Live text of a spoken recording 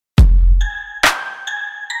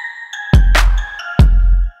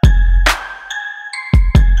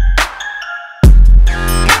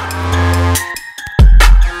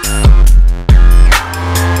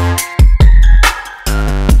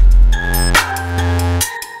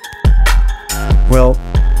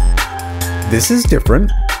This is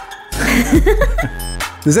different.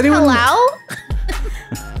 Does anyone... Hello?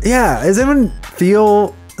 Yeah, does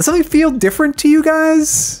something feel different to you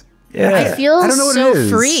guys? Yeah. I feel I don't know what so it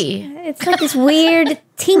is. free. It's like this weird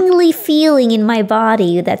tingly feeling in my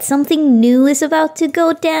body that something new is about to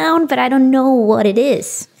go down, but I don't know what it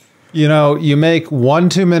is. You know, you make one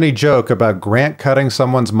too many joke about Grant cutting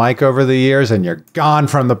someone's mic over the years and you're gone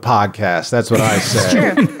from the podcast. That's what I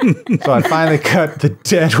said. So I finally cut the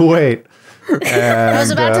dead weight. And, I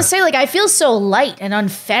was about to say, like, I feel so light and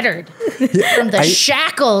unfettered from the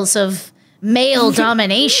shackles of male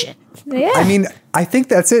domination. Yeah. I mean, I think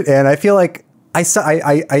that's it, and I feel like I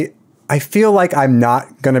feel like I'm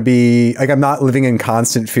not gonna be like I'm not living in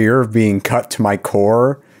constant fear of being cut to my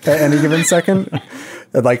core at any given second.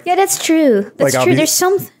 Like, yeah, that's true. That's like, true. There's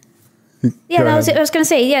some. Yeah, I was gonna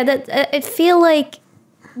say. Yeah, that I feel like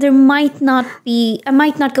there might not be. I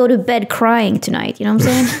might not go to bed crying tonight. You know what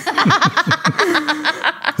I'm saying?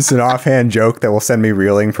 it's an offhand joke that will send me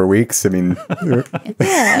reeling for weeks. I mean,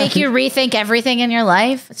 Make you rethink everything in your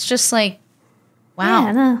life. It's just like, wow.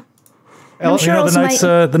 Yeah, no. You sure know,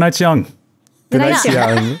 the night's young. The night's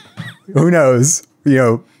young. Who knows? You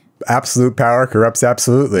know, absolute power corrupts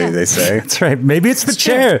absolutely. They say. That's right. Maybe it's the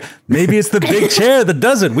chair. Maybe it's the big chair that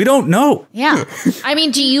does it. We don't know. Yeah. I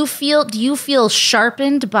mean, do you feel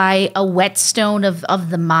sharpened by a whetstone of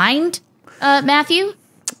the mind, Matthew?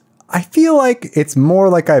 I feel like it's more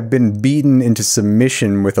like I've been beaten into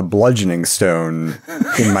submission with a bludgeoning stone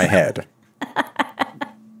in my head.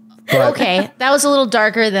 But okay, that was a little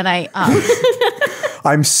darker than I.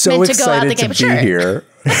 I'm so meant to go out excited the to game, be sure. here.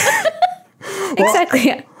 Exactly.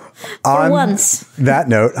 Yeah. For once. That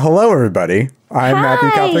note, hello everybody. I'm Matthew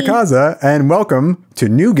Capodicasa, and welcome to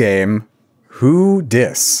new game, Who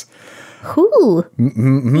Dis? Who?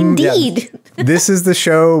 Indeed. Yeah. This is the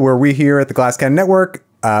show where we here at the Glass Cannon Network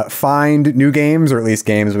find new games, or at least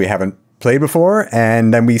games we haven't played before,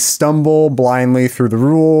 and then we stumble blindly through the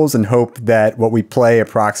rules and hope that what we play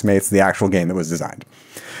approximates the actual game that was designed.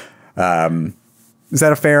 Is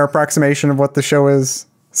that a fair approximation of what the show is?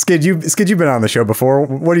 Skid, you've been on the show before.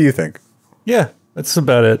 What do you think? Yeah, that's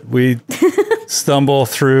about it. We stumble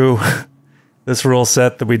through this rule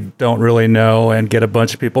set that we don't really know and get a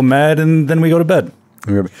bunch of people mad, and then we go to bed.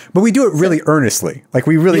 But we do it really earnestly. Like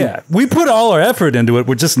we really... Yeah, we put all our effort into it.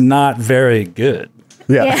 We're just not very good.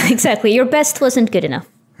 Yeah, exactly. Your best wasn't good enough.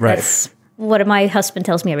 Right. That's what my husband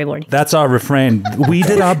tells me every morning. That's our refrain. We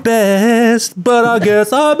did our best, but I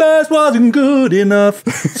guess our best wasn't good enough.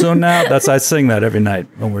 So now I sing that every night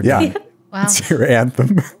when we're done. Wow. It's your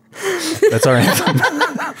anthem. That's our anthem.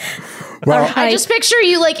 Well, I just picture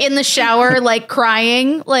you like in the shower, like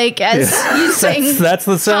crying, like as you sing. That's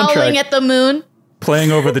the soundtrack. Howling at the moon.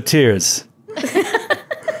 Playing over the tears.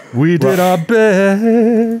 We did our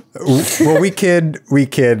best. Well, we kid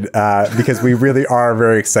because we really are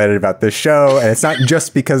very excited about this show. And it's not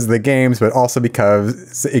just because of the games, but also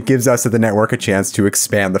because it gives us at the network a chance to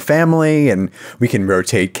expand the family, and we can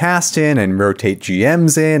rotate cast in and rotate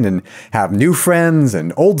GMs in and have new friends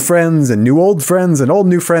and old friends and new old friends and old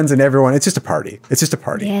new friends and everyone. It's just a party. It's just a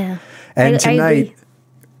party. Yeah. And I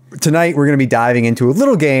tonight we're going to be diving into a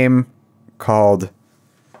little game called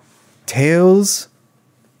Tales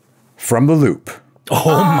from the Loop.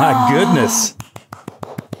 Oh my goodness.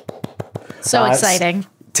 So exciting.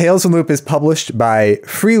 Tales from the Loop is published by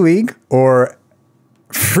Free League or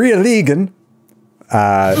Free League.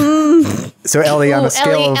 So Ellie, on a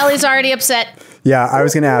scale of... Ellie's already upset. Yeah, I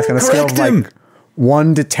was going to ask, on a scale of like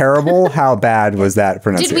 1 to terrible, how bad was that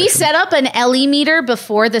pronunciation? Did we set up an Ellie meter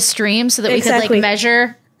before the stream so that we could like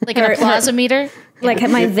measure like an applause meter? Like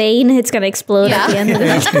my vein, it's going to explode at the end of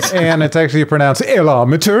it. And it's actually pronounced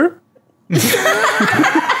elometer.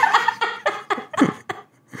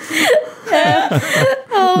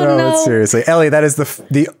 No, seriously. Ellie, that is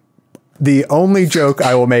the only joke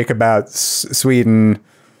I will make about Sweden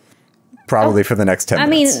probably for the next 10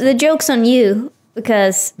 minutes. I mean, the joke's on you,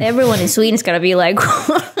 because everyone in Sweden's going to be like,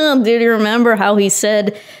 did you remember how he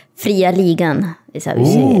said Fria Ligan is how he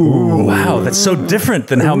said it? Wow, that's so different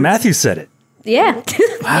than how Matthew said it. Yeah.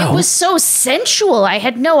 Wow. It was so sensual. I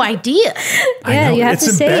had no idea. Yeah, you have it's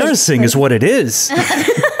to say embarrassing is what it is.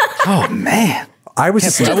 Oh, man. I was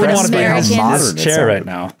just I wouldn't want to be in Americans. this chair right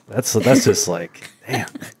now. That's just like, damn.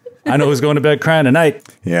 I know who's going to bed crying tonight.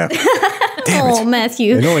 Yeah. Oh,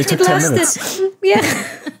 Matthew. It only took 10 minutes. Yeah.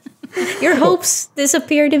 Your hopes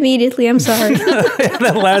disappeared immediately. I'm sorry.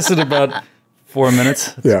 That lasted about 4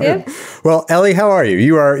 minutes. Yeah. Well, Ellie, how are you?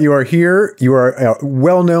 You are here. You are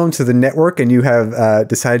well known to the network, and you have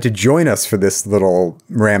decided to join us for this little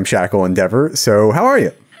ramshackle endeavor. So, how are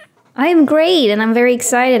you? I'm great, and I'm very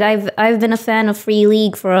excited. I've been a fan of Free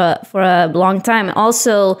League for a long time.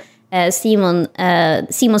 Also, Simon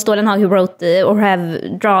Stålenhag, who wrote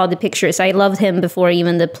have drawn the pictures. I loved him before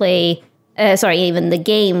even even the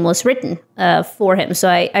game was written for him. So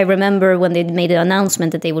I remember when they made the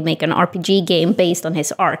announcement that they would make an RPG game based on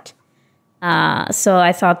his art. So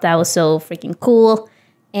I thought that was so freaking cool.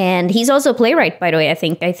 And he's also a playwright, by the way. I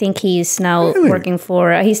think he's now working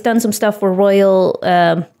for. He's done some stuff for Royal.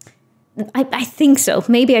 I think so.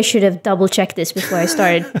 Maybe I should have double checked this before I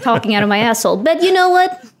started talking out of my asshole. But you know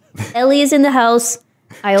what? Ellie is in the house.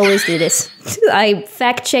 I always do this. I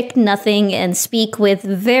fact check nothing and speak with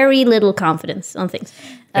very little confidence on things.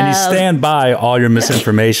 And you stand by all your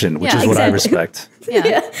misinformation, which is what I respect.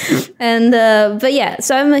 Yeah. And but yeah,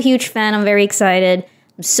 so I'm a huge fan. I'm very excited.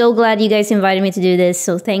 I'm so glad you guys invited me to do this.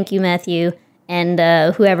 So thank you, Matthew, and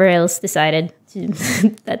whoever else decided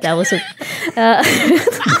that was a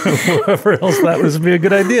whoever else that was be a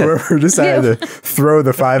good idea. Whoever decided to throw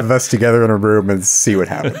the 5 of us together in a room and see what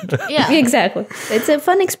happened. Yeah, exactly. It's a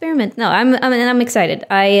fun experiment. No, I'm excited.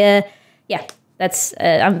 I'm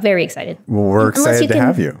very excited. Well, we're excited to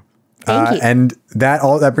have you. Thank you. And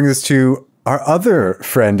that brings us to our other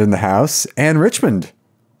friend in the house, Anne Richmond.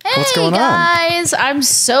 Hey, what's going on, guys? I'm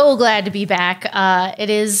so glad to be back.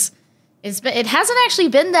 It hasn't actually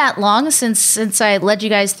been that long since I led you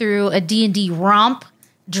guys through a D&D romp,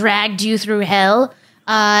 dragged you through hell,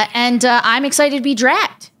 and I'm excited to be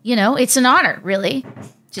dragged. You know, it's an honor, really,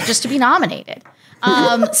 just to be nominated.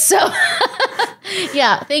 So,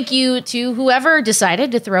 yeah, thank you to whoever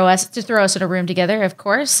decided to throw us in a room together, of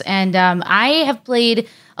course. And I have played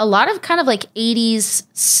a lot of kind of like 80s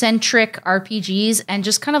centric RPGs and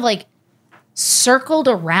just kind of like circled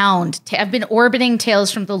around. I've been orbiting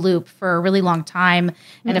Tales from the Loop for a really long time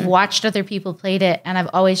and have watched other people played it. And I've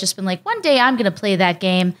always just been like, one day I'm going to play that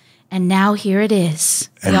game. And now here it is.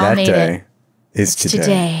 And that day is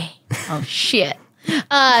today. Oh, shit.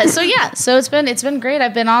 So it's been great.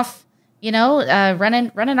 I've been off, running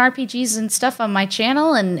RPGs and stuff on my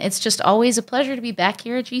channel. And it's just always a pleasure to be back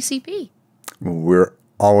here at GCP. We're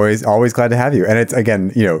always glad to have you. And it's,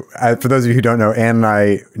 again, for those of you who don't know, Anne and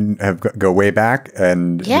I go way back,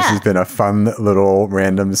 and this has been a fun little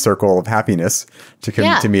random circle of happiness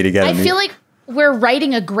to meet again. I feel like we're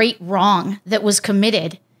righting a great wrong that was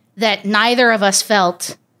committed that neither of us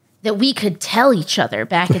felt that we could tell each other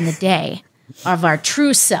back in the day of our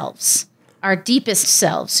true selves, our deepest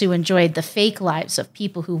selves who enjoyed the fake lives of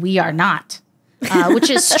people who we are not,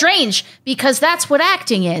 which is strange because that's what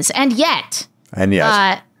acting is. And yet,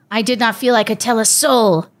 I did not feel I could tell a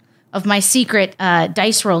soul of my secret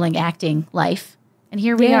dice rolling acting life. And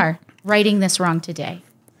here we are, righting this wrong today.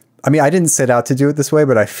 I mean, I didn't set out to do it this way,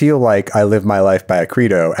 but I feel like I live my life by a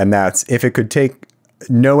credo, and that's if it could take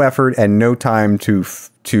no effort and no time to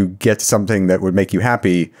get something that would make you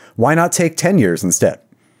happy, why not take 10 years instead?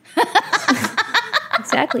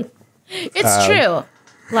 Exactly. It's true.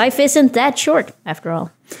 Life isn't that short, after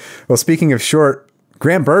all. Well, speaking of short,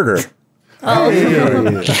 Grant Berger.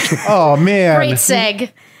 Oh man! Great seg.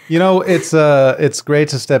 It's great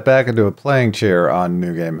to step back into a playing chair on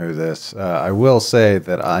New Game Who This. I will say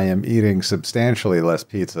that I am eating substantially less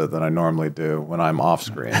pizza than I normally do when I'm off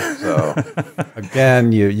screen. So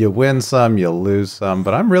again, you win some, you lose some,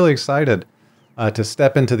 but I'm really excited to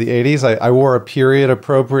step into the 80s. I wore a period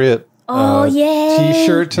appropriate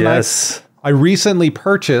T-shirt tonight. Yes. I recently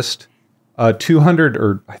purchased a 200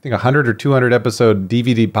 or I think 100 or 200 episode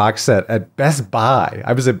DVD box set at Best Buy.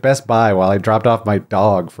 I was at Best Buy while I dropped off my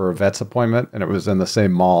dog for a vet's appointment, and it was in the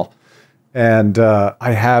same mall. And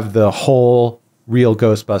I have the whole Real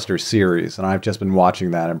Ghostbusters series, and I've just been watching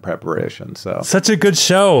that in preparation. So such a good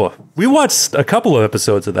show. We watched a couple of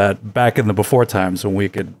episodes of that back in the before times when we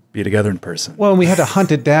could be together in person. Well, and we had to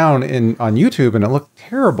hunt it down on YouTube, and it looked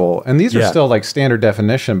terrible. And these are still like standard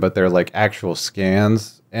definition, but they're like actual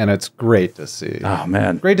scans. And it's great to see. Oh,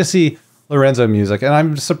 man. Great to see Lorenzo music. And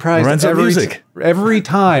I'm surprised every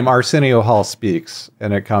time Arsenio Hall speaks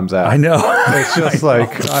and it comes out. I know. It's just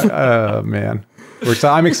man.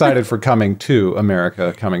 I'm excited for Coming to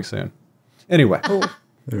America coming soon. Anyway.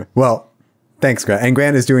 Well, thanks, Grant. And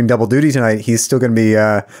Grant is doing double duty tonight. He's still going to be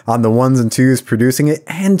on the ones and twos producing it,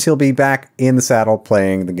 and he'll be back in the saddle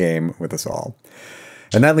playing the game with us all.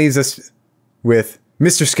 And that leaves us with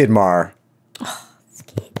Mr. Skid Maher.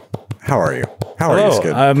 How are you? How are you,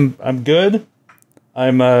 Skid? I'm good.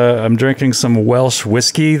 I'm drinking some Welsh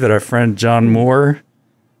whiskey that our friend John Moore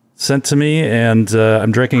sent to me, and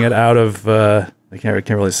I'm drinking it out of I can't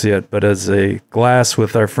really see it, but as a glass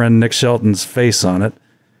with our friend Nick Shelton's face on it.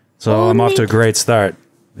 So I'm off to a great start.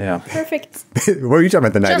 Yeah. Perfect. What are you talking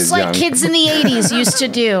about? The night Just is like young. kids in the 80s used to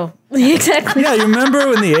do. Exactly. Yeah, you remember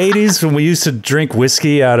in the 80s when we used to drink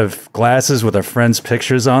whiskey out of glasses with our friends'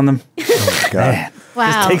 pictures on them? Oh, God. Man,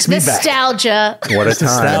 Wow. takes me back. Nostalgia. What a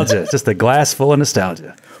time. nostalgia. Just a glass full of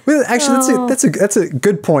nostalgia. Well, actually, that's a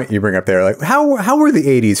good point you bring up there. Like, how were the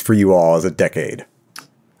 80s for you all as a decade?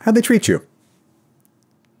 How'd they treat you?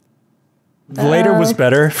 Later was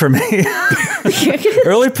better for me.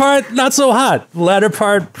 Early part, not so hot. Latter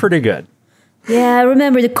part, pretty good. Yeah, I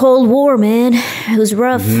remember the Cold War, man. It was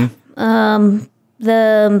rough. I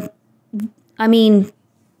mean,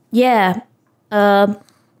 yeah.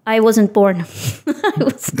 I wasn't born.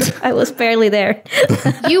 I was barely there.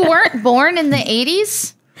 You weren't born in the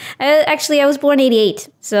 80s? Actually, I was born 88,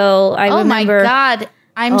 so I remember. Oh my God.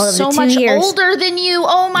 I'm all of the so 2 much years. older than you.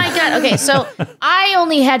 Oh my God. Okay, so I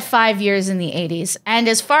only had 5 years in the 80s. And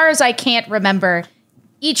as far as I can't remember,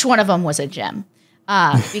 each one of them was a gem.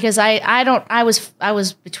 Because I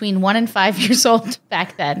was between 1 and 5 years old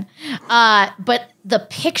back then. But the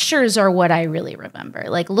pictures are what I really remember.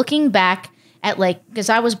 Like looking back at because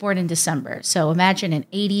I was born in December. So imagine an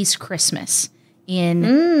 80s Christmas in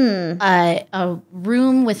a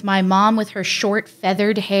room with my mom with her short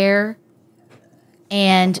feathered hair.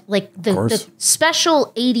 And like the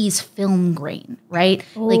special 80s film grain, right?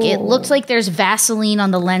 Like it looked like there's Vaseline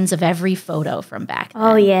on the lens of every photo from back then.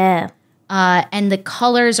 Oh, yeah. And the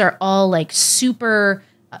colors are all like super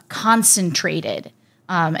concentrated.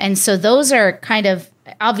 And so those are kind of,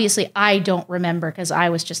 obviously I don't remember because I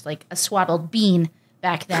was just like a swaddled bean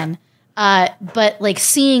back then. But like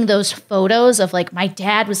seeing those photos of like my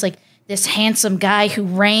dad was like this handsome guy who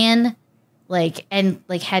ran and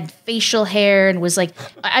had facial hair and was like,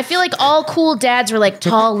 I feel like all cool dads were like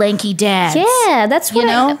tall, lanky dads. Yeah, that's what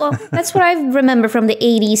know? that's what I remember from the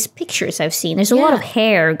 80s pictures I've seen. There's a lot of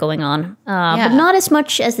hair going on, but not as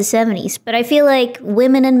much as the 70s. But I feel like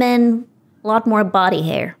women and men, a lot more body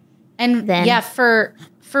hair. And then. for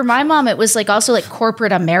my mom, it was like also like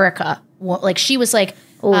corporate America. Like she was like,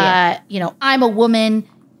 I'm a woman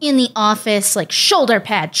in the office, like shoulder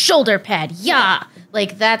pad, yeah.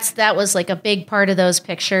 Like that was like a big part of those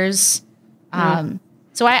pictures.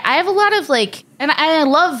 So I have a lot of like, and I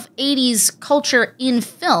love 80s culture in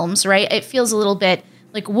films, right? It feels a little bit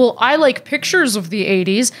like, well, I like pictures of the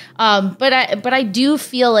 80s, but I do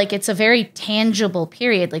feel like it's a very tangible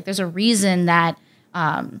period. Like there's a reason that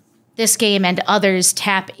this game and others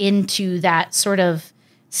tap into that sort of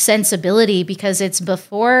sensibility because it's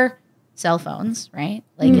before cell phones, right?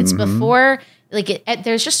 Like it's before, like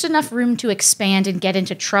there's just enough room to expand and get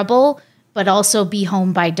into trouble, but also be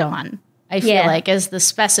home by dawn. I feel like as the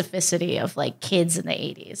specificity of like kids in the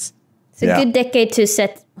 80s. It's a good decade to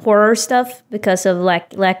set horror stuff because of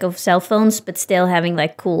lack of cell phones, but still having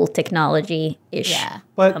like cool technology-ish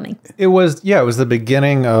coming. It was the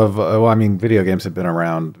beginning of, video games had been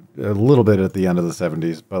around a little bit at the end of the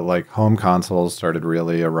 70s, but like home consoles started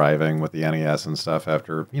really arriving with the NES and stuff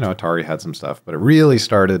after, Atari had some stuff, but it really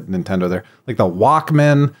started Nintendo there. Like the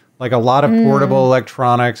Walkman, like a lot of portable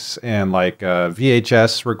electronics and like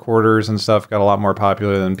VHS recorders and stuff got a lot more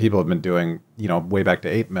popular than people have been doing, way back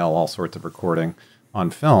to 8mm, all sorts of recording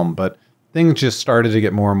on film. But things just started to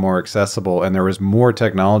get more and more accessible and there was more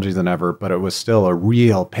technology than ever, but it was still a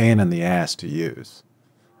real pain in the ass to use.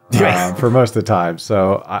 For most of the time.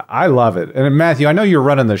 So I love it. And Matthew, I know you're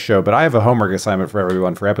running this show, but I have a homework assignment for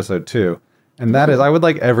everyone for episode 2. And that is, I would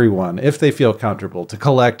like everyone, if they feel comfortable, to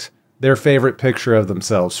collect their favorite picture of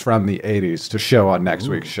themselves from the 80s to show on next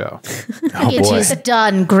week's show. It is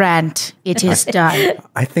done, Grant. It is done.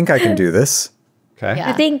 I think I can do this. Okay. Yeah.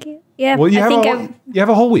 I think, Well, you have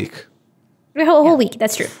a whole week. A whole week.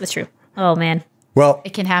 That's true. Oh, man. Well,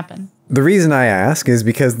 It can happen. the reason I ask is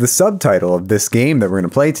because the subtitle of this game that we're going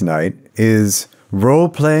to play tonight is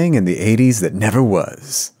Role-Playing in the 80s That Never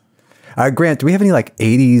Was. Grant, do we have any like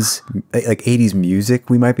 80s music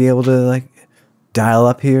we might be able to like dial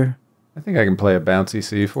up here? I think I can play a bouncy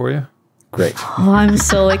C for you. Great. Oh, I'm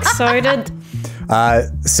so excited.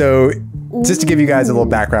 So just to give you guys a little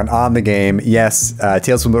background on the game, yes,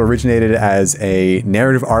 Tales from the Loop originated as a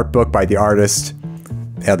narrative art book by the artist.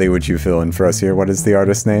 Ellie, would you fill in for us here? What is the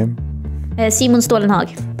artist's name? Simon Stålenhag.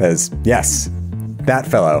 Yes, that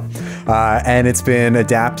fellow. And it's been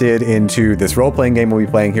adapted into this role-playing game we'll be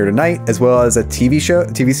playing here tonight, as well as a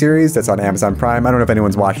TV series that's on Amazon Prime. I don't know if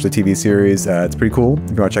anyone's watched the TV series. It's pretty cool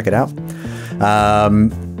if you want to check it out.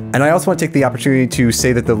 And I also want to take the opportunity to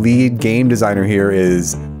say that the lead game designer here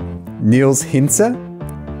is Niels Hintze.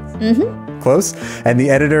 Close. And the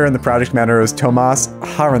editor and the project manager is Thomas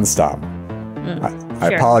Harenstam.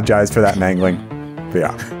 I apologize for that mangling. But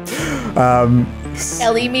yeah.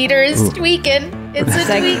 Ellie meter is tweaking. It's a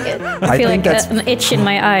tweaking. I feel think like that's- an itch in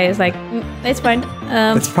my eye. It's like, it's fine.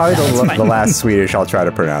 It's probably the last Swedish I'll try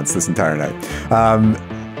to pronounce this entire night.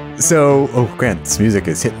 Grant, this music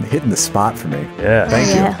is hitting the spot for me. Yeah.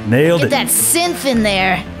 Thank you. Nailed Get it. that synth in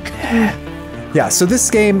there. Yeah, so this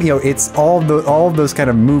game, it's all of those kind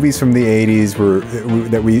of movies from the 80s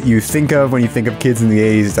you think of when you think of kids in the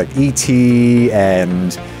 80s. It's like E.T.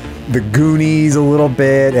 and The Goonies a little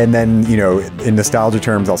bit, and then, in nostalgia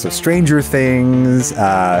terms, also Stranger Things.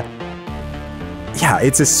 Yeah,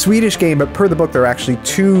 it's a Swedish game, but per the book, there are actually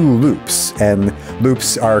 2 loops, and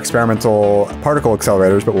loops are experimental particle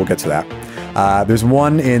accelerators, but we'll get to that. There's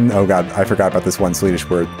one in, oh god, I forgot about this one Swedish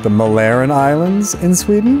word, the Malaren Islands in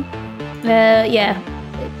Sweden. Yeah,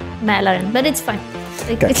 Mälaren, but it's fine.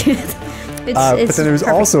 Okay. But then there's perfect.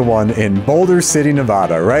 also one in Boulder City,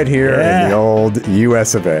 Nevada, right here in the old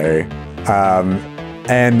US of A.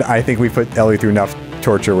 And I think we put Ellie through enough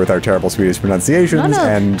torture with our terrible Swedish pronunciations. No,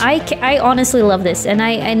 And I honestly love this, and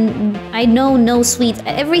I know no Swedes.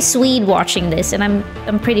 Every Swede watching this, and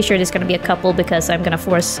I'm pretty sure there's gonna be a couple because I'm gonna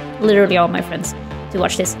force literally all my friends to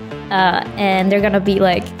watch this, and they're gonna be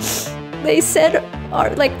like, they said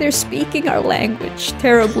they're speaking our language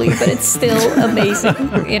terribly, but it's still amazing,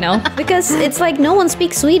 because it's like no one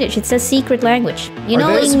speaks Swedish. It's a secret language,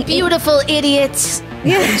 Those beautiful idiots.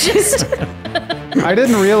 Yeah, Just I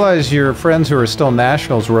didn't realize your friends who are still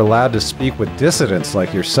nationals were allowed to speak with dissidents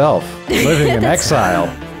like yourself, living in exile.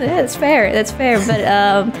 That's fair. But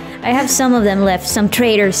I have some of them left, some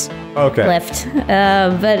traitors left.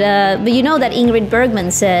 But you know that Ingrid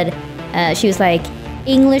Bergman said, she was like,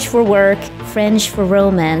 English for work, French for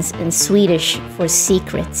romance, and Swedish for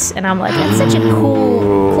secrets. And I'm like, that's such a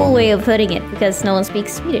cool way of putting it, because no one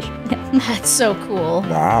speaks Swedish. that's so cool.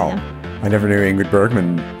 wow. Yeah. I never knew Ingrid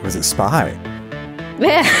Bergman was a spy. You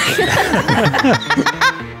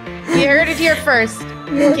heard it here first,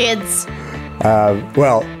 kids.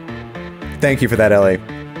 Well, thank you for that, Ellie.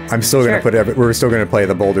 I'm still going to we're still going to play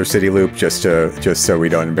the Boulder City loop just so we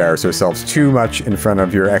don't embarrass ourselves too much in front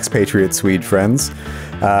of your expatriate Swede friends.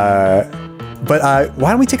 But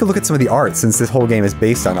why don't we take a look at some of the art, since this whole game is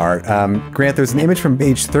based on art. Grant, there's an image from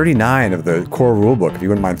page 39 of the core rulebook, if you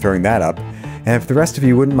wouldn't mind throwing that up. And if the rest of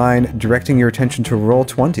you wouldn't mind directing your attention to roll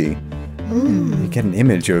 20, you get an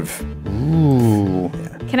image of... Ooh.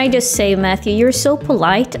 Yeah. Can I just say, Matthew, you're so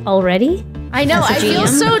polite already. I know. I feel GM.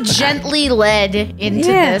 so gently led into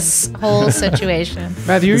this whole situation.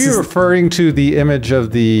 Matthew, are you referring to the image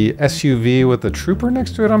of the SUV with the trooper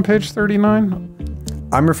next to it on page 39?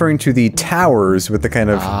 I'm referring to the towers with the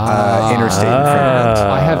kind of interstate in front of it.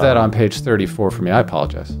 I have that on page 34 for me. I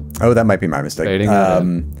apologize. Oh, that might be my mistake. Fading that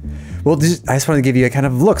in. Well, I just wanted to give you a kind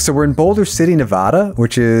of look. So we're in Boulder City, Nevada,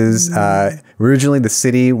 which is originally the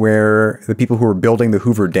city where the people who were building the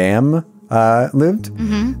Hoover Dam lived.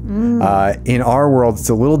 In our world, it's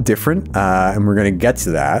a little different, and we're going to get to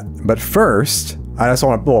that. But first, I just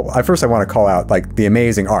want to, I want to call out the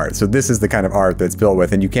amazing art. So this is the kind of art that's built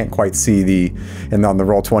with, and you can't quite see and on the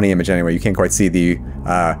Roll20 image anyway, you can't quite see the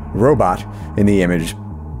robot in the image.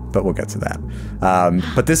 But we'll get to that.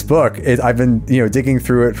 But this book, I've been digging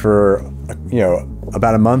through it for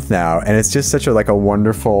about a month now, and it's just such a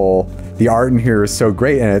wonderful. The art in here is so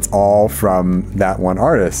great, and it's all from that one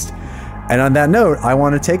artist. And on that note, I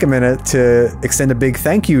want to take a minute to extend a big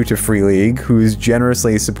thank you to Free League, who's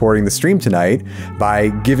generously supporting the stream tonight by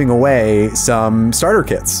giving away some starter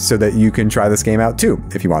kits so that you can try this game out too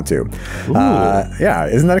if you want to. Yeah,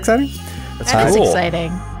 isn't that exciting? That is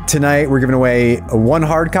exciting. Tonight, we're giving away one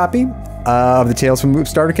hard copy of the Tales from Loop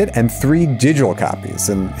starter kit and 3 digital copies.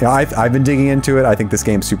 And I've been digging into it. I think this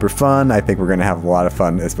game's super fun. I think we're going to have a lot of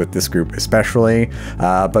fun with this group especially.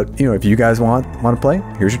 But if you guys want to play,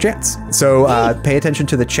 here's your chance. So pay attention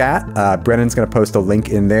to the chat. Brennan's going to post a link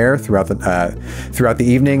in there throughout the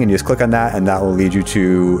evening, and you just click on that, and that will lead you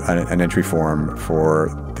to an entry form for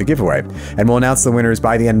the giveaway. And we'll announce the winners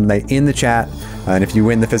by the end of the night in the chat. And if you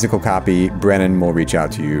win the physical copy, Brennan will reach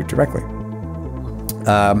out to you directly.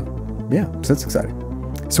 Yeah, so that's exciting.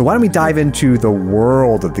 So why don't we dive into the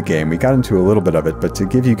world of the game? We got into a little bit of it, but to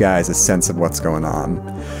give you guys a sense of what's going on.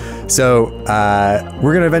 So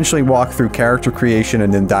we're going to eventually walk through character creation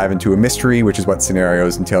and then dive into a mystery, which is what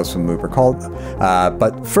scenarios and Tales from the Loop are called.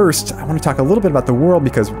 But first, I want to talk a little bit about the world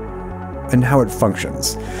and how it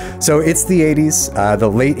functions. So it's the 80s, the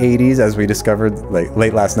late 80s, as we discovered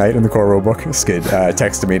late last night in the core rulebook. Skid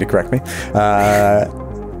texted me to correct me.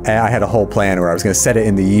 I had a whole plan where I was going to set it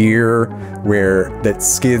in the year where that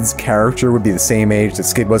Skid's character would be the same age that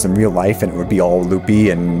Skid was in real life, and it would be all loopy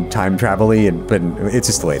and time travel-y, but it's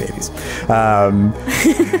just the late 80s.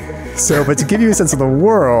 But to give you a sense of the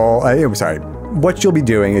world, what you'll be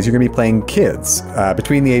doing is you're going to be playing kids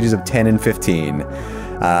between the ages of 10 and 15.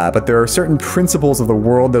 But there are certain principles of the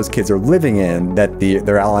world those kids are living in that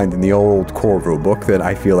they're outlined in the old core rulebook that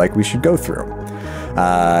I feel like we should go through.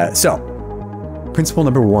 Principle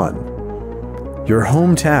number 1. Your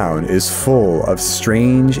hometown is full of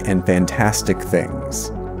strange and fantastic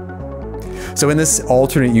things. So in this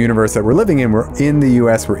alternate universe that we're living in, we're in the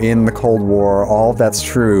US, we're in the Cold War, all of that's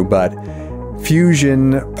true, but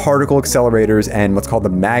fusion, particle accelerators, and what's called the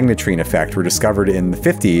magnetrine effect were discovered in the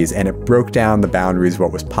 50s, and it broke down the boundaries of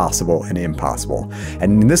what was possible and impossible.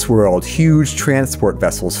 And in this world, huge transport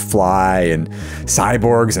vessels fly, and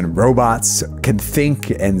cyborgs and robots can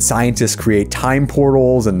think, and scientists create time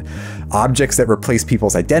portals and objects that replace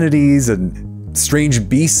people's identities, and strange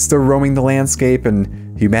beasts are roaming the landscape, and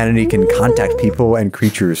humanity can contact people and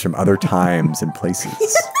creatures from other times and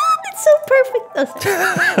places. So perfect. All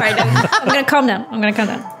right, I'm gonna calm down.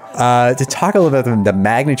 To talk a little bit about the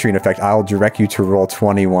magnetrine effect, I'll direct you to roll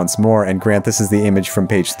 20 once more. And Grant, this is the image from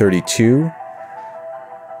page 32.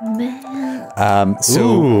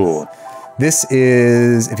 Ooh. This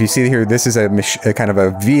is, if you see here, this is a kind of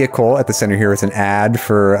a vehicle at the center here. It's an ad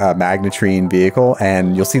for a magnetrine vehicle,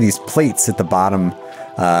 and you'll see these plates at the bottom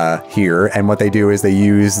here, and what they do is they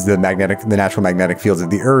use the natural magnetic fields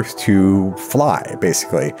of the Earth to fly,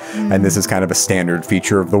 basically. And this is kind of a standard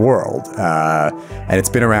feature of the world, and it's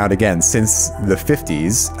been around again since the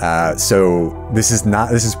 50s. So this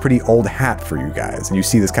is pretty old hat for you guys, and you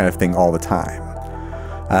see this kind of thing all the time.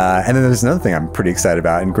 And then there's another thing I'm pretty excited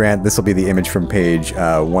about, and Grant, this will be the image from page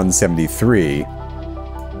 173.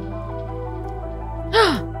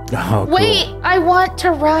 Oh, cool. Wait, I want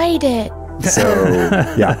to ride it. So,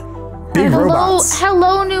 yeah. Big robots.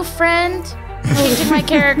 Hello, new friend. Changing my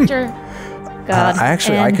character. God.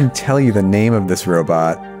 I can tell you the name of this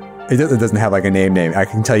robot. It doesn't have like a name. I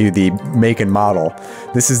can tell you the make and model.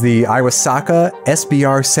 This is the Iwasaka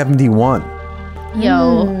SBR-71.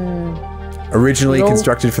 Yo. Originally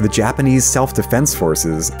constructed for the Japanese self-defense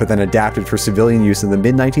forces, but then adapted for civilian use in the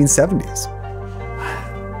mid-1970s.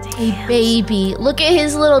 Hey, baby. Look at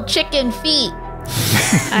his little chicken feet.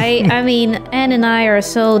 I mean, Anne and I are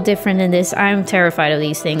so different in this. I'm terrified of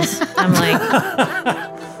these things. I'm like,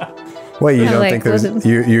 well, you don't think there's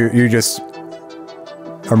you just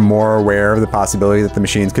are more aware of the possibility that the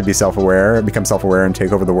machines could be become self-aware and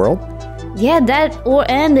take over the world? yeah,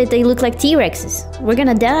 and that they look like T-Rexes. We're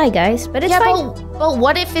gonna die, guys. But it's fine. But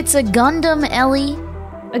what if it's a Gundam, Ellie?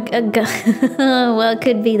 Well, it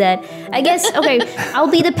could be that. I guess, okay, I'll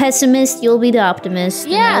be the pessimist, you'll be the optimist.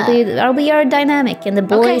 Yeah. I'll be our dynamic, and the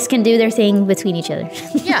boys can do their thing between each other.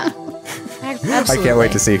 Yeah. Absolutely. I can't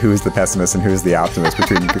wait to see who's the pessimist and who's the optimist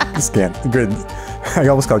between Grint. I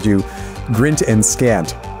almost called you Grint and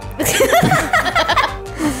Scant.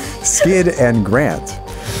 Skid and Grant.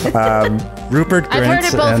 Rupert Grint. I've heard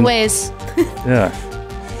it both ways. Yeah.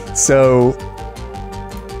 So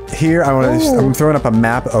here I'm throwing up a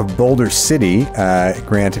map of Boulder City.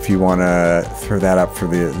 Grant, if you want to throw that up for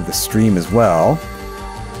the stream as well.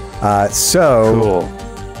 Cool.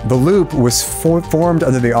 The Loop was formed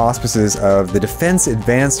under the auspices of the Defense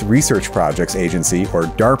Advanced Research Projects Agency, or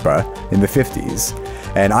DARPA, in the 50s.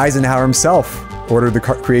 And Eisenhower himself ordered the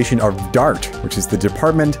creation of DART, which is the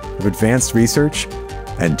Department of Advanced Research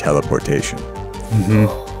and Teleportation.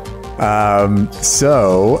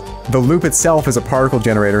 So the Loop itself is a particle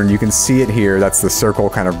generator, and you can see it here. That's the circle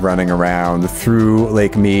kind of running around through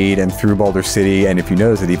Lake Mead and through Boulder City, and if you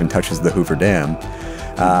notice, it even touches the Hoover Dam.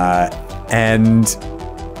 And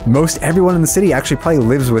most everyone in the city actually probably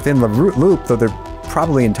lives within the Loop, though they're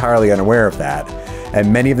probably entirely unaware of that.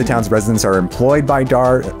 And many of the town's residents are employed by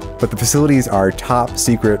DART, but the facilities are top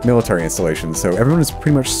secret military installations, so everyone is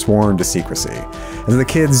pretty much sworn to secrecy. And the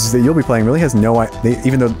kids that you'll be playing really has no idea,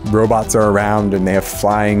 even though robots are around and they have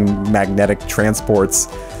flying magnetic transports,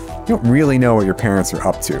 you don't really know what your parents are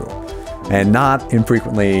up to. And not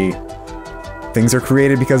infrequently, things are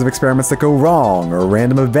created because of experiments that go wrong, or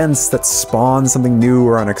random events that spawn something new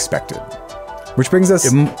or unexpected. Which brings us...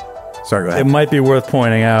 Sorry, go ahead. It might be worth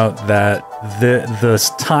pointing out that the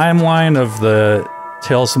timeline of the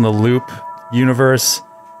Tales from the Loop universe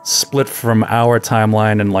split from our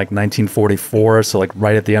timeline in like 1944, so like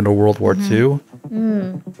right at the end of World War II.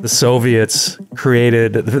 The Soviets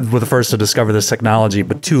were the first to discover this technology,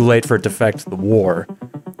 but too late for it to affect the war.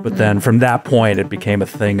 But then from that point, it became a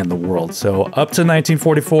thing in the world. So up to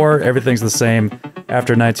 1944, everything's the same.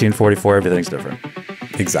 After 1944, everything's different.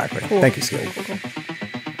 Exactly. Cool. Thank you, Skid.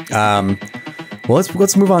 Well,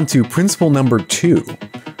 let's move on to principle number 2,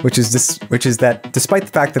 which is that despite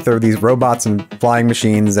the fact that there are these robots and flying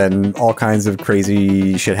machines and all kinds of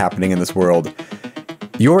crazy shit happening in this world,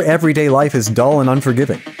 your everyday life is dull and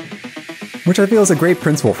unforgiving, which I feel is a great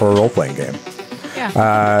principle for a role-playing game.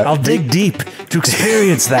 Yeah. I'll dig deep to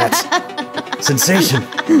experience that sensation.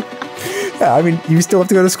 Yeah, I mean, you still have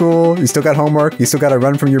to go to school, you still got homework, you still got to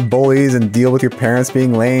run from your bullies and deal with your parents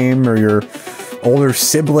being lame or your older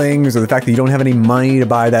siblings or the fact that you don't have any money to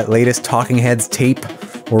buy that latest Talking Heads tape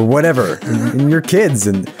or whatever, and your kids.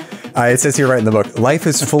 And it says here right in the book, life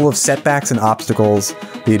is full of setbacks and obstacles.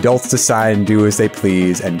 The adults decide and do as they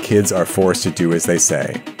please, and kids are forced to do as they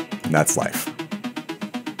say. And that's life.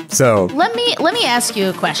 So let me ask you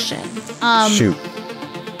a question. Shoot.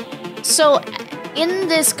 So in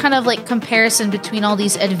this kind of like comparison between all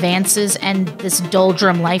these advances and this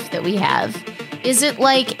doldrum life that we have, is it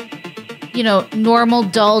like, you know, normal,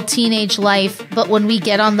 dull teenage life, but when we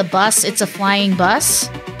get on the bus, it's a flying bus?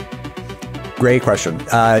 Great question.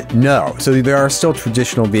 No. So there are still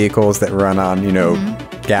traditional vehicles that run on, you know,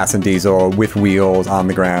 gas and diesel with wheels on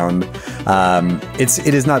the ground.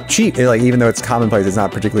 It is not cheap. Even though it's commonplace, it's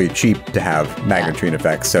not particularly cheap to have magnitude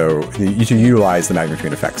effects. So you should utilize the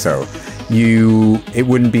magnitude effect. So it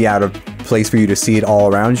wouldn't be out of place for you to see it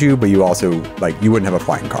all around you, but you also you wouldn't have a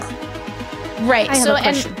flying car. Right.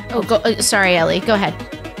 Sorry, Ellie. Go ahead.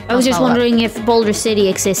 I was just wondering if Boulder City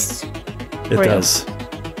exists. It does.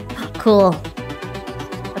 Cool.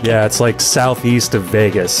 Okay. Yeah, it's like southeast of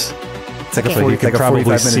Vegas. It's like you can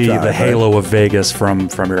probably see the halo of Vegas from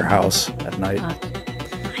your house at night.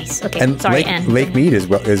 Nice. Okay. And sorry, Lake Mead is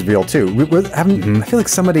real too. I feel like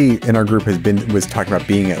somebody in our group was talking about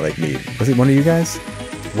being at Lake Mead. Was it one of you guys?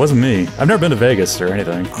 It wasn't me. I've never been to Vegas or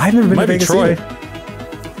anything. I've never been to Vegas. Troy.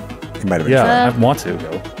 It might have been. Yeah, I want to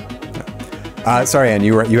go. Sorry, Anne.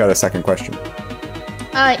 You had a second question.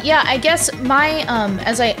 Yeah, I guess my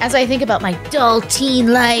as I think about my dull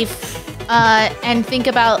teen life, and think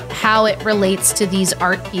about how it relates to these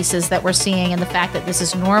art pieces that we're seeing and the fact that this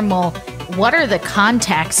is normal. What are the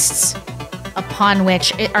contexts upon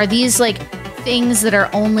which are these like things that are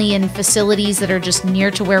only in facilities that are just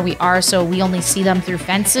near to where we are, so we only see them through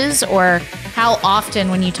fences? Or how often,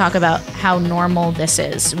 when you talk about how normal this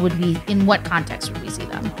is, in what context would we see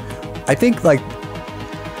them? I think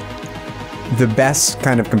the best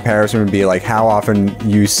kind of comparison would be like how often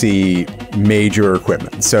you see major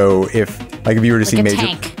equipment. So if you were to see a major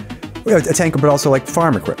tank. A tank, but also like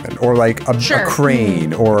farm equipment or like a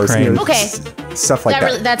crane or stuff like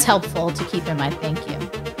that. That's helpful to keep in mind. Thank you.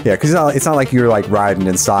 Yeah, because it's not like you're like riding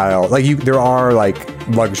in style. There are like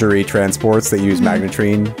luxury transports that use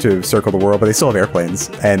magnetrine to circle the world, but they still have airplanes,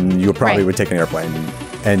 and you probably would take an airplane.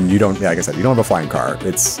 And you don't, like I said, you don't have a flying car.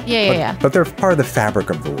 But they're part of the fabric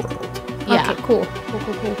of the world. Yeah. Okay, cool.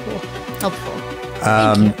 Helpful.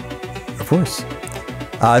 Thank you. Of course.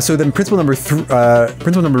 So then principle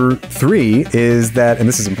number 3 is that, and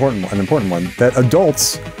this is an important one, that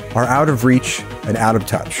adults are out of reach and out of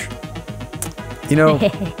touch. You know,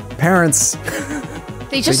 parents...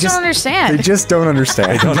 They just don't understand. They just don't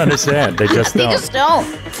understand. They don't understand. They just don't. They just don't.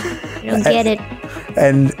 I don't get it.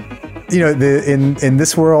 And... you know, in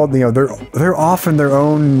this world, you know, they're off in their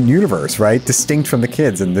own universe, right? Distinct from the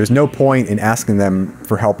kids. And there's no point in asking them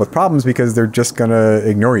for help with problems because they're just going to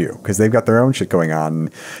ignore you because they've got their own shit going on.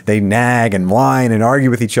 They nag and whine and argue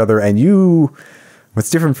with each other. And what's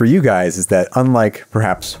different for you guys is that unlike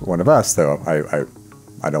perhaps one of us, though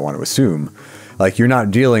I don't want to assume, like you're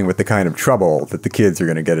not dealing with the kind of trouble that the kids are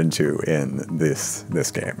going to get into in this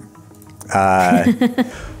game.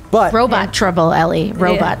 But robot trouble, Ellie.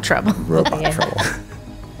 Robot trouble. Robot trouble.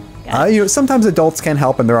 You know, sometimes adults can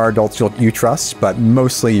help, and there are adults you trust, but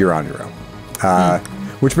mostly you're on your own.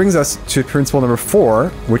 Which brings us to principle number 4,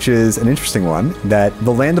 which is an interesting one: that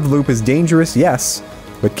the land of loop is dangerous, yes,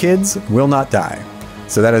 but kids will not die.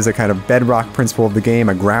 So that is a kind of bedrock principle of the game,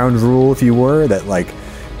 a ground rule, if you were, that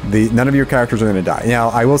none of your characters are going to die. Now,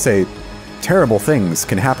 I will say, terrible things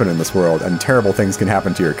can happen in this world, and terrible things can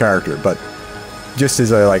happen to your character, but just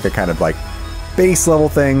as a kind of base level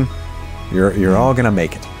thing, you're all gonna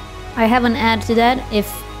make it. I have an add to that.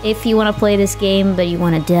 If you want to play this game but you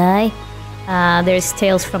want to die, there's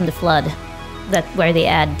Tales from the Flood, where they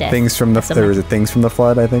add death. Things from the Flood,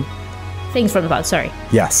 I think. Things from the Flood. Sorry.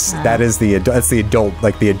 Yes, that's the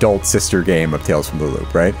adult sister game of Tales from the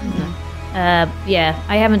Loop, right? Yeah,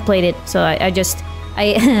 I haven't played it, so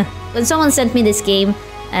I when someone sent me this game.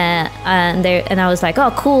 And I was like,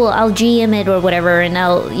 oh, cool, I'll GM it or whatever, and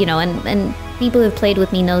I'll, you know, and people who've played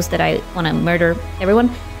with me knows that I want to murder everyone.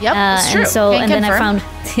 Yep, it's true. And so, Can and then I confirm.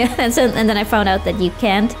 found, and then I found out that you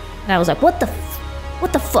can't, and I was like, what the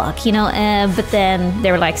fuck, you know? But then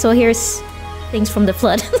they were like, so here's things from the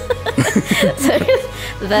flood.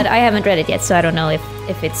 But I haven't read it yet, so I don't know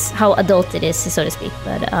if it's how adult it is, so to speak.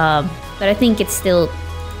 But I think it's still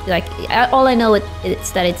like all I know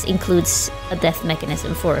it's that it includes a death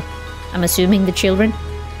mechanism for, I'm assuming, the children.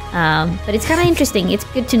 But it's kind of interesting. It's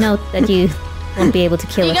good to note that you won't be able to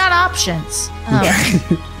kill You us. got options.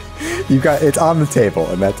 It's on the table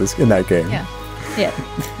in that game. Yeah.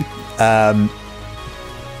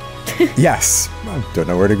 Yes. I don't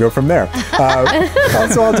know where to go from there.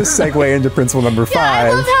 Also, I'll just segue into principle number 5. I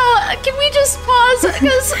love how. Can we just pause?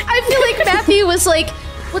 Because I feel like Matthew was like,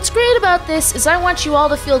 what's great about this is I want you all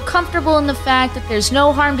to feel comfortable in the fact that there's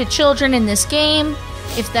no harm to children in this game.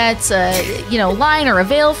 If that's a line or a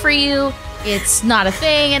veil for you, it's not a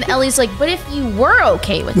thing. And Ellie's like, but if you were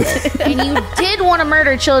okay with it and you did want to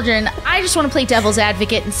murder children, I just want to play devil's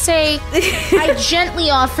advocate and say I gently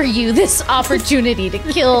offer you this opportunity to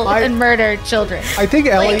kill and murder children. I think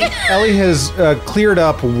Ellie has cleared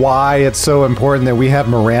up why it's so important that we have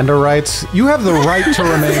Miranda rights. You have the right to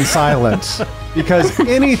remain silent because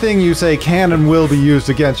anything you say can and will be used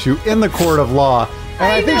against you in the court of law. And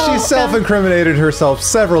I think she's self-incriminated herself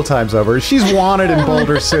several times over. She's wanted in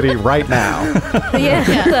Boulder City right now. Yeah,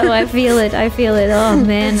 so I feel it. Oh,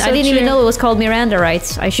 man. So I didn't true. even know it was called Miranda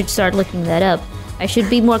rights. I should start looking that up. I should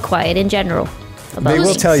be more quiet in general. They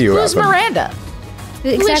will tell you Who's about them. Miranda?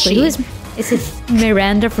 Exactly. Who Who is is it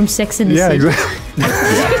Miranda from Sex and the Yeah, City? exactly.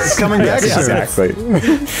 It's coming back soon. Exactly.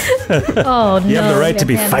 Oh, no. You have the right to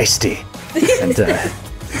be Miranda. feisty. And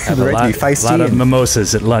have The a right lot, to be feisty lot of and-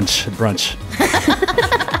 mimosas at lunch, at brunch.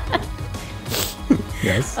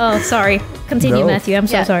 Yes. Oh, sorry. Continue, No. Matthew. I'm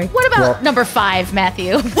so sorry. What about Well- number 5,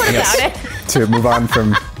 Matthew? What about it? To move on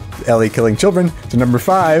from Ellie killing children to number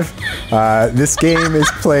 5, this game is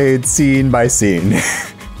played scene by scene.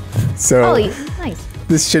 So Oh, nice.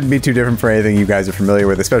 this shouldn't be too different for anything you guys are familiar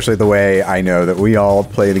with, especially the way I know that we all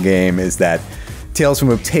play the game is that Tales from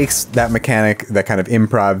Loop takes that mechanic, that kind of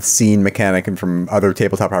improv scene mechanic, and from other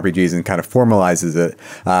tabletop RPGs and kind of formalizes it.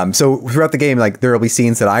 So throughout the game, like there will be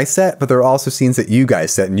scenes that I set, but there are also scenes that you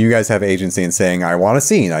guys set, and you guys have agency in saying, "I want a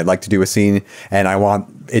scene. I'd like to do a scene, and I want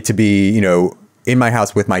it to be, in my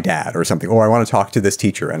house with my dad or something, or I want to talk to this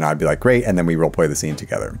teacher," and I'd be like, "Great," and then we role play the scene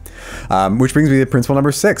together. Which brings me to principle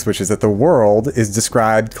number 6, which is that the world is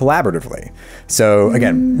described collaboratively. So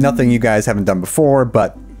again, nothing you guys haven't done before,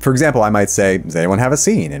 but for example, I might say, does anyone have a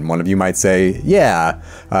scene? And one of you might say, yeah,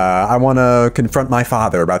 I want to confront my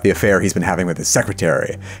father about the affair he's been having with his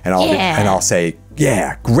secretary. And I'll say,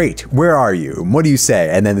 yeah, great. Where are you? What do you say?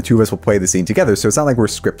 And then the two of us will play the scene together. So it's not like we're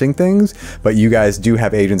scripting things, but you guys do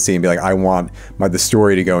have agency and be like, I want the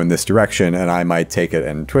story to go in this direction, and I might take it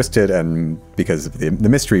and twist it, and because of the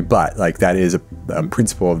mystery. But like that is a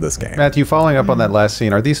principle of this game. Matthew, following up on that last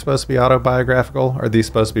scene, are these supposed to be autobiographical? Are these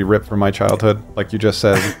supposed to be ripped from my childhood? Like you just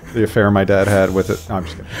said, the affair my dad had with it. No, I'm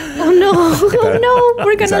just kidding. Oh, no. Oh, no.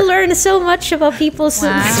 We're going to learn so much about people's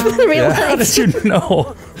real How lives. did you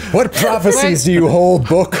know? What prophecies do you hold,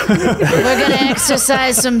 book? We're gonna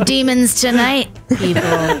exorcise some demons tonight, people.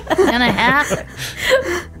 Gonna happen.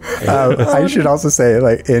 I should also say,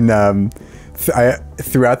 like in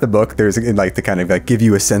throughout the book, there's like the kind of like give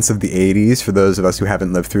you a sense of the '80s for those of us who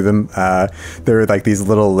haven't lived through them. There are like these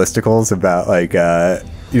little listicles about like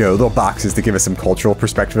little boxes to give us some cultural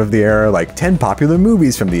perspective of the era, like 10 popular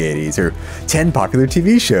movies from the '80s or 10 popular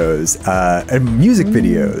TV shows and music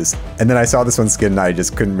videos. And then I saw this one, Skid, and I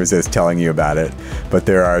just couldn't resist telling you about it. But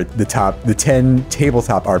there are the 10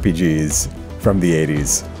 tabletop RPGs from the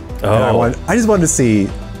 '80s. Oh. And I just wanted to see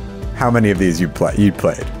how many of these you'd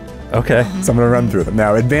played. Okay. So I'm going to run through them.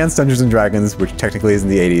 Now, Advanced Dungeons & Dragons, which technically is in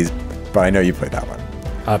the 80s, but I know you played that one.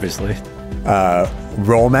 Obviously.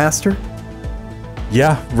 Rollmaster,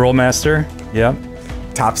 Yeah, Rollmaster. Yeah.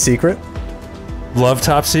 Top Secret, Love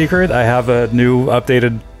Top Secret. I have a new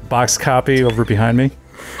updated box copy over behind me.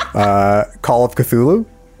 Call of Cthulhu.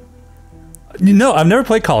 No, I've never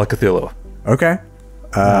played Call of Cthulhu. Okay.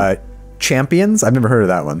 Champions, I've never heard of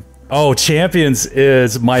that one. Oh, Champions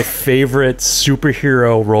is my favorite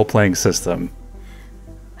superhero role-playing system.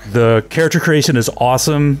 The character creation is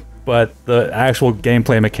awesome, but the actual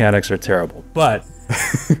gameplay mechanics are terrible. But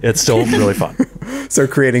it's still really fun. So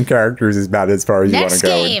creating characters is about as far as you want to Next go.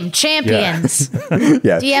 game, Champions.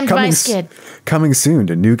 Yeah. DM'd by Skid. Coming soon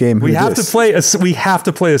to new game. We have to play a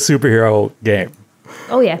superhero game.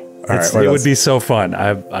 Oh, yeah. All right, It what would else? be so fun.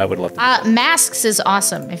 I would love to. Masks is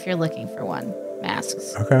awesome if you're looking for one.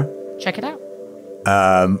 Masks. Okay. Check it out.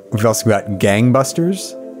 We've also got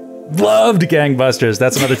Gangbusters. Loved Gangbusters.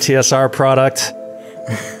 That's another TSR product.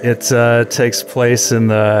 It takes place in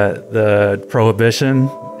the Prohibition,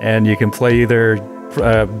 and you can play either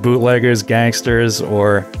bootleggers, gangsters,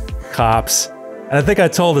 or cops. And I think I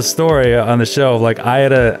told the story on the show. Like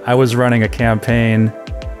I was running a campaign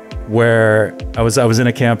where I was in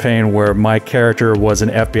a campaign where my character was an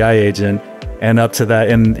FBI agent, and up to that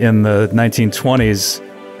in the 1920s,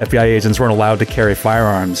 FBI agents weren't allowed to carry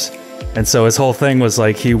firearms. And so his whole thing was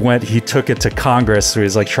like he took it to Congress, so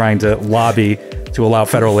he's like trying to lobby to allow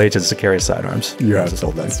federal agents to carry sidearms. You have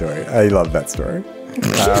told that story. I love that story.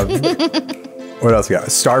 What else we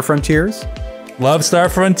got? Star Frontiers. Love Star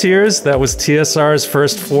Frontiers. That was TSR's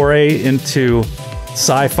first foray into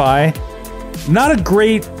sci-fi. Not a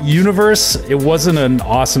great universe. It wasn't an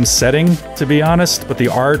awesome setting, to be honest, but the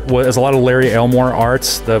art was a lot of Larry Elmore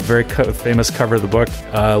arts, the very famous cover of the book.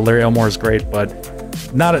 Larry Elmore is great, but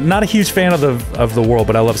not a huge fan of the world,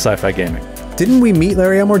 but I love sci-fi gaming. Didn't we meet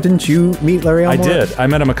Larry Elmore? Didn't you meet Larry Elmore? I did. I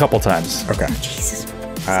met him a couple times. Okay. Oh, Jesus.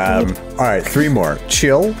 All right, 3 more.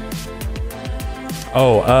 Chill.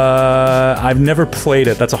 Oh, I've never played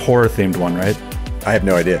it. That's a horror-themed one, right? I have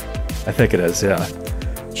no idea. I think it is, yeah.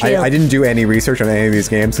 I didn't do any research on any of these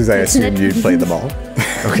games because I assumed you'd played them all.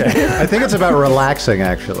 Okay. I think it's about relaxing,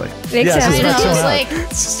 actually. Exactly. I know.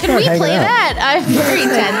 It's like, can we play that? I'm very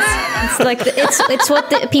tense. It's like it's what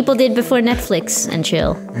the people did before Netflix and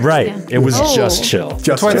chill. Right. It was Oh. just chill.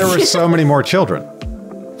 That's why there were so many more children.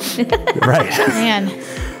 Right. Man.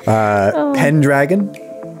 Pendragon.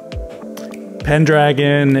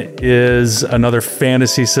 Pendragon is another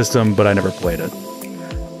fantasy system, but I never played it.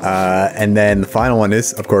 And then the final one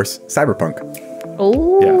is, of course, Cyberpunk.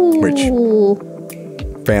 Oh. Which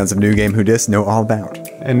fans of New Game Who Dis know all about.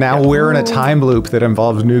 And now we're in a time loop that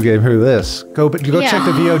involves New Game Who This. Go check the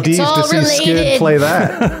VODs it's all to see Skid related. play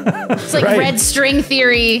that. It's like Right. red string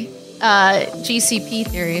theory, GCP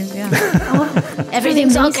theories. Yeah.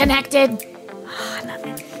 Everything's all connected.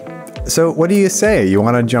 So what do you say? You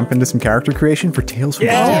want to jump into some character creation for Tales from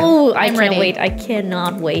the Crypt? Oh, I I'm can't ready. wait. I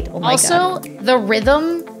cannot wait. Oh my Also, god. the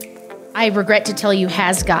rhythm, I regret to tell you,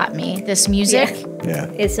 has got me. This music Yeah.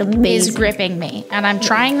 It's is amazing. gripping me, and I'm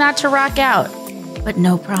trying not to rock out, but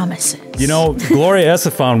no promises. You know, Gloria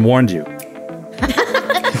Estefan warned you.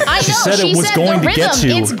 I know. said it was going the to get rhythm,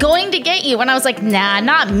 you. it's going to get you. And I was like, nah,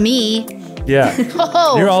 not me. Yeah.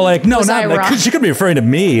 Oh, You're all like, no, was not I like, wrong? she could be referring to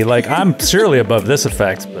me. Like, I'm surely above this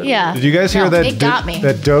effect. But Yeah. Did you guys hear No, that? It got me.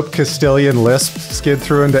 That dope Castilian lisp Skid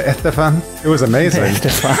threw into Estefan? It was amazing.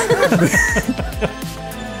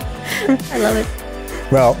 I love it.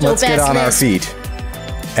 Well, let's get ass on our list. feet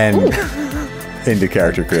and into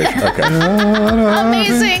character creation. Okay.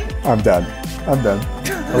 Amazing. I'm done.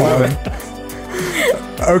 11.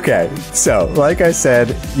 Okay, so like I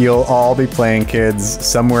said, you'll all be playing kids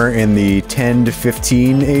somewhere in the 10 to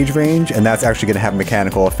 15 age range, and that's actually going to have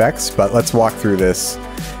mechanical effects, but let's walk through this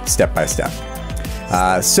step by step.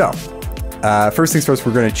 First things first,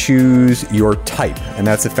 we're going to choose your type, and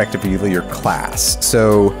that's effectively your class.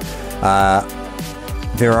 So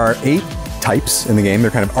there are 8 types in the game.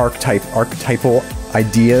 They're kind of archetypal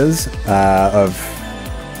ideas of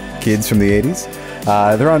kids from the 80s.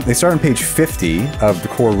 They start on page 50 of the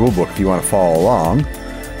core rulebook if you want to follow along.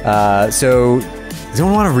 So, does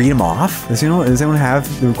anyone want to read them off? Does anyone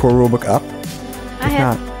have the core rulebook up? I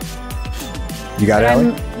have. You got it,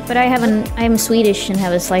 Ellie? But I'm Swedish and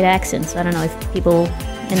have a slight accent, so I don't know if people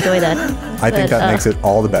enjoy that. I think that makes it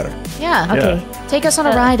all the better. Yeah. Okay. Take us on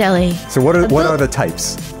a ride, Ellie. So what are the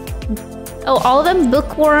types? Oh, all of them: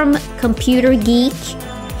 bookworm, computer geek,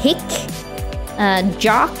 hick,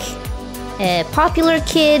 jock, popular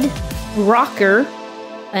kid, rocker,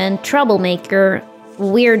 and troublemaker,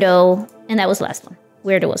 weirdo, and that was the last one.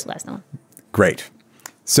 Weirdo was the last one. Great.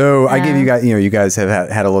 So I give you guys, you guys have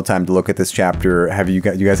had a little time to look at this chapter. You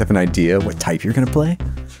guys have an idea what type you're going to play?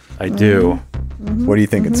 I do. What do you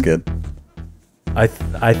think, Skid? I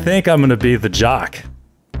think I'm going to be the jock.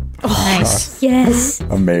 Nice. Yes.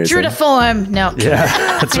 Amazing. True to form. No. Yeah,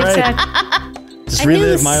 that's right. Just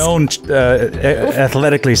relive my own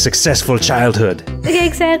athletically successful childhood.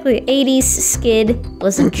 Exactly. 80s Skid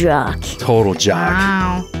was a jock. Total jock.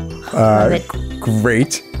 Wow. Love it.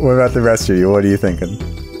 Great. What about the rest of you? What are you thinking?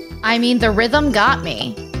 I mean, the rhythm got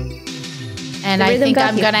me. And I rhythm think got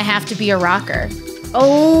I'm you. going to have to be a rocker.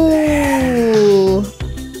 Oh,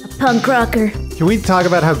 a punk rocker. Can we talk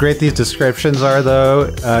about how great these descriptions are,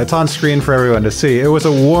 though? It's on screen for everyone to see. It was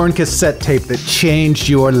a worn cassette tape that changed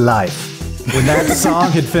your life. When that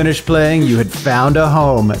song had finished playing, you had found a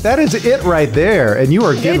home. That is it right there, and you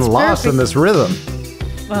are getting It's lost in perfect. this rhythm.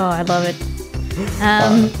 Oh, I love it.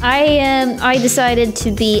 I decided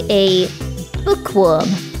to be a bookworm.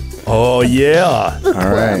 Oh yeah. All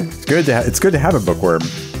right. It's good to have a bookworm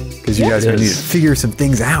because you guys are gonna need to figure some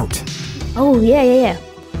things out. Oh yeah.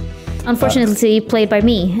 Unfortunately, played by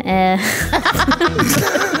me.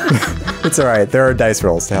 It's all right. There are dice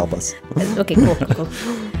rolls to help us. Okay, cool.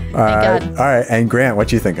 Thank God. All right. And Grant,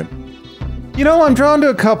 what you thinking? You know, I'm drawn to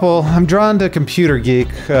a couple. I'm drawn to Computer Geek,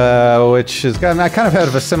 which has gotten. I kind of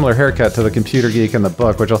have a similar haircut to the Computer Geek in the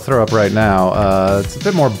book, which I'll throw up right now. It's a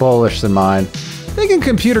bit more bullish than mine. Thinking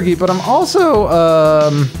Computer Geek, but I'm also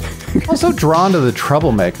drawn to the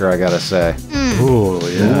Troublemaker. I gotta say. Ooh,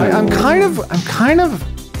 yeah.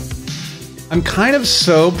 I'm kind of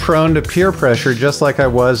so prone to peer pressure, just like I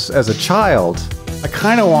was as a child. I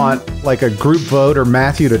kind of want like a group vote or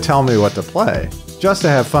Matthew to tell me what to play, just to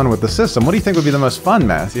have fun with the system. What do you think would be the most fun,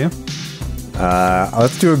 Matthew?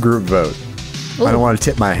 Let's do a group vote. Ooh. I don't want to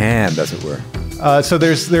tip my hand, as it were. So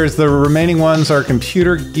there's the remaining ones are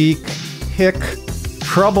Computer Geek, Hick,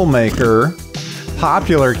 Troublemaker,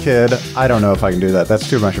 Popular Kid. I don't know if I can do that. That's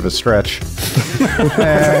too much of a stretch.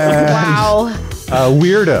 Wow.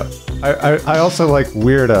 Weirdo. I also like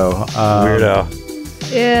Weirdo. Weirdo.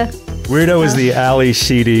 Yeah. Weirdo is the Ali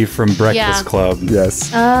Sheedy from Breakfast Club. Yes.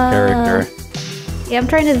 Character. Yeah, I'm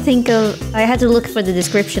trying to think of. I had to look for the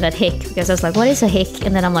description at Hick because I was like, "What is a Hick?"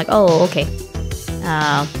 And then I'm like, "Oh, okay."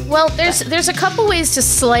 Well, there's a couple ways to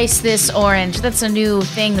slice this orange. That's a new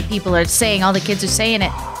thing that people are saying. All the kids are saying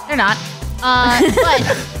it. They're not.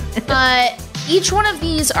 But each one of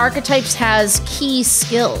these archetypes has key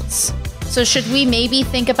skills. So should we maybe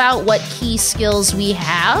think about what key skills we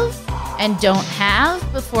have and don't have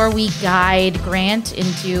before we guide Grant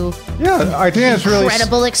into I think that's really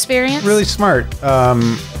incredible experience? Really smart.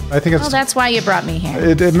 I think it's. Well, that's why you brought me here.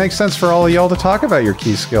 It makes sense for all of y'all to talk about your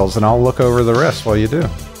key skills, and I'll look over the rest while you do.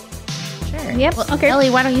 Sure. Yep. Well, Okay. Ellie,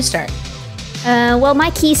 why don't you start? Well,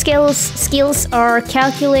 my key skills are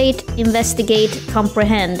calculate, investigate,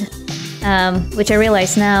 comprehend, which I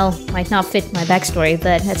realize now might not fit my backstory,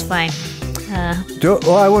 but that's fine.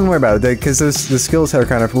 Well, I wouldn't worry about it because the skills are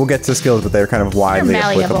kind of. We'll get to skills, but they're kind of widely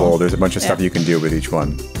malleable. applicable. There's a bunch of stuff you can do with each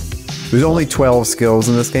one. There's only 12 skills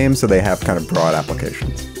in this game, so they have kind of broad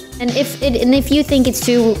applications. And if you think it's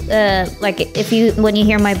too when you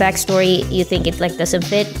hear my backstory, you think it like doesn't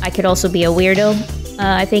fit, I could also be a weirdo.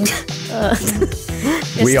 I think.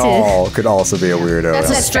 We all could also be a weirdo.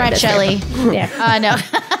 That's a stretch, Ellie. Yeah. No.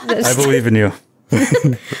 I believe in you.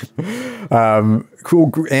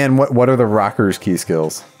 Cool. And what are the Rocker's key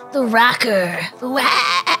skills? The rocker.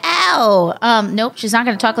 Wow. Nope, she's not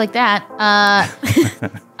going to talk like that.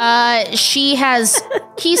 She has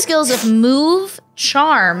key skills of move,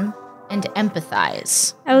 charm, and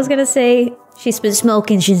empathize. I was gonna say she's been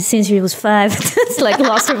smoking since she was 5. It's like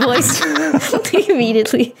lost her voice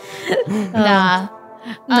immediately. Nah.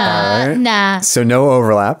 Right. Nah. So no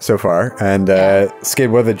overlap so far. And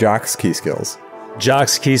Skid, what are the Jock's key skills?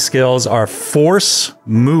 Jock's key skills are force,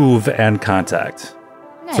 move, and contact.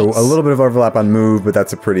 Nice. So a little bit of overlap on move, but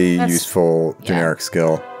that's a pretty useful generic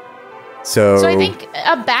skill. So I think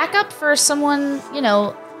a backup for someone,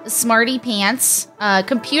 smarty pants,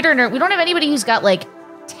 computer nerd. We don't have anybody who's got like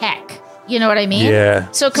tech. You know what I mean?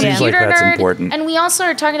 Yeah. So Seems computer like that's nerd, important. and we also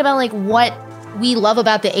are talking about like what we love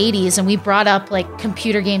about the 80s, and we brought up like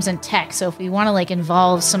computer games and tech. So if we want to like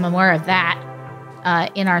involve some more of that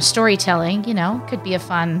in our storytelling, could be a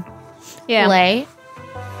fun play.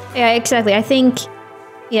 Yeah, exactly. I think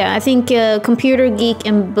Computer Geek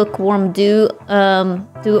and Bookworm do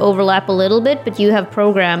overlap a little bit, but you have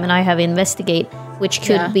Program and I have Investigate, which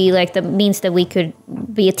could be like the means that we could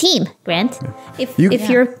be a team, Grant. If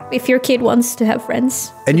your kid wants to have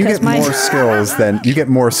friends, and you get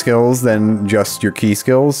more skills than just your key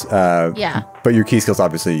skills. But your key skills,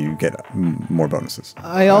 obviously, you get more bonuses.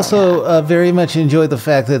 I also very much enjoy the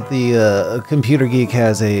fact that the Computer Geek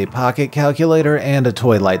has a pocket calculator and a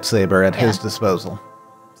toy lightsaber at his disposal.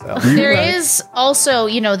 So. There is also,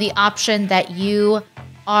 the option that you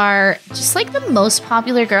are just like the most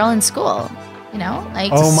popular girl in school.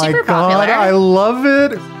 Like super popular. I love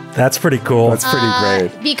it. That's pretty cool. That's pretty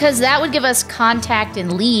great. Because that would give us contact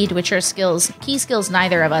and lead, which are key skills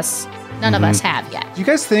none of us have yet. Do you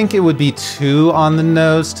guys think it would be too on the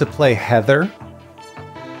nose to play Heather?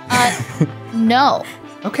 No.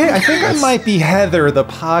 Okay, I think I might be Heather, the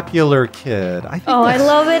popular kid. I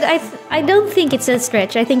love it. I don't think it's a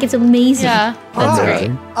stretch. I think it's amazing. Yeah, that's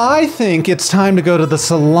great. I think it's time to go to the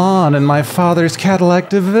salon in my father's Cadillac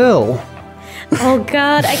DeVille. Oh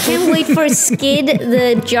God, I can't wait for Skid,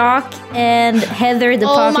 the jock, and Heather, the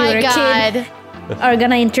popular kid. are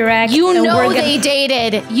gonna interact. You and know we're they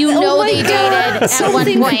dated. You Oh know my they God. dated at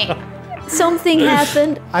one point. Something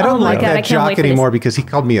happened. I don't oh my like God, I that can't jock wait for this. anymore because he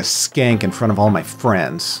called me a skank in front of all my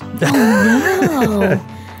friends.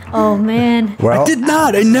 Oh man. Well, I did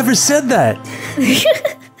not. I never said that.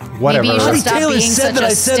 Whatever. Maybe you should Harry stop Taylor being said such that a I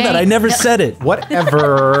said that. stank. I never said it.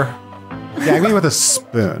 Whatever. Gag me with a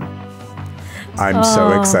spoon. I'm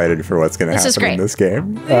so excited for what's going to This is happen in great. this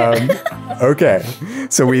game. Okay,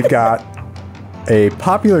 so we've got a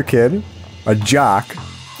popular kid, a jock,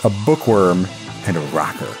 a bookworm, and a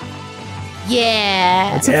rocker.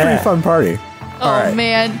 Yeah. It's a pretty fun party. Oh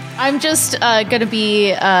man, I'm just gonna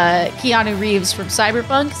be Keanu Reeves from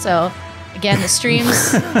Cyberpunk. So again, the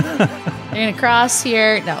streams they're gonna cross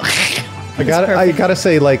here. No, I gotta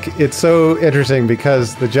say, like, it's so interesting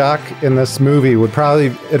because the jock in this movie would probably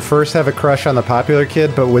at first have a crush on the popular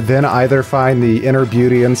kid, but would then either find the inner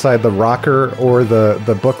beauty inside the rocker or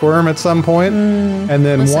the bookworm at some point. And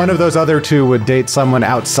then one of those other two would date someone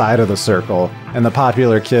outside of the circle, and the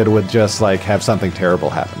popular kid would just like have something terrible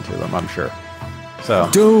happen to them, I'm sure. So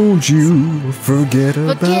Don't you forget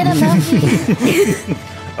about forget me. about me.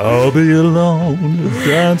 I'll be alone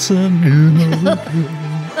dancing in the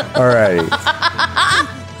Alrighty.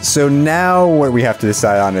 So now what we have to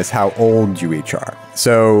decide on is how old you each are.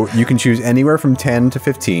 So you can choose anywhere from 10 to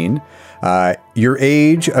 15. Your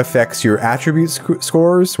age affects your attribute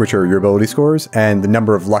scores, which are your ability scores, and the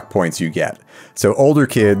number of luck points you get. So older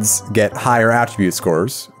kids get higher attribute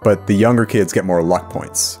scores, but the younger kids get more luck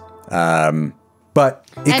points. But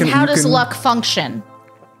And how does luck function?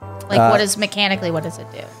 Like, what does it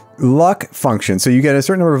do? Luck function. So you get a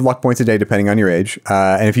certain number of luck points a day depending on your age.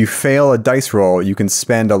 And if you fail a dice roll, you can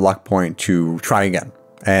spend a luck point to try again.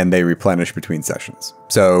 And they replenish between sessions.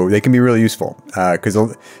 So they can be really useful. Because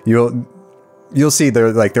you'll see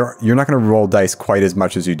you're not going to roll dice quite as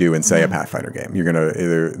much as you do in, say, a Pathfinder game. You're going to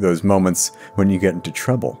either those moments when you get into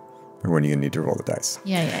trouble or when you need to roll the dice.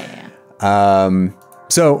 Yeah.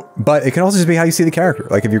 But it can also just be how you see the character.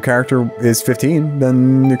 Like if your character is 15,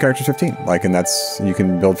 then your character's 15. Like, and you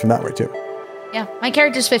can build from that way too. Yeah, my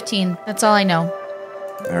character's 15. That's all I know.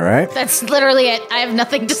 All right. That's literally it. I have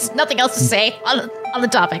nothing else to say on the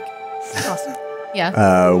topic. Awesome.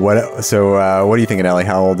 Yeah. What are you thinking, Ellie?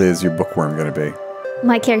 How old is your bookworm going to be?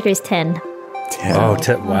 My character is 10. 10. Oh,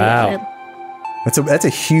 wow. That's a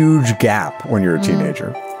huge gap when you're a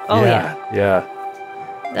teenager. Oh yeah. Yeah.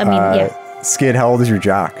 I mean, yeah. Skid, how old is your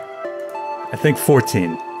jock? I think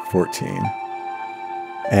 14. 14.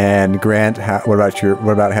 And Grant, what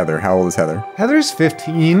about Heather? How old is Heather? Heather's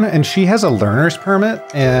 15 and she has a learner's permit,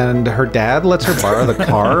 and her dad lets her borrow the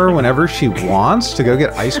car whenever she wants to go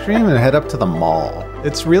get ice cream and head up to the mall.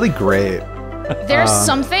 It's really great. There's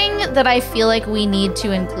something that I feel like we need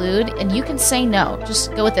to include, and you can say no.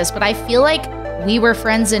 Just go with this. But I feel like we were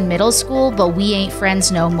friends in middle school, but we ain't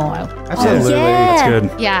friends no more. Absolutely. yeah. That's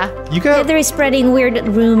good. Yeah. You got They're spreading weird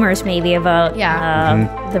rumors maybe about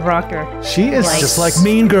Yeah. the rocker. She is Just like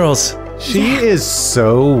Mean Girls. She is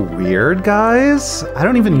so weird, guys. I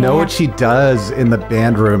don't even know what she does in the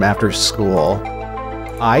band room after school.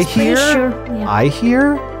 I hear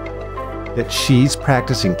that she's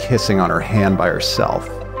practicing kissing on her hand by herself.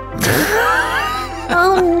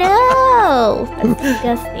 Oh no! That's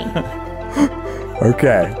disgusting.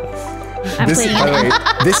 Okay. I'm playing By the way,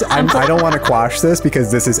 I don't want to quash this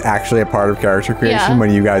because this is actually a part of character creation Yeah.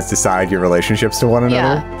 when you guys decide your relationships to one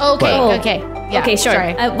another. Yeah. Okay. But- Okay. Yeah. Okay, sure.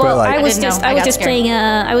 Sorry. Well, like- I was I didn't just know. I I was got just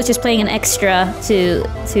scared. playing an extra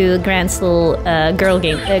to Grant's little girl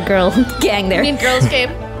gang there. Mean Girls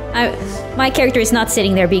game. My character is not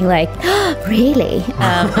sitting there being like, really?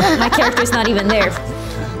 My character is not even there.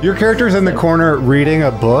 Your character's in the corner reading a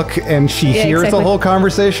book, and she hears exactly. the whole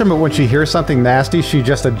conversation, but when she hears something nasty, she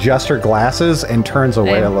just adjusts her glasses and turns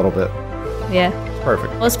away a little bit. Yeah.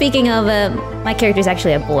 Perfect. Well, speaking of, my character is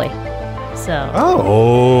actually a boy. So,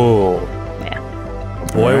 Oh. yeah.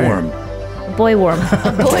 Boy worm. A boy worm.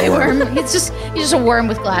 Boy worm. He's just a worm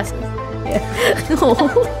with glasses.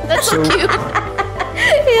 That's so cute.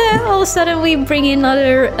 Yeah, all of a sudden we bring in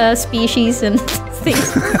other species and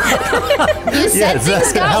things. You said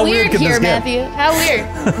things got how weird weird can here, this get? Matthew. How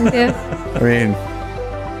weird. Yeah. I mean,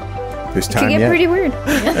 there's Could time get yet. pretty weird.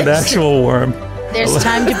 An actual worm. There's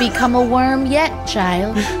time to become a worm yet,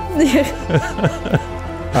 child.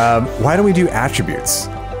 Why don't we do attributes?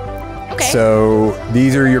 Okay. So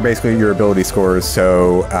these are basically your ability scores.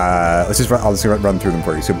 So I'll just run through them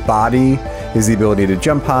for you. So body is the ability to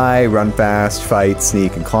jump high, run fast, fight,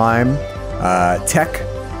 sneak, and climb. Tech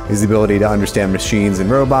is the ability to understand machines and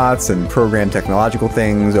robots and program technological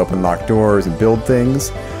things, open locked doors, and build things.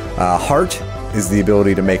 Heart is the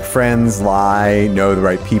ability to make friends, lie, know the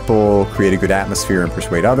right people, create a good atmosphere, and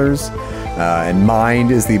persuade others. And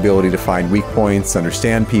mind is the ability to find weak points,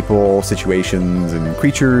 understand people, situations, and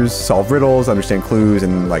creatures, solve riddles, understand clues,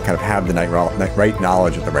 and like kind of have the right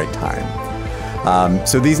knowledge at the right time.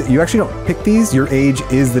 So these, you actually don't pick these. Your age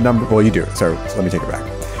is the number. Well, you do. So let me take it back.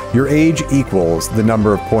 Your age equals the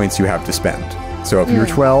number of points you have to spend. So if you're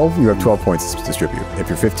 12, you have 12 points to distribute. If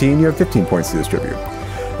you're 15, you have 15 points to distribute.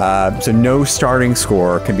 So no starting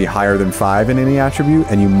score can be higher than 5 in any attribute,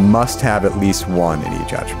 and you must have at least 1 in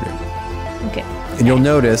each attribute. Okay. And you'll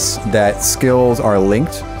notice that skills are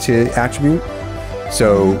linked to attribute.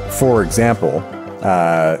 So, for example,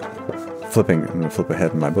 I'm going to flip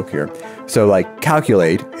ahead in my book here. So, like,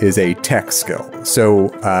 calculate is a tech skill. So,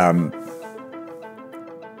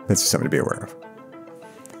 that's something to be aware of.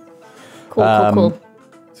 Cool.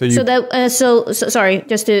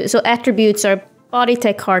 So attributes are body,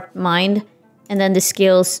 tech, heart, mind, and then the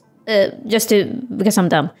skills. Because I'm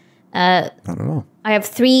dumb. I don't know. I have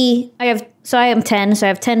 3. I am 10. So I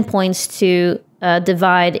have 10 points to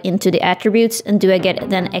divide into the attributes, and do I get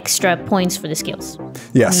then extra points for the skills?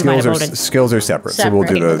 Yeah, skills are separate. So we'll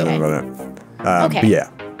do those. Okay. But yeah.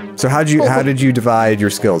 So how did you divide your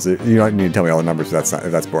skills? You don't need to tell me all the numbers.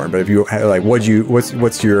 That's boring. But if you like, what's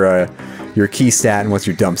your key stat and what's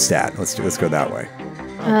your dump stat? Let's go that way.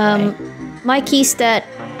 My key stat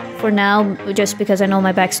for now, just because I know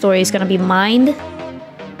my backstory, is going to be mind,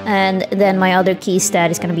 and then my other key stat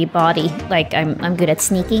is going to be body. Like I'm good at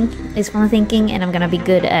sneaking, is what I'm thinking, and I'm going to be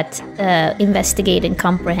good at investigate and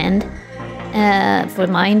comprehend for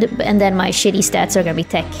mind. And then my shitty stats are going to be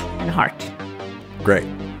tech and heart. Great.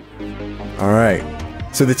 All right.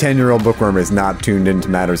 So the 10-year-old bookworm is not tuned into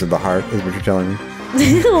matters of the heart, is what you're telling me?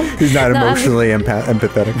 He's not emotionally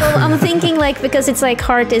empathetic. Well, I'm thinking because it's like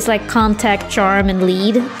heart is like contact, charm, and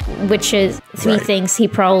lead, which is 3 things he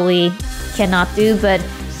probably cannot do, but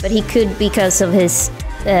he could because of his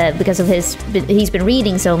he's been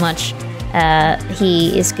reading so much.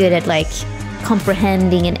 He is good at like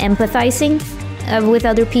comprehending and empathizing with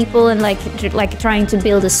other people, and like trying to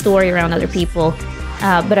build a story around other people.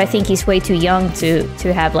 But I think he's way too young to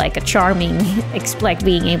have like a charming, like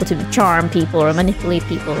being able to charm people or manipulate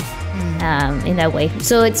people in that way.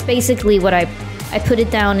 So it's basically what I put it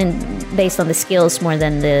down based on the skills more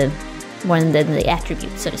than the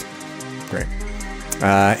attributes, so to speak. Great.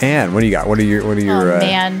 Anne, what do you got? What are your?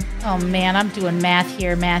 Oh man, I'm doing math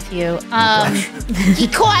here, Matthew. He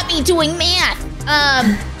caught me doing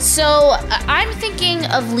math. So I'm thinking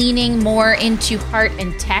of leaning more into heart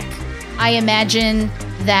and tech. I imagine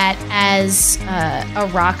that as a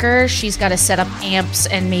rocker, she's got to set up amps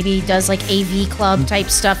and maybe does like AV club type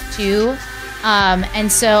stuff too.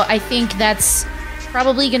 And so I think that's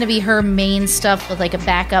probably going to be her main stuff with like a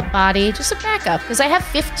backup body, just a backup, because I have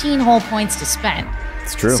 15 whole points to spend.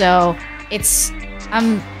 It's true. So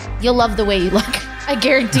you'll love the way you look. I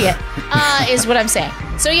guarantee it, is what I'm saying.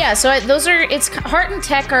 So yeah, it's heart and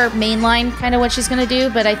tech are mainline kind of what she's going to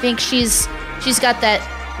do, but I think she's got that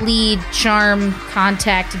lead, charm,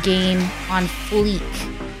 contact game on fleek.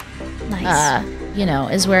 Nice.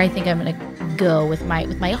 Is where I think I'm gonna go with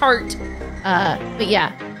my heart. But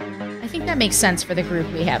yeah, I think that makes sense for the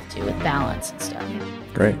group we have too, with balance and stuff.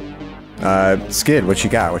 Great. Skid, what you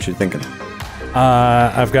got? What you thinking?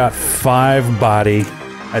 I've got 5 body.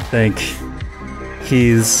 I think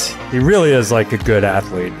he really is like a good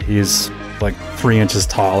athlete. He's like 3 inches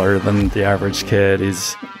taller than the average kid.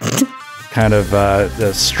 He's kind of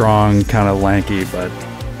strong, kind of lanky, but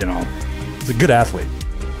he's a good athlete.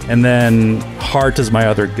 And then heart is my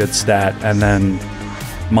other good stat, and then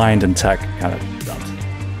mind and tech kind of dumped.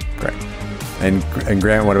 Great. And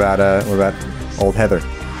Grant, what about old Heather?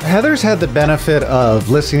 Heather's had the benefit of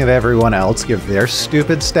listening to everyone else give their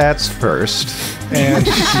stupid stats first, and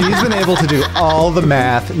she's been able to do all the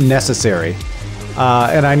math necessary.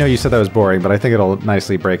 And I know you said that was boring, but I think it'll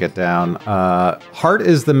nicely break it down. Heart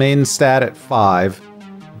is the main stat at 5.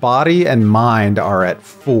 Body and mind are at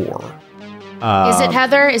 4. Is it,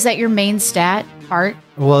 Heather? Is that your main stat, heart?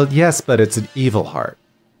 Well, yes, but it's an evil heart.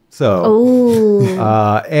 So,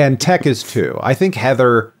 and tech is 2. I think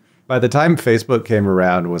Heather, by the time Facebook came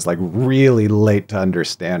around, was like really late to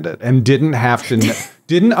understand it, and didn't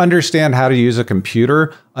understand how to use a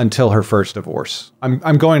computer until her first divorce.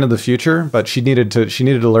 I'm going to the future, but she needed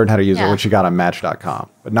to learn how to use it when she got on Match.com.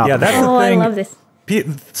 But not. Yeah, that's the thing. I love this.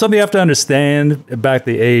 Something you have to understand back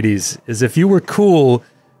the 80s is if you were cool,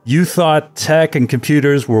 you thought tech and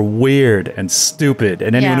computers were weird and stupid,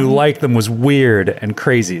 and anyone who liked them was weird and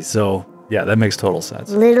crazy. So yeah, that makes total sense.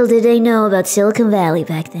 Little did they know about Silicon Valley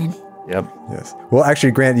back then. Yep. Yes. Well,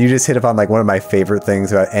 actually, Grant, you just hit upon like one of my favorite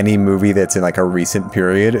things about any movie that's in like a recent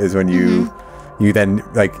period is when you then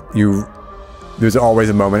like there's always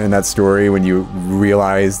a moment in that story when you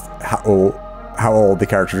realize how old the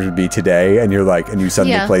characters would be today, and you're like, and you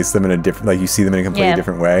suddenly place them in a different, like you see them in a completely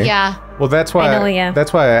different way. Yeah. Well, that's why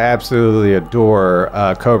that's why I absolutely adore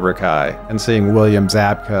Cobra Kai and seeing William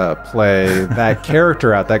Zabka play that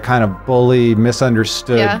character out, that kind of bully,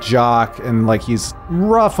 misunderstood jock, and like he's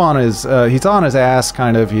rough on his, he's on his ass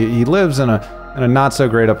kind of. He lives in a not so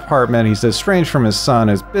great apartment. He's estranged from his son.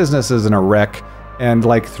 His business is in a wreck, and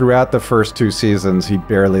like throughout the first 2 seasons, he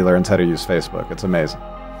barely learns how to use Facebook. It's amazing.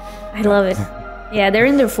 I love it. Yeah, they're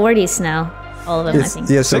in their 40s now. All of them, I think.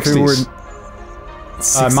 Yeah, so 60s.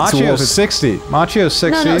 Machio's 60. Machio's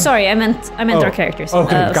 60. No, sorry, I meant our characters.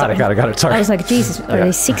 Okay, got it. Sorry. I was like, Jesus, are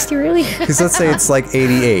they 60 really? Because let's say it's like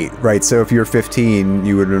 88, right? So if you're 15,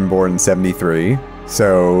 you would have been born in 73.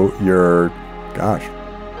 So you're, gosh,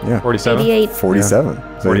 47. 88. 47.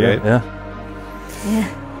 Yeah. 48.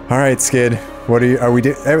 Yeah. All right, Skid. What are we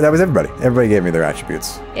doing? That was everybody. Everybody gave me their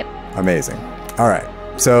attributes. Yep. Amazing. All right.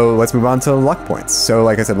 So let's move on to luck points. So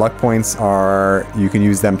like I said, luck points are, you can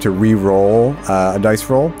use them to re-roll a dice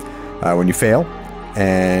roll when you fail,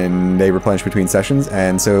 and they replenish between sessions.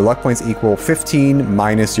 And so luck points equal 15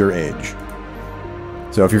 minus your age.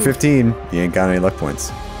 So if you're 15, you ain't got any luck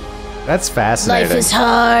points. That's fascinating. Life is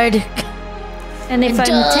hard. And if I'm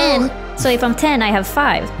 10, so if I'm 10, I have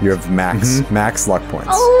 5. You have max luck points.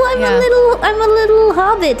 Oh, I'm a little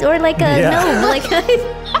hobbit, or like a gnome, like.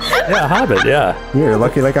 Yeah, hobbit. Yeah. You're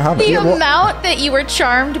lucky like a hobbit. The amount that you were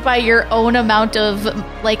charmed by your own amount of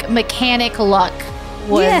like mechanic luck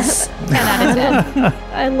was 10 out of 10.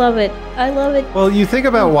 I love it. Well, you think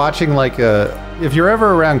about watching like if you're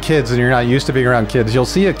ever around kids and you're not used to being around kids, you'll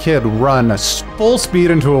see a kid run full speed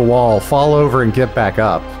into a wall, fall over, and get back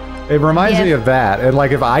up. It reminds me of that. And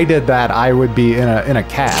like if I did that, I would be in a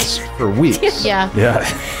cast for weeks. Yeah.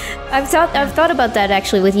 I've thought about that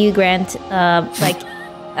actually with you, Grant. Like,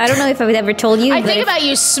 I don't know if I've ever told you. I think about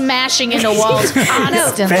you smashing into walls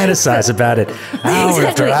constantly. Fantasize about it. Hour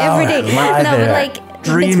after hour. Every day. Lie there, but like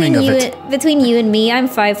dreaming of it. Between you and me, I'm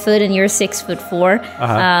 5 foot and you're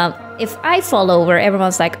 6'4". If I fall over,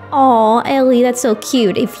 everyone's like, "Oh, Ellie, that's so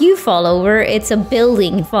cute." If you fall over, it's a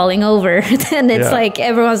building falling over. Then it's like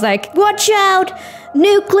everyone's like, "Watch out,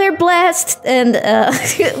 nuclear blast!" And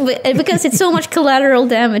because it's so much collateral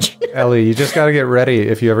damage. Ellie, you just got to get ready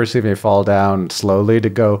if you ever see me fall down slowly to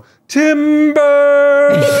go timber.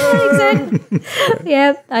 Exactly.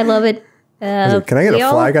 Yeah, I love it. Can I get a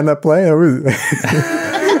flag on that play?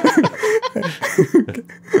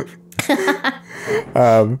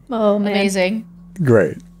 Oh man, amazing.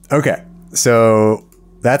 Great. Okay, so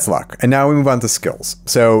that's luck. And now we move on to skills.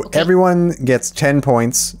 So everyone gets 10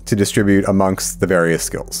 points to distribute amongst the various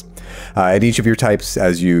skills. At each of your types,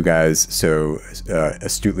 as you guys so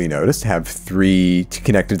astutely noticed, have 3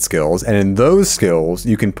 connected skills. And in those skills,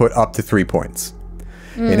 you can put up to 3 points.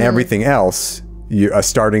 In everything else, a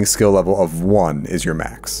starting skill level of 1 is your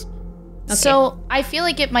max. Okay. So I feel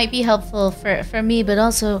like it might be helpful for me, but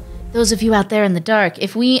also those of you out there in the dark,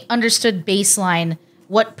 if we understood baseline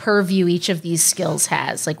what purview each of these skills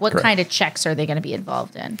has, like what kind of checks are they going to be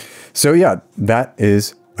involved in? So yeah, that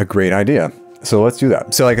is a great idea. So let's do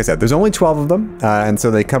that. So like I said, there's only 12 of them, and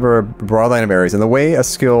so they cover a broad line of areas. And the way a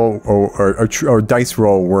skill or dice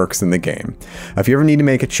roll works in the game, if you ever need to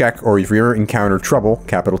make a check or if you ever encounter trouble,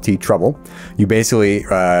 capital T trouble, you basically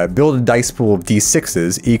build a dice pool of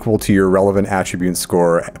D6s equal to your relevant attribute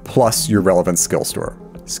score plus your relevant skill score.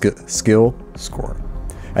 Skill score.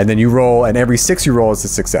 And then you roll, and every 6 you roll is a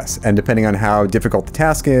success. And depending on how difficult the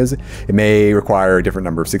task is, it may require a different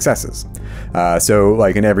number of successes. So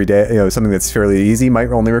like in every day, something that's fairly easy might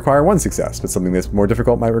only require 1 success, but something that's more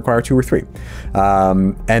difficult might require 2 or 3.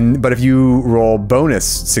 But if you roll bonus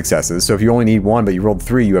successes, so if you only need 1, but you rolled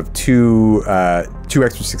 3, you have 2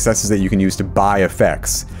 extra successes that you can use to buy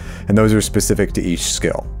effects. And those are specific to each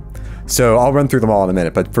skill. So I'll run through them all in a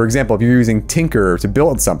minute. But for example, if you're using Tinker to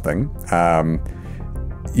build something,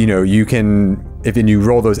 you can, if you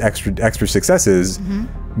roll those extra successes,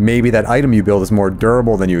 maybe that item you build is more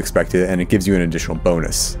durable than you expected, and it gives you an additional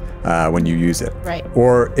bonus when you use it. Right.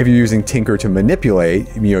 Or if you're using Tinker to manipulate,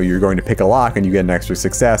 you're going to pick a lock and you get an extra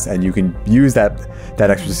success, and you can use that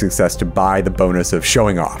extra success to buy the bonus of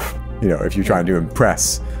showing off. If you're trying to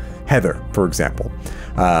impress Heather, for example,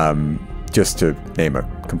 just to name a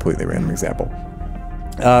completely random example.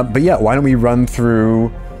 But yeah, why don't we run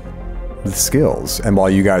through the skills, and while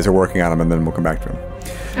you guys are working on them, and then we'll come back to them.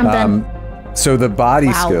 I'm done. So the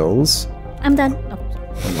body skills. I'm done.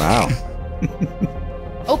 Wow.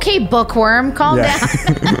 Okay, bookworm, calm down.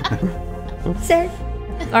 Sir.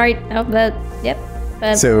 All right. Oh, but yep.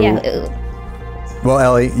 So- yeah. Well,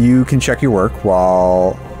 Ellie, you can check your work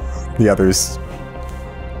while the others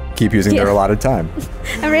keep using their allotted time.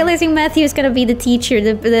 I'm realizing Matthew is gonna be the teacher,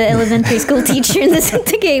 the elementary school teacher in this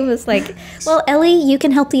the game. It's like, well, Ellie, you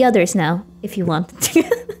can help the others now if you want.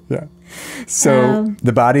 Yeah. So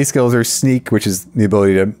the body skills are sneak, which is the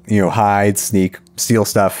ability to hide, sneak, steal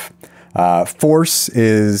stuff. Force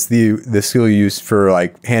is the skill you use for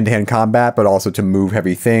like hand-to-hand combat, but also to move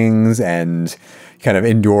heavy things and kind of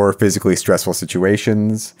endure physically stressful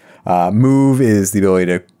situations. Move is the ability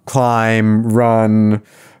to climb, run,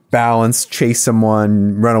 balance, chase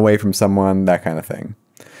someone, run away from someone, that kind of thing.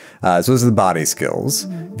 So those are the body skills.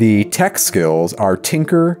 The tech skills are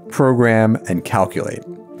tinker, program, and calculate.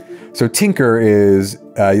 So tinker is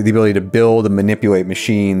the ability to build and manipulate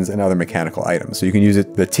machines and other mechanical items. So you can use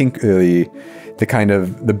it, the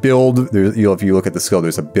build, if you look at the skill,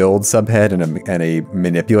 there's a build subhead and a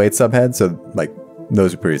manipulate subhead. So like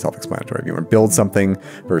those are pretty self-explanatory. If you want to build something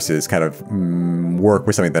versus kind of work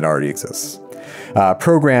with something that already exists.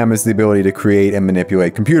 Program is the ability to create and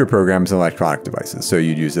manipulate computer programs and electronic devices. So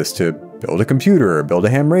you'd use this to build a computer, or build a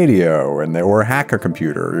ham radio, or hack a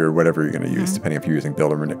computer, or whatever you're going to use, depending if you're using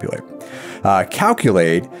build or manipulate.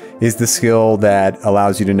 Calculate is the skill that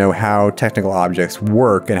allows you to know how technical objects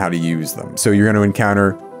work and how to use them. So you're going to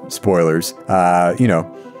encounter, spoilers,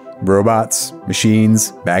 robots,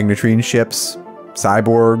 machines, magnetrine ships,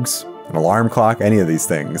 cyborgs, an alarm clock, any of these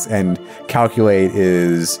things. And calculate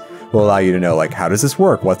will allow you to know, like, how does this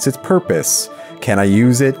work? What's its purpose? Can I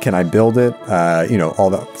use it? Can I build it? All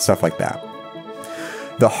that stuff like that.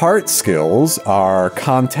 The heart skills are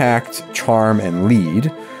contact, charm, and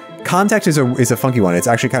lead. Contact is a funky one. It's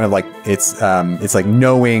actually kind of like it's like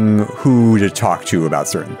knowing who to talk to about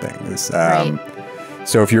certain things. Right.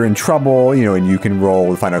 So if you're in trouble, and you can roll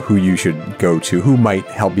to find out who you should go to, who might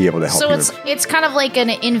be able to help you. So it's kind of like an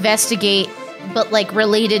investigate, but like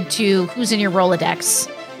related to who's in your Rolodex.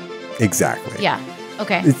 Exactly. Yeah.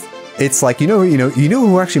 Okay. It's like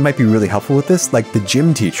who actually might be really helpful with this, like the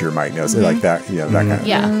gym teacher might know, so like that, that kind of.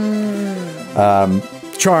 Yeah.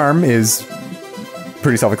 Charm is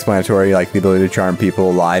pretty self-explanatory, like the ability to charm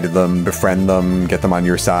people, lie to them, befriend them, get them on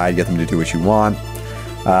your side, get them to do what you want.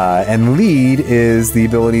 And lead is the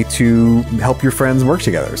ability to help your friends work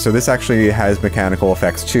together. So this actually has mechanical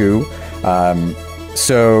effects too.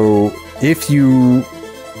 So if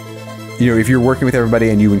if you're working with everybody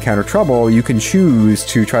and you encounter trouble, you can choose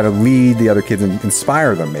to try to lead the other kids and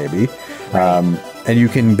inspire them maybe. And you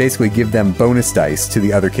can basically give them bonus dice to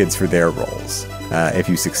the other kids for their roles if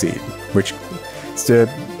you succeed, which is a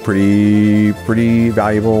pretty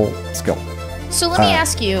valuable skill. So let me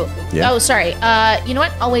ask you. Yeah. Oh, sorry. You know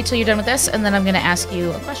what? I'll wait till you're done with this, and then I'm going to ask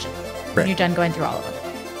you a question when Great. you're done going through all of them.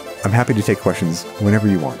 I'm happy to take questions whenever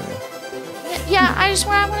you want. Yeah, I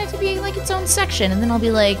want it to be like its own section, and then I'll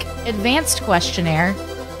be like, advanced questionnaire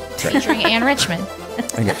featuring Anne Richmond.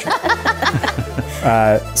 I get you.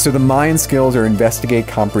 So the mind skills are investigate,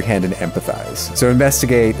 comprehend, and empathize. So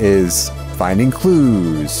investigate is finding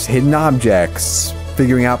clues, hidden objects,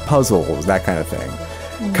 figuring out puzzles, that kind of thing.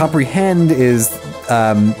 Comprehend is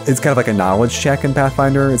it's kind of like a knowledge check in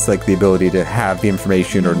Pathfinder. It's like the ability to have the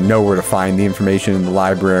information or know where to find the information in the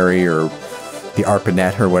library or the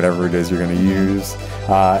ARPANET or whatever it is you're going to use.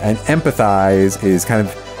 And empathize is kind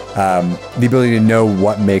of the ability to know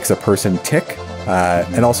what makes a person tick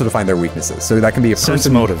and also to find their weaknesses. So that can be a Sense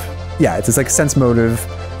person motive. Yeah, it's like a sense motive.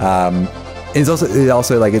 It's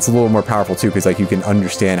also like it's a little more powerful too because like you can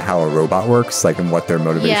understand how a robot works, like and what their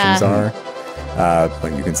motivations are.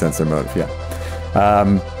 Like you can sense their motive.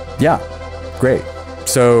 Yeah, great.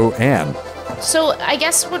 So Anne. So I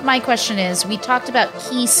guess what my question is, we talked about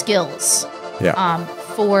key skills. Yeah.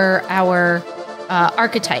 For our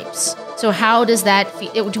archetypes. So how does that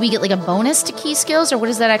do we get like a bonus to key skills, or what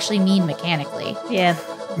does that actually mean mechanically? Yeah.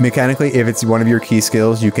 Mechanically, if it's one of your key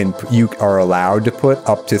skills, you are allowed to put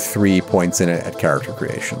up to 3 points in it at character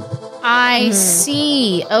creation. I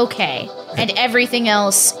see. Okay. And everything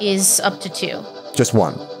else is up to 2. Just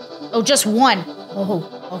 1. Oh, just 1.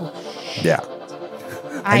 Oh. Yeah.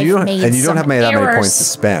 And you don't have that many points to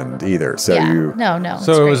spend either. So No.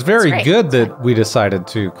 So it was very good that we decided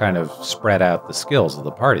to kind of spread out the skills of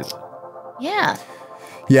the party. Yeah.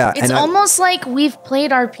 Yeah. It's almost like we've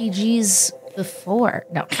played RPGs before.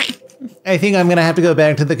 No. I think I'm going to have to go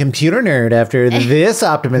back to the computer nerd after this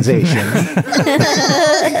optimization.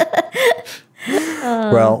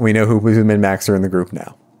 Well, we know who's a min-maxer in the group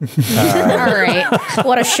now. All right.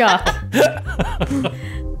 What a shock.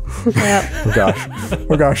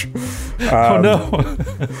 Oh gosh. Oh no.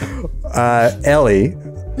 Ellie,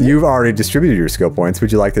 you've already distributed your skill points.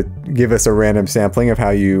 Would you like to give us a random sampling of how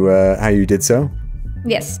you did so?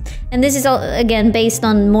 Yes, and this is all again based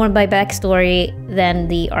on more my backstory than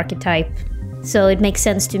the archetype, so it makes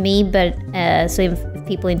sense to me. But so if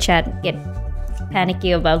people in chat get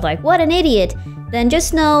panicky about like what an idiot, then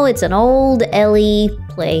just know it's an old Ellie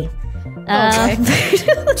play.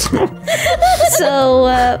 So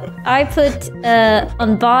I put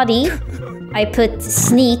on body, I put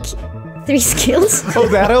sneak 3 skills. Oh,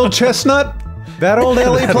 that old chestnut? That old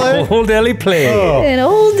Ellie play? Old Ellie play. Oh. An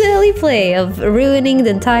old Ellie play of ruining the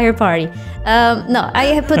entire party. No, I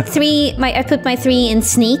have put 3. I put my 3 in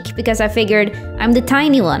sneak because I figured I'm the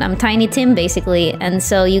tiny one. I'm Tiny Tim basically, and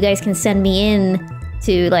so you guys can send me in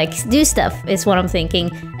to like do stuff is what I'm thinking.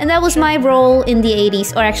 And that was my role in the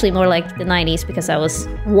 80s, or actually more like the 90s because I was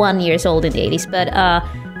 1 year old in the 80s. But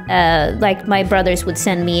like my brothers would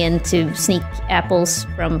send me in to sneak apples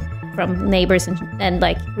from neighbors and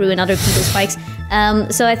like ruin other people's bikes.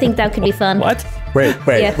 So I think that could be fun. What? Wait.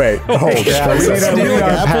 Hold Stealing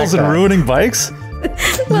apples and ruining bikes?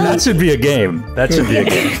 That should be a game. That should be a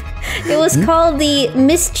game. It was called the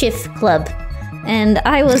Mischief Club. And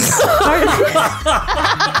I was part of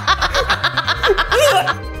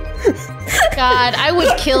God, I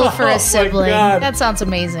would kill for Oh my a sibling. God. That sounds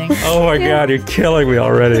amazing. Oh my God, you're killing me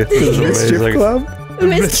already. This is Mischief amazing. Club?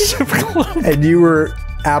 Mischief Club. And you were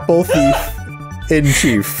Apple Thief in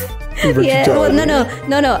Chief. Yeah, well,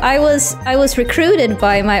 no. I was recruited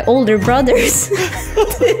by my older brothers.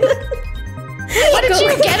 What did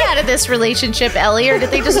you get out of this relationship, Ellie, or did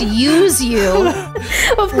they just use you?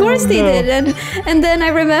 Of course they did, and then I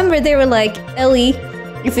remember they were like, Ellie,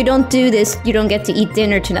 if you don't do this, you don't get to eat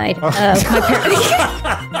dinner tonight. My parents.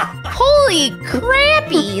 Holy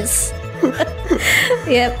crappies!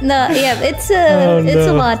 It's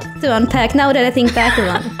a lot to unpack now that I think back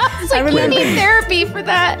on. It's like you need therapy for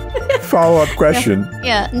that. Follow-up question.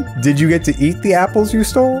 Yeah. Did you get to eat the apples you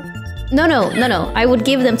stole? No. I would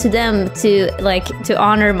give them to them to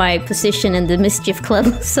honor my position in the Mischief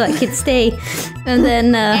Club, so I could stay. And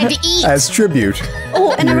then And eat. As tribute.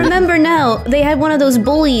 oh, and I remember now they had one of those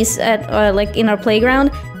bullies at like in our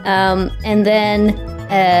playground, and then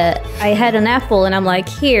I had an apple, and I'm like,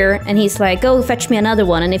 here, and he's like, go fetch me another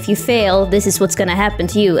one, and if you fail, this is what's gonna happen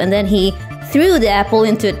to you. And then he threw the apple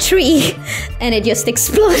into a tree, and it just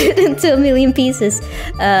exploded into a million pieces.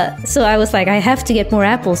 So I was like, I have to get more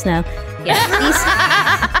apples now. Yeah.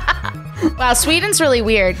 Wow, Sweden's really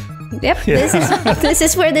weird. Yep. This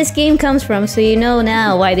is where this game comes from. So you know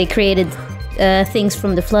now why they created things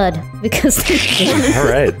from the flood, because. All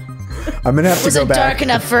right. I'm gonna have to go Wasn't back. dark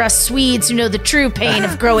enough for us Swedes who know the true pain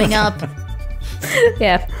of growing up.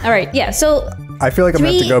 Yeah. All right. Yeah. So. I feel like I'm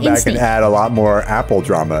gonna have to go 3 back instinct. and add a lot more apple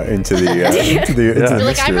drama into the into the You're like,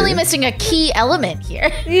 mystery. I'm really missing a key element here.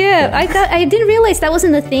 Yeah, I didn't realize that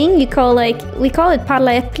wasn't a thing. We call it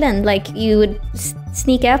parla äpplen, like you would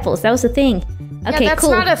sneak apples. That was a thing. Okay, Yeah, that's cool.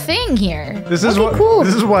 not a thing here. This is Okay, cool.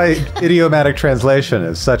 This is why idiomatic translation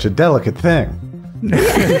is such a delicate thing.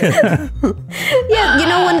 Yeah, you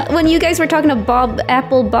know when you guys were talking about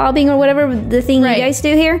apple bobbing or whatever the thing Right. you guys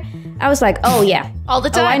do here, I was like, oh yeah, All the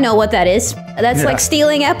oh I time. know what that is. That's like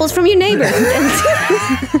stealing apples from your neighbor.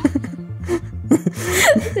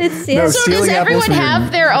 It's No, So does stealing apples everyone from your-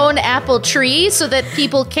 have their own apple tree so that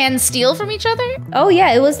people can steal from each other? Oh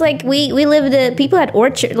yeah, it was like we lived. People had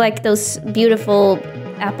orchard, like those beautiful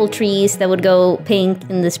apple trees that would go pink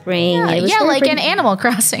in the spring. and it was Yeah, very like pretty. in Animal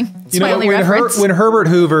Crossing. It's You my know, only when, reference. when Herbert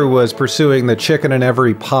Hoover was pursuing the chicken in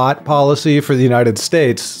every pot policy for the United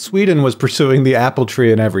States, Sweden was pursuing the apple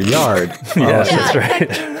tree in every yard. Yes, that's right.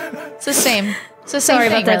 It's the same. It's the same Sorry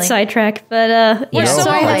thing, about that really. sidetrack, but We're yeah. so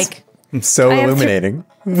So I had alike. so I have to- illuminating.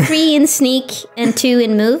 3 in sneak and 2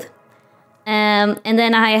 in move, and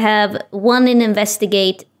then I have 1 in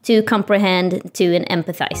investigate, 2 comprehend, 2 in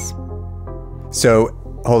empathize. So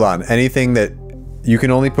hold on. Anything that you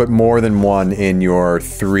can only put more than 1 in your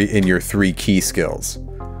 3 key skills.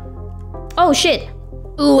 Oh shit!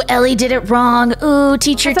 Ooh, Ellie did it wrong. Ooh,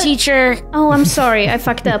 teacher, thought- teacher. Oh, I'm sorry, I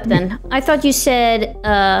fucked up then. I thought you said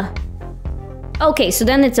okay, so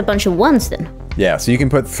then it's a bunch of 1s then. Yeah. So you can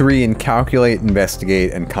put 3 in calculate,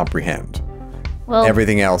 investigate, and comprehend. Well,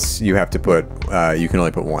 Everything else you have to put. You can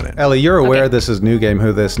only put 1 in. Ellie, you're aware this is New Game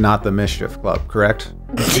Who This, not the Mischief Club, correct?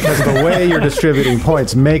 Because the way you're distributing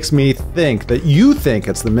points makes me think that you think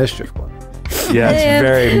it's the Mischief Club. Yeah, it's Yeah.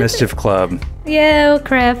 very Mischief Club. yeah, oh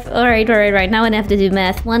crap. All right. Now I have to do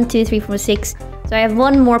math. 1, 2, 3, 4, 6. So I have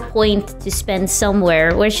 1 more point to spend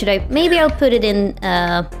somewhere. Where should I? Maybe I'll put it in.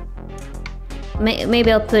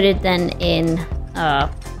 Maybe I'll put it then in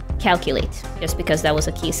calculate, just because that was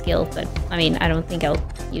a key skill. But I mean, I don't think I'll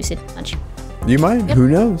use it much. You might. Who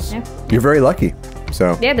knows? Yeah. You're very lucky.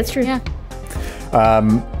 So Yeah, that's true. Yeah.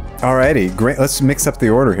 alrighty, Grant. Let's mix up the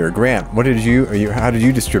order here. Grant, what did how did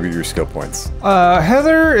you distribute your skill points?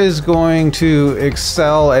 Heather is going to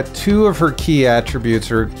excel at 2 of her key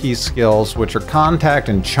attributes or key skills, which are contact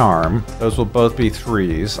and charm. Those will both be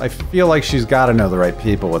 3s. I feel like she's got to know the right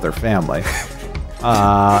people with her family.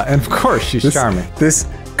 And of course, she's charming. This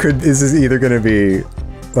is either going to be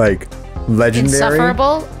like legendary,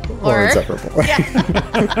 insufferable, or insufferable.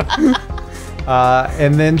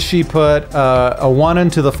 And then she put a 1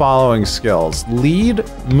 into the following skills: lead,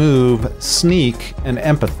 move, sneak, and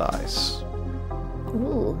empathize.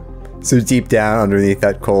 Ooh. So deep down underneath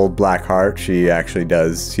that cold black heart, she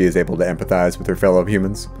is able to empathize with her fellow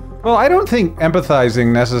humans. Well, I don't think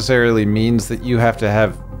empathizing necessarily means that you have to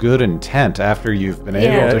have good intent after you've been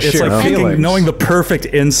able to it's share like feelings. knowing the perfect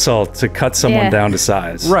insult to cut someone down to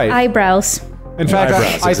size. Right. Eyebrows. In fact,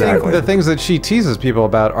 Eyebrows, I think exactly. the things that she teases people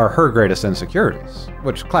about are her greatest insecurities,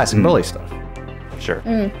 which classic bully stuff. Sure.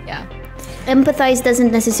 Yeah. Empathize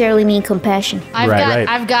doesn't necessarily mean compassion.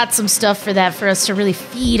 I've got some stuff for that for us to really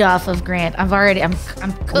feed off of, Grant. I'm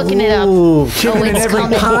cooking it up. Ooh, chicken in it's every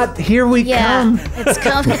coming. pot. Here we come. It's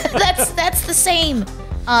coming. That's the same.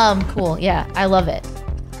 Cool. Yeah, I love it.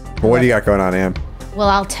 What do you got going on, Am? Well,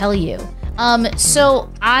 I'll tell you. So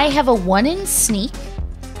I have a 1 in sneak,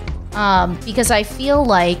 because I feel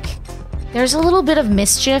like there's a little bit of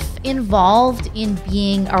mischief involved in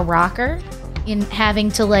being a rocker, in having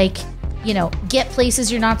to get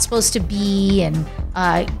places you're not supposed to be, and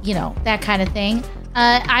that kind of thing.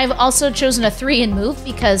 I've also chosen a 3 in move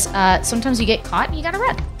because sometimes you get caught and you gotta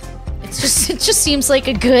run. It just seems like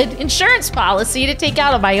a good insurance policy to take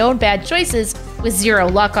out on my own bad choices with 0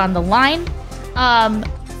 luck on the line.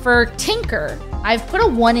 For Tinker, I've put a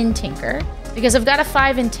 1 in Tinker because I've got a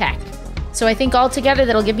 5 in tech. So I think altogether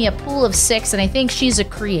that'll give me a pool of 6, and I think she's a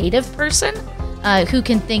creative person who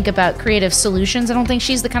can think about creative solutions. I don't think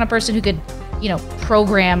she's the kind of person who could,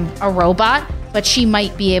 program a robot, but she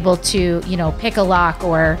might be able to, pick a lock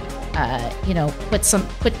or,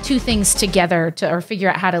 put 2 things together or figure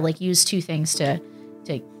out how to use 2 things to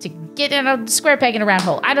get in a square peg in a round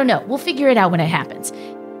hole. I don't know. We'll figure it out when it happens.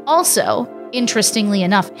 Also, interestingly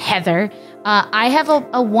enough, Heather, I have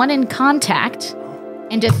a 1 in contact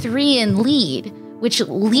and a 3 in lead, which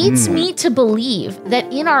leads me to believe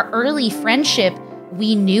that in our early friendship,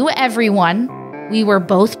 we knew everyone, we were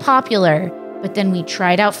both popular, but then we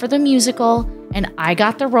tried out for the musical, and I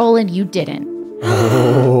got the role and you didn't.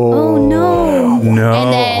 Oh no. No.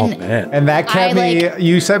 And then- man. And that kept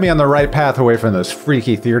you set me on the right path away from those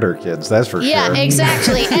freaky theater kids, that's for Yeah, sure.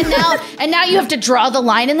 exactly. And now you have to draw the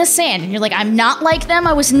line in the sand, and you're like, I'm not like them.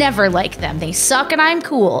 I was never like them. They suck, and I'm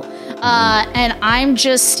cool. And I'm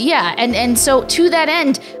just And so to that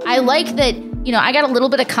end, I like that. I got a little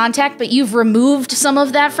bit of contact, but you've removed some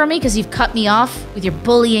of that from me because you've cut me off with your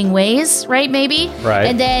bullying ways, right? Maybe. Right.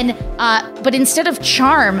 And then, but instead of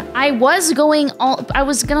charm, I was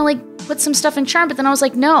gonna put some stuff in charm, but then I was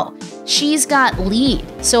like, no, she's got lead,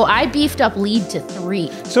 so I beefed up lead to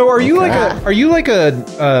 3. So are you like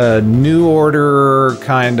a New Order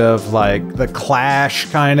kind of like the Clash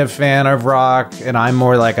kind of fan of rock, and I'm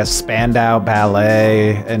more like a Spandau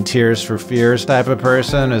Ballet and Tears for Fears type of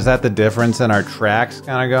person? Is that the difference in our tracks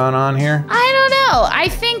kind of going on here? I don't know.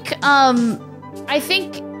 I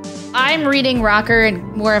think I'm reading rocker in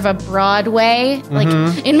more of a broad way,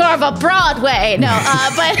 in more of a broad way. No,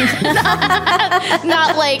 but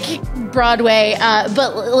not like Broadway,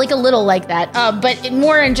 but like a little like that. But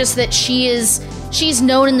more in just that she's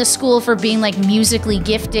known in the school for being musically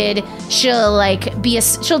gifted. She'll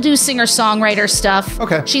she'll do singer-songwriter stuff.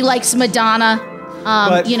 Okay. She likes Madonna.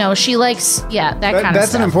 She likes that kind of stuff.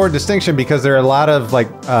 That's an important distinction because there are a lot of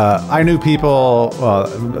I knew people,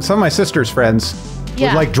 some of my sister's friends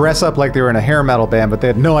would dress up like they were in a hair metal band, but they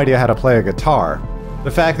had no idea how to play a guitar. The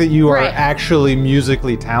fact that you are actually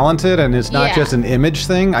musically talented and it's not just an image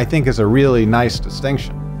thing, I think is a really nice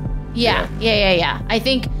distinction. Yeah. I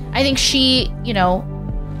think she,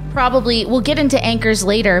 probably, we'll get into anchors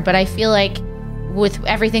later, but I feel like with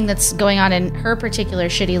everything that's going on in her particular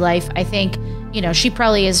shitty life, I think, she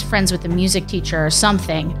probably is friends with the music teacher or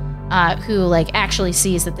something, who actually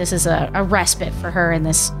sees that this is a respite for her in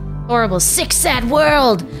this horrible, sick, sad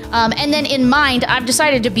world. And then in mind, I've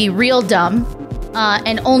decided to be real dumb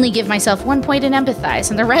and only give myself 1 point in empathize,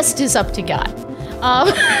 and the rest is up to God.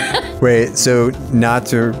 Wait, so not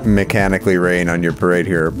to mechanically rain on your parade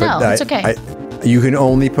here, but No, it's okay. You can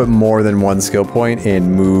only put more than 1 skill point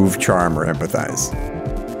in move, charm, or empathize.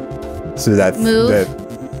 So that's Move?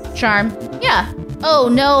 Charm. Yeah. Oh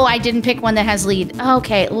no, I didn't pick one that has lead.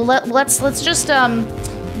 Okay, well let's just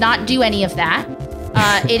not do any of that.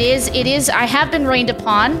 It is. I have been rained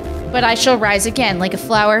upon, but I shall rise again like a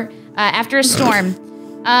flower after a storm.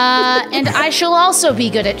 And I shall also be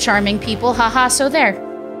good at charming people. Haha. So there.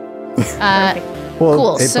 Well,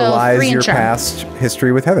 cool. it So belies 3 and your charm. past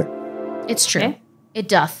history with Heather. It's true. Okay. It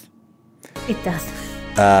doth. It does.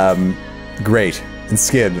 Great. And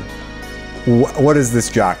Skid, what is this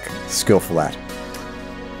jock skillful at?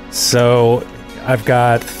 So I've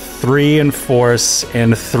got 3 in force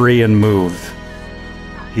and 3 in move.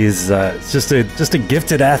 He's just a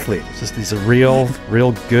gifted athlete. He's a real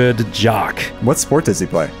good jock. What sport does he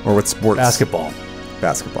play? Or what sports? Basketball.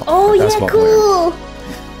 Basketball. Oh yeah, Basketball cool.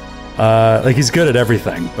 Like he's good at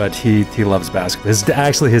everything, but he loves basketball. His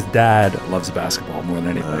dad loves basketball more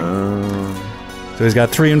than anything. So he's got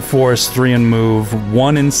 3 in force, 3 in move,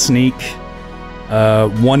 1 in sneak,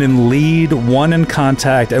 1 in lead, 1 in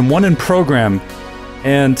contact, and 1 in program.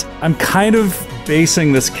 And I'm kind of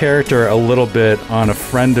basing this character a little bit on a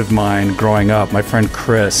friend of mine growing up, my friend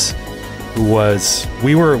Chris, who was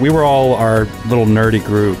we were all our little nerdy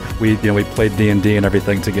group. We played D&D and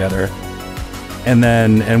everything together.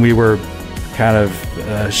 And we were kind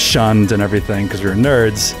of shunned and everything because we were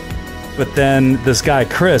nerds. But then this guy,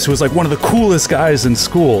 Chris, who was like one of the coolest guys in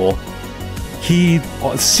school, he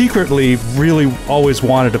secretly really always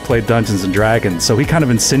wanted to play Dungeons and Dragons. So he kind of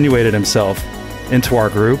insinuated himself into our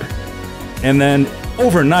group. And then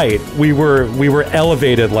overnight, we were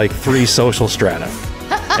elevated like 3 social strata.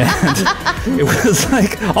 And it was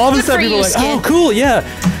like, all of a sudden people were like, oh, cool, yeah.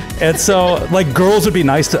 And so, like, girls would be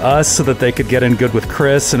nice to us so that they could get in good with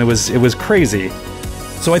Chris, and it was crazy.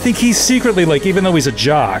 So I think he's secretly, like, even though he's a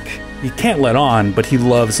jock, he can't let on, but he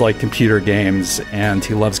loves, like, computer games, and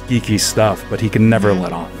he loves geeky stuff, but he can never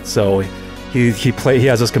let on. So he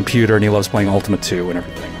has his computer, and he loves playing Ultima 2 and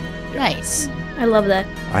everything. Yeah. Nice. I love that.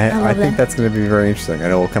 I think that's going to be very interesting. I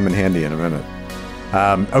know it'll come in handy in a minute.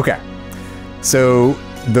 Okay. So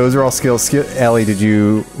those are all skills. Ellie, did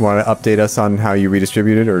you want to update us on how you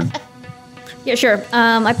redistributed, or? Yeah, sure.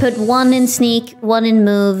 I put 1 in sneak, 1 in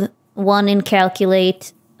move, 1 in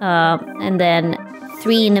calculate, and then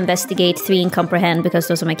 3 in investigate, 3 in comprehend because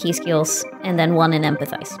those are my key skills, and then 1 in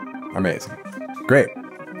empathize. Amazing. Great.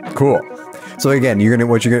 Cool. So again,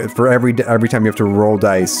 for every time you have to roll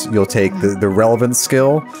dice, you'll take the relevant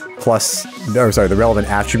skill the relevant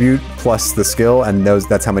attribute plus the skill, and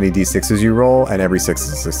that's how many d6s you roll, and every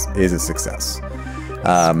 6 is a success.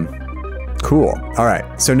 Cool. All right.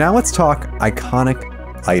 So now let's talk iconic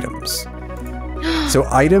items. So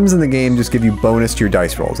items in the game just give you bonus to your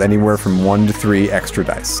dice rolls, anywhere from 1 to 3 extra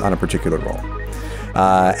dice on a particular roll.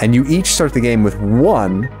 And you each start the game with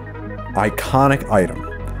 1 iconic item.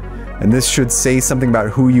 And this should say something about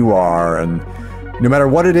who you are, and no matter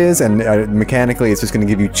what it is, and mechanically it's just going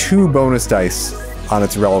to give you 2 bonus dice on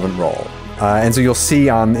its relevant roll. And so you'll see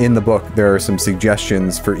in the book there are some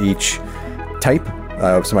suggestions for each type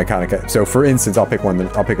of some iconic. So for instance, I'll pick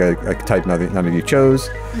a type none of you chose.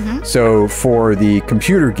 So for the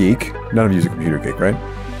computer geek, none of you is a computer geek, right?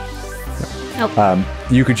 Nope.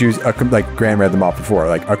 You could choose like Graham read them off before,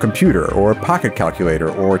 like a computer or a pocket calculator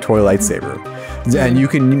or a toy lightsaber. And you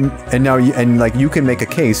can make a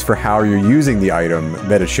case for how you're using the item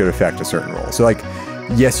that it should affect a certain roll. So like,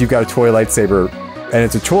 yes, you've got a toy lightsaber and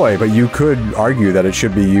it's a toy, but you could argue that it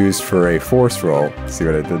should be used for a force roll. See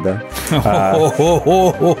what I did there?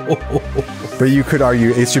 But you could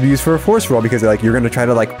argue it should be used for a force roll because like you're going to try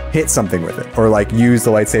to like hit something with it, or like use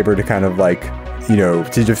the lightsaber to kind of like,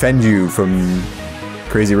 to defend you from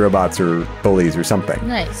crazy robots or bullies or something.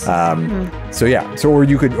 Nice. So yeah. So or if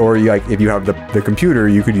you have the computer,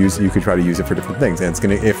 you could try to use it for different things. And it's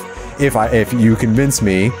gonna if you convince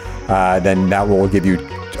me, then that will give you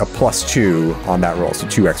a +2 on that roll, so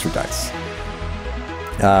 2 extra dice.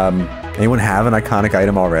 Anyone have an iconic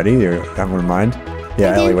item already, or have one in mind?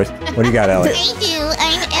 Yeah, Ellie. What do you got, Ellie? I do.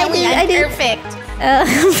 I'm Ellie. I'm perfect.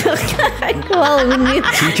 Well, we need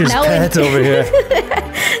Teacher's pet over here.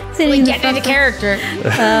 We get into character.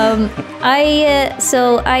 I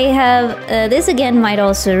have this again might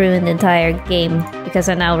also ruin the entire game because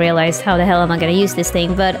I now realized how the hell am I going to use this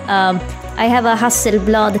thing. But I have a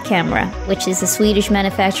Hasselblad camera, which is a Swedish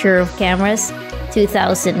manufacturer of cameras,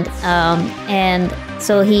 2000, and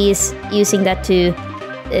so he's using that to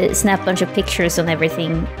snap a bunch of pictures on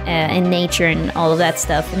everything in nature and all of that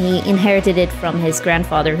stuff. And he inherited it from his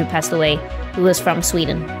grandfather, who passed away, who was from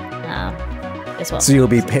Sweden as well. So you'll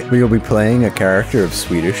be playing a character of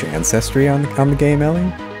Swedish ancestry on the game,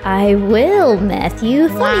 Ellie? I will, Matthew.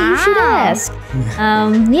 Funny you should ask.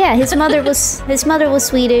 Yeah, his mother was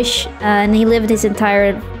Swedish, and he lived his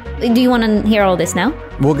entire. Do you want to hear all this now?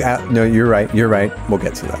 No, you're right. You're right. We'll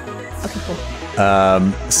get to that. Okay, cool.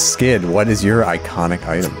 Skid, what is your iconic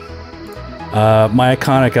item? My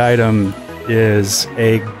iconic item is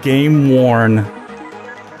a game-worn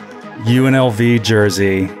UNLV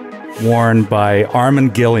jersey worn by Armin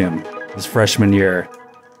Gilliam his freshman year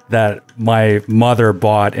that my mother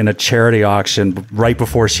bought in a charity auction right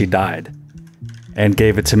before she died and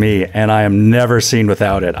gave it to me, and I am never seen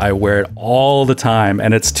without it. I wear it all the time,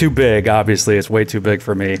 and it's too big, obviously. It's way too big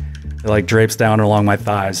for me. It like drapes down along my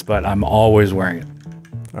thighs, but I'm always wearing it.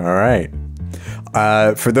 All right.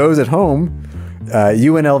 For those at home,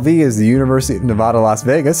 UNLV is the University of Nevada, Las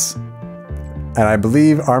Vegas, and I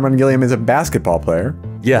believe Armin Gilliam is a basketball player.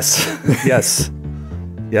 Yes, yes,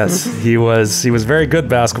 yes. He was a very good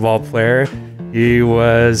basketball player. He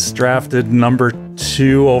was drafted number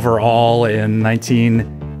 2 overall in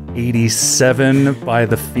 1987 by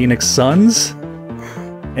the Phoenix Suns,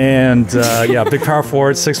 and yeah, big power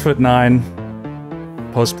forward, 6'9",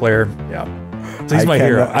 post player. Yeah, so he's my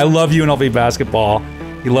hero. I love UNLV basketball.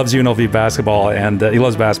 He loves UNLV basketball, and he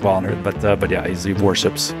loves basketball, but yeah, he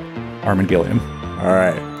worships Armin Gilliam. All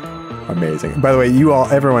right. Amazing. By the way,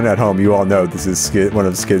 everyone at home, you all know this is one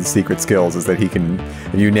of Skid's secret skills is that he can,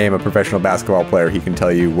 if you name a professional basketball player, he can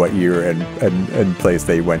tell you what year and place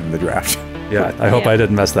they went in the draft. Yeah, I hope I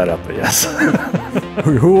didn't mess that up, but yes.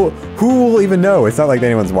 Who will even know? It's not like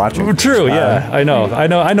anyone's watching. True, yeah. I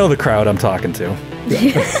know the crowd I'm talking to.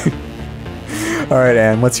 All right,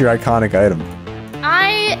 Anne, what's your iconic item?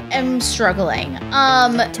 I am struggling.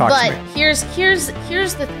 Talk but to me. here's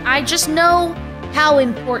the I just know how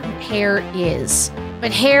important hair is.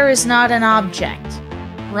 But hair is not an object,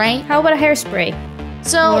 right? How about a hairspray?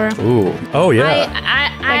 So Ooh. Oh yeah.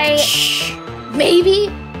 I maybe,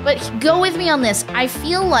 but go with me on this. I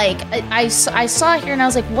feel like I saw it here and I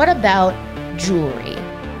was like, what about jewelry?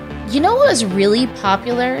 You know what was really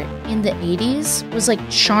popular in the 80s was like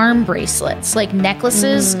charm bracelets, like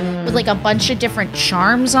necklaces with like a bunch of different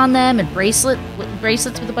charms on them, and bracelets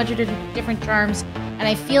with a bunch of different charms. And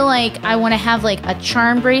I feel like I want to have like a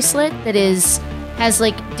charm bracelet that has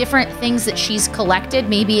like different things that she's collected.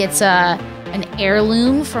 Maybe it's an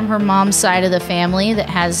heirloom from her mom's side of the family that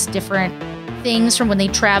has different things from when they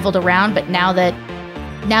traveled around, but now that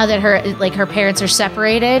her parents are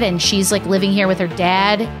separated and she's like living here with her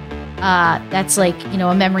dad, that's like, you know,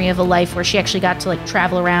 a memory of a life where she actually got to like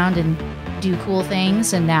travel around and do cool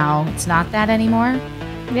things, and now it's not that anymore.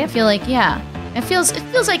 I feel like, yeah, it feels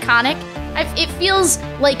iconic. It feels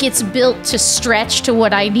like it's built to stretch to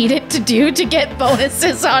what I need it to do to get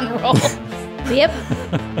bonuses on roll. Yep.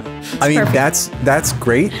 I mean, that's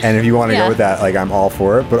great, and if you want to go with that, like, I'm all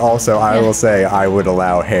for it. But also, I will say I would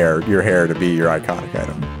allow your hair to be your iconic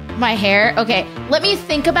item. My hair? Okay, let me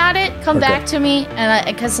think about it. Come back to me, and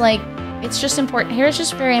because like it's just important. Hair is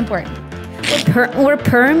just very important. Were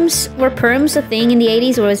perms a thing in the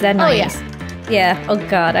 80s, or was that 90s? Oh yeah. Yeah. Oh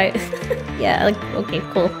god. Yeah. Like, okay.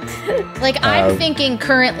 Cool. Like I'm thinking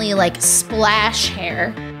currently like splash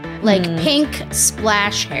hair, like pink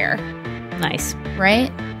splash hair. Nice.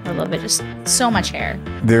 Right? I love it. Just so much hair.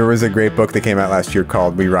 There was a great book that came out last year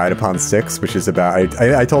called We Ride Upon Sticks, which is about.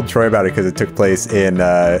 I told Troy about it because it took place in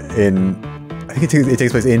I think it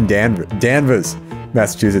takes place in Danvers,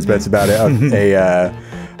 Massachusetts, but it's about a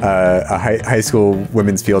high school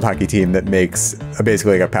women's field hockey team that makes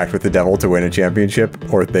basically like a pact with the devil to win a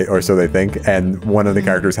championship, or so they think. And one of the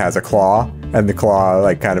characters has a claw, and the claw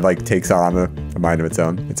like kind of like takes on a mind of its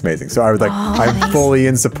own. It's amazing. So I was like, I'm fully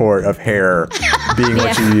in support of hair being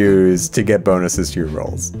what you use to get bonuses to your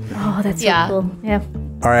rolls. Oh, that's so cool. Yeah.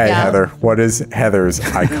 All right, Heather. What is Heather's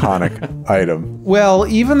iconic item? Well,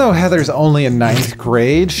 even though Heather's only in 9th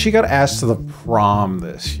grade, she got asked to the prom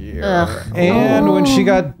this year. And when she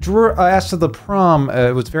got asked to the prom,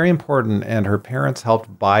 it was very important, and her parents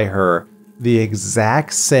helped buy her the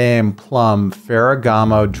exact same plum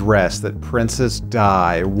Ferragamo dress that Princess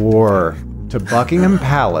Di wore to Buckingham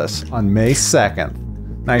Palace on May 2nd,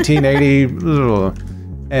 1980.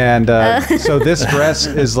 And so this dress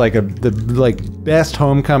is like the best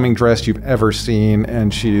homecoming dress you've ever seen,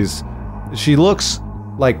 and she looks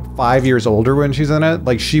like 5 years older when she's in it.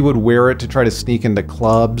 Like, she would wear it to try to sneak into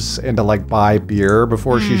clubs and to like buy beer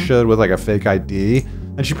before she should with like a fake ID.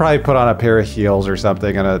 And she probably put on a pair of heels or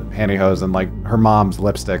something and a pantyhose and like her mom's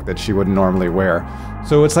lipstick that she wouldn't normally wear.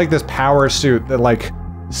 So it's like this power suit that like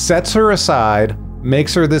sets her aside,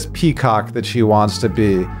 makes her this peacock that she wants to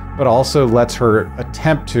be, but also lets her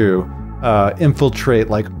attempt to infiltrate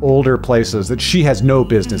like older places that she has no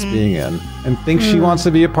business being in and thinks she wants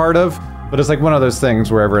to be a part of. But it's like one of those things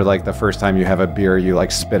wherever like the first time you have a beer, you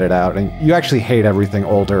like spit it out and you actually hate everything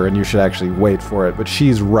older and you should actually wait for it. But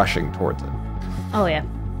she's rushing towards it. Oh yeah.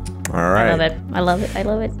 All right. I love it. I love it. I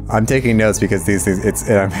love it. I'm taking notes because these things,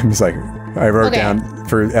 I'm just like, I wrote down,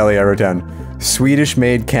 for Ellie, I wrote down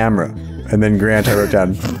Swedish-made camera. And then Grant, I wrote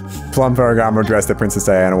down plum Ferragamo dress that Princess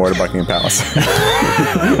Diana wore to Buckingham Palace.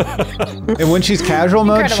 And when she's casual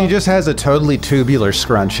mode, she just has a totally tubular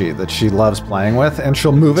scrunchie that she loves playing with, and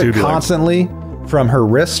she'll move it constantly from her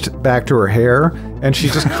wrist back to her hair, and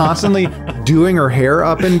she's just constantly doing her hair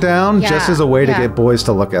up and down just as a way to get boys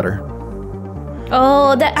to look at her.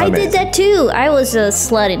 Oh, I did that too. I was a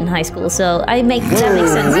slut in high school, so that makes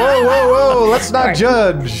sense. Whoa! Let's not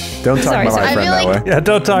judge. Don't talk about my friend that way. Yeah,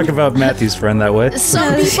 don't talk about Matthew's friend that way.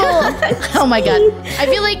 Some people, oh my god. I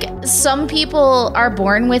feel like some people are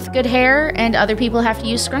born with good hair and other people have to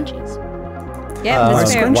use scrunchies. Yeah, Are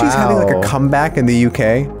that's fair. scrunchies having like a comeback in the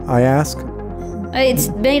UK, I ask? It's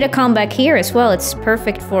made a comeback here as well. It's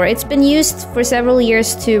perfect for. It's been used for several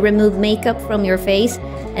years to remove makeup from your face,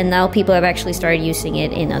 and now people have actually started using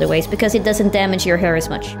it in other ways because it doesn't damage your hair as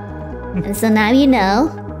much. And so now you know.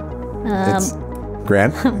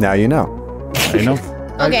 Grant, now you know. You know?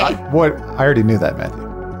 Okay. I already knew that, Matthew.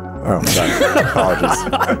 Oh, sorry. Apologies.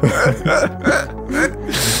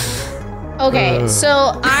 Okay,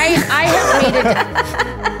 so I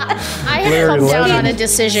have come down on a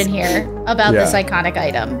decision here about this iconic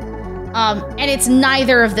item. And it's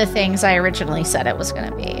neither of the things I originally said it was going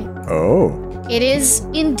to be. Oh. It is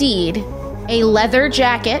indeed a leather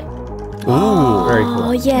jacket Ooh, very cool.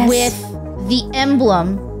 Oh yes. with the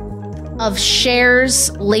emblem of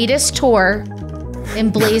Cher's latest tour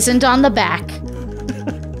emblazoned on the back,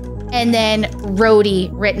 and then Rhodey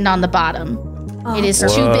written on the bottom. It is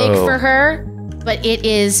too big for her, but it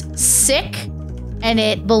is sick, and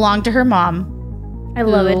it belonged to her mom. I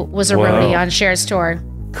love who it. was a roadie on Cher's tour.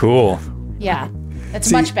 Cool. Yeah, that's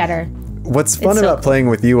much better. What's fun so about playing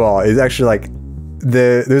with you all is actually like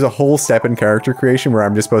there's a whole step in character creation where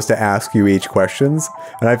I'm just supposed to ask you each questions,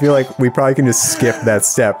 and I feel like we probably can just skip that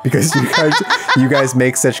step because you guys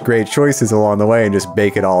make such great choices along the way and just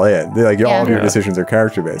bake it all in. Like all of your decisions are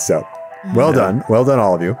character based. So well done,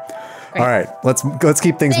 all of you. Great. All right, let's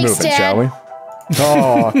keep things Thanks, moving, Dad. shall we?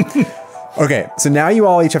 Oh. Okay, so now you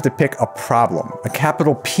all each have to pick a problem, a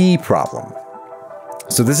capital P problem.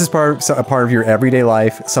 So this is a part of your everyday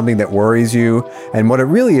life, something that worries you, and what it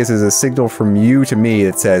really is a signal from you to me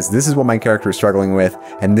that says, this is what my character is struggling with,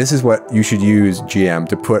 and this is what you should use, GM,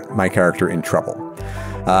 to put my character in trouble.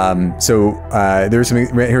 Here's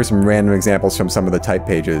some random examples from some of the type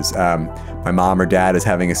pages. My mom or dad is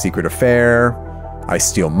having a secret affair, I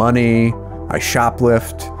steal money, I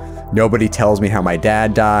shoplift, nobody tells me how my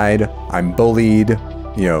dad died, I'm bullied,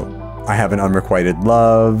 I have an unrequited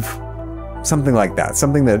love. Something like that.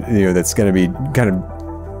 Something that, that's going to be kind of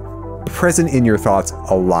present in your thoughts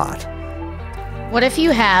a lot. What if you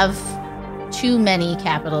have too many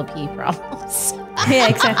capital P problems? Yeah,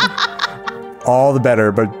 exactly. All the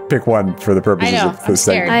better, but pick one for the purposes of I'm this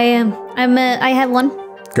scared. segment. I have one.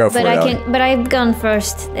 Go for it, Ellie. But I've gone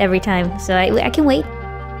first every time, so I can wait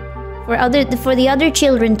for the other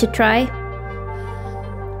children to try.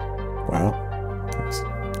 Wow.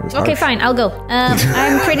 It was Okay, harsh. fine, I'll go.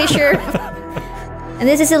 I'm pretty sure. And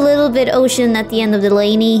this is a little bit ocean at the end of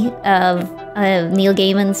Delaney of Neil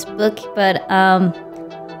Gaiman's book, but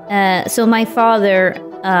so my father,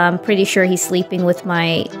 I'm pretty sure he's sleeping with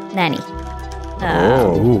my nanny.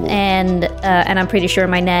 And I'm pretty sure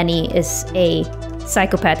my nanny is a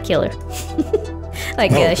psychopath killer.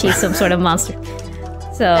 She's some sort of monster.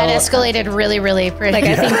 So That escalated really, really pretty.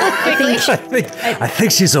 I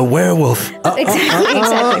think she's a werewolf. Exactly.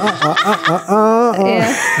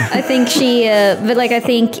 Yeah, I think she, I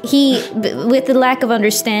think he, with the lack of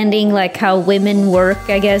understanding, like how women work,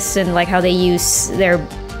 I guess, and like how they use their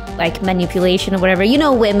like manipulation or whatever.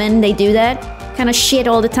 Women, they do that kind of shit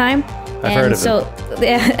all the time. I've heard of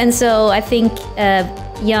it. And so I think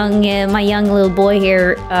my young little boy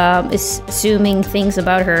here is assuming things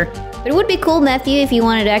about her. But it would be cool, Matthew, if you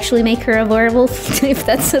wanted to actually make her a werewolf, if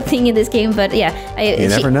that's a thing in this game. But yeah, You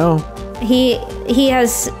never know.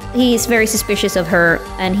 He's very suspicious of her,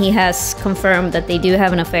 and he has confirmed that they do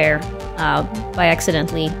have an affair by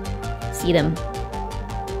accidentally see them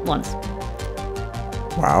once.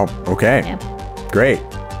 Wow. Okay. Yeah. Great.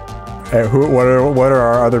 What are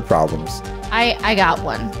our other problems? I got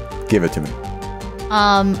one. Give it to me.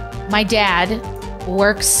 My dad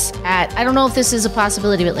works at, I don't know if this is a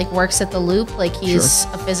possibility, but works at the Loop, like he's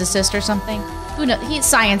a physicist or something. who knows? He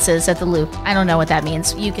sciences at the Loop. I don't know what that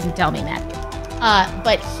means. You can tell me, Matt.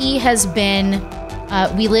 But he has been.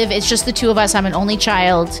 We live. It's just the two of us. I'm an only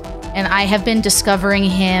child, and I have been discovering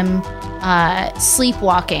him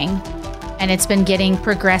sleepwalking, and it's been getting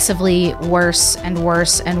progressively worse and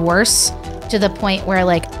worse and worse to the point where,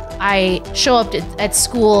 like, I show up at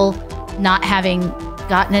school not having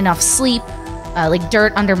gotten enough sleep, like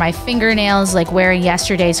dirt under my fingernails, like wearing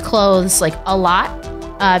yesterday's clothes, like a lot,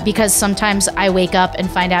 because sometimes I wake up and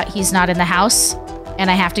find out he's not in the house, and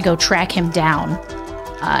I have to go track him down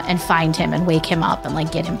and find him and wake him up and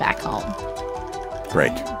like get him back home.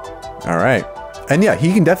 Great. All right. And yeah,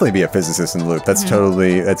 he can definitely be a physicist in the Loop. That's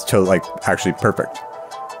totally like actually perfect.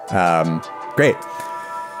 Great.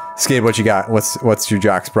 Skid, what you got? What's your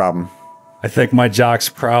jock's problem? I think my jock's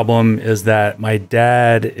problem is that my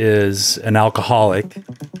dad is an alcoholic,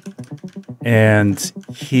 and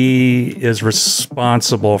he is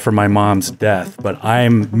responsible for my mom's death, but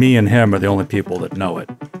me and him are the only people that know it.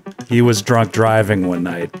 He was drunk driving one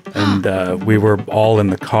night, and we were all in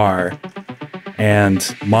the car,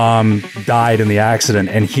 and Mom died in the accident,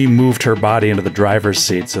 and he moved her body into the driver's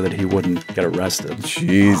seat so that he wouldn't get arrested.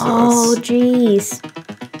 Jesus. Oh, jeez.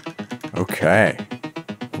 Okay.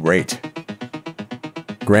 Great.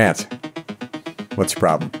 Grant, what's your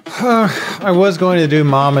problem? I was going to do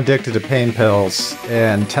Mom Addicted to Pain Pills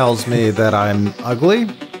and tells me that I'm ugly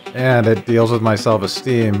and it deals with my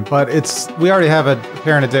self-esteem, but we already have a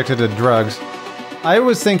parent addicted to drugs. I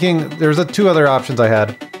was thinking there's two other options I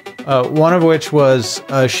had. One of which was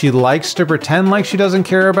she likes to pretend like she doesn't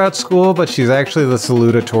care about school, but she's actually the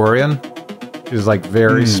salutatorian. She's like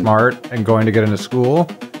very smart and going to get into school.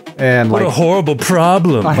 And what a horrible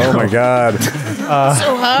problem. Oh my God. So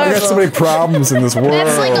hard. I got so many problems in this world.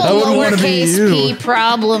 That's like a lowercase p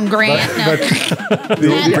problem, Grant.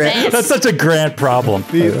 That's such a Grant problem.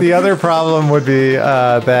 The other problem would be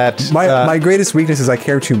that... My greatest weakness is I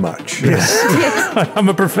care too much. I'm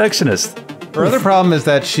a perfectionist. Her other problem is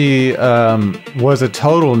that she was a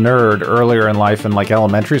total nerd earlier in life in like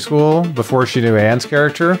elementary school before she knew Anne's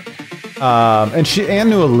character. And Anne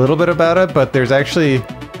knew a little bit about it, but there's actually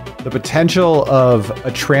the potential of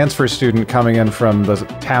a transfer student coming in from the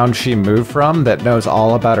town she moved from that knows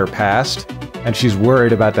all about her past. And she's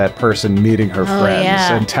worried about that person meeting her friends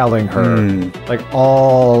and telling her like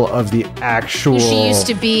all of the actual... Who she used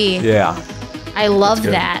to be. Yeah. I love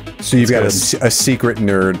that. So you've got a secret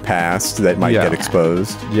nerd past that might get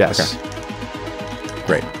exposed. Yes. Okay.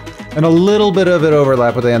 Great. And a little bit of it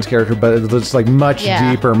overlap with Anne's character, but it's like much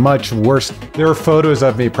deeper, much worse. There are photos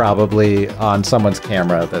of me probably on someone's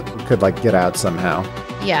camera that could like get out somehow.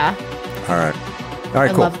 Yeah. All right. All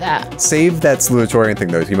right, cool. I love that. Save that salutatorian thing,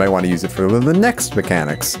 though. You might want to use it for the next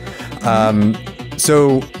mechanics.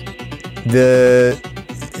 So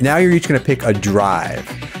now you're each going to pick a drive.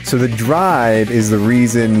 So the drive is the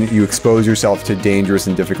reason you expose yourself to dangerous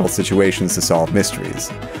and difficult situations to solve mysteries.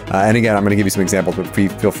 And again, I'm going to give you some examples, but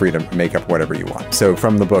feel free to make up whatever you want. So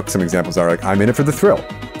from the book, some examples are like, I'm in it for the thrill,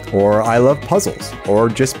 or I love puzzles, or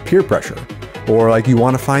just peer pressure, or like you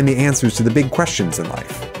want to find the answers to the big questions in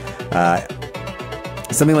life.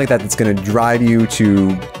 Something like that that's going to drive you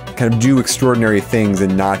to kind of do extraordinary things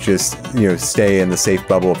and not just, stay in the safe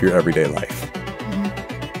bubble of your everyday life.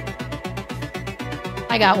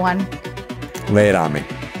 I got one. Lay it on me.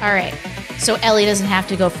 All right. So Ellie doesn't have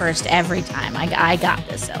to go first every time. I got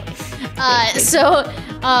this, Ellie.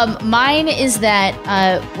 Mine is that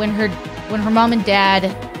when her mom and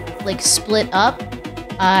dad like split up,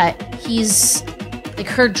 he's like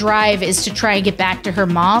her drive is to try and get back to her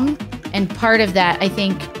mom, and part of that I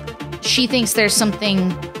think she thinks there's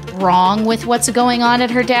something wrong with what's going on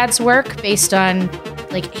at her dad's work based on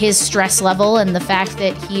like his stress level and the fact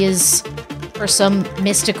that he is, for some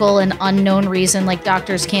mystical and unknown reason, like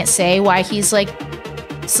doctors can't say why he's like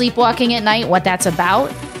sleepwalking at night, what that's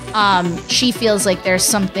about. She feels like there's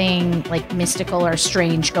something like mystical or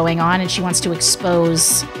strange going on, and she wants to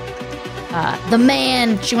expose the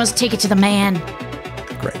man. She wants to take it to the man.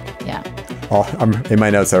 Great. Yeah. In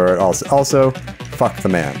my notes, I wrote also fuck the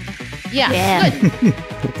man. Yeah. Good.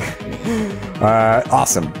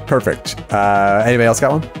 Awesome. Perfect. Anybody else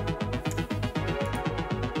got one?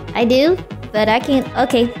 I do, but I can't.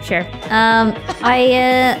 Okay, sure. I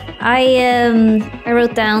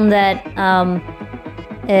wrote down that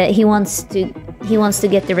he wants to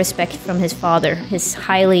get the respect from his father, his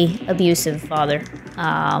highly abusive father.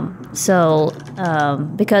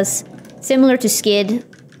 Because similar to Skid,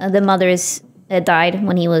 the mother died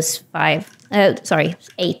when he was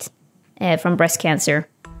 8 from breast cancer.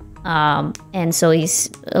 And so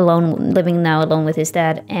he's alone, living now alone with his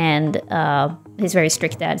dad, and his very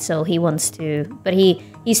strict dad. So he wants to, but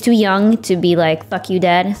he's too young to be like, fuck you,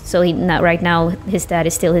 dad. So not right now, his dad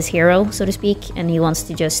is still his hero, so to speak, and he wants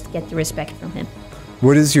to just get the respect from him.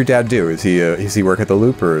 What does your dad do? Is he work at the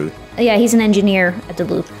Loop or? Yeah, he's an engineer at the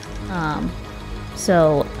Loop.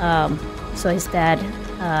 So his dad,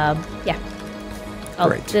 yeah.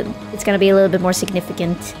 Great. It's gonna be a little bit more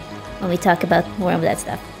significant when we talk about more of that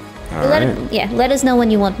stuff. All right. Let us know when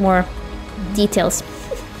you want more details.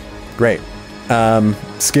 Great.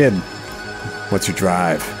 Skid, what's your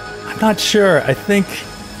drive? I'm not sure. I think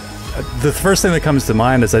the first thing that comes to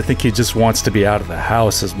mind is I think he just wants to be out of the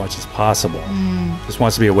house as much as possible. Just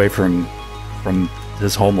wants to be away from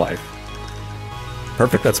his home life.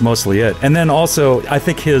 Perfect. That's mostly it. And then also, I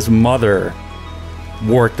think his mother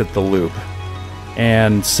worked at the Loop.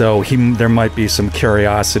 And so there might be some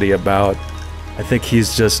curiosity about, I think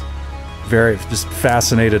he's just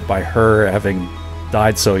fascinated by her having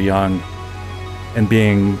died so young and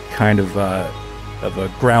being kind of a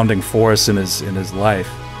grounding force in his life.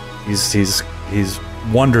 He's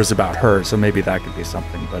wonders about her, so maybe that could be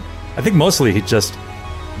something. But I think mostly he just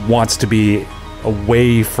wants to be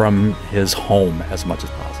away from his home as much as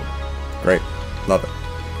possible. Great. Love it.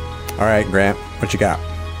 All right, Grant, what you got?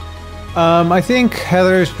 I think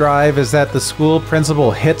Heather's drive is that the school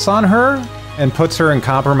principal hits on her and puts her in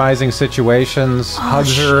compromising situations,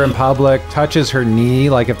 hugs her in public, touches her knee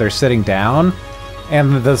like if they're sitting down.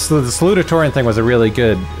 And the salutatorian thing was a really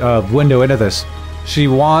good window into this. She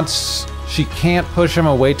can't push him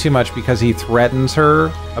away too much because he threatens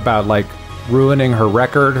her about like ruining her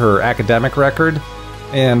record, her academic record.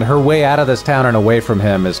 And her way out of this town and away from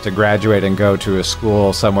him is to graduate and go to a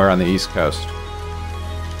school somewhere on the East Coast.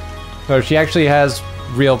 So she actually has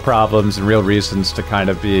real problems and real reasons to kind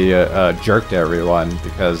of be a jerk to everyone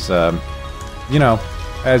because, you know,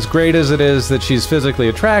 as great as it is that she's physically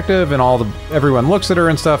attractive and everyone looks at her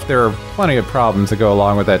and stuff, there are plenty of problems that go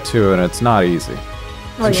along with that too, and it's not easy.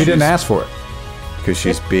 And she didn't ask for it. Because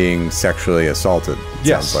she's being sexually assaulted, it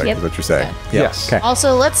sounds like, is what you're saying. Yeah. Yes. Okay.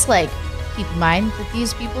 Also, let's keep in mind that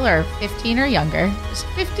these people are 15 or younger. Just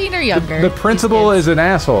 15 or younger. The principal is an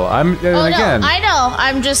asshole. No, again. I know.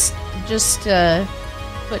 I'm just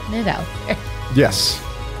putting it out there. Yes.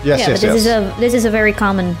 This is a very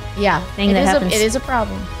common thing that happens. It is a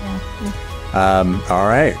problem. Yeah. All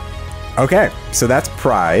right. Okay, so that's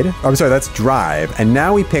pride. I'm sorry, that's drive. And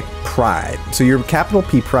now we pick pride. So your capital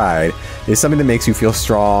P pride is something that makes you feel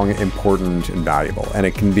strong, important, and valuable. And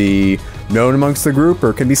it can be known amongst the group or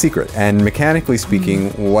it can be secret. And mechanically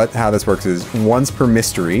speaking, how this works is once per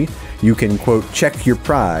mystery, you can, quote, check your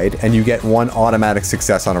pride and you get one automatic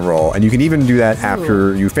success on a roll. And you can even do that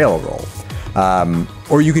after you fail a roll.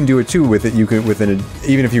 Or you can do it too with it. You can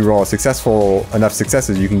even if you roll enough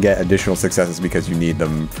successes, you can get additional successes because you need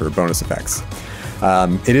them for bonus effects.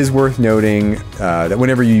 It is worth noting that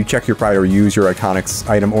whenever you check your pride or use your iconics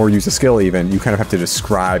item or use a skill even, you kind of have to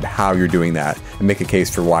describe how you're doing that and make a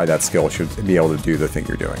case for why that skill should be able to do the thing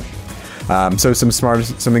you're doing. So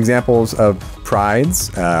some examples of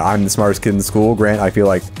prides. I'm the smartest kid in school. Grant, I feel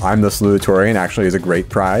like I'm the salutatorian actually is a great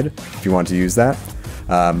pride if you want to use that.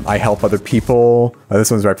 I help other people.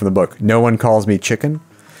 This one's right from the book. No one calls me chicken.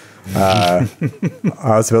 I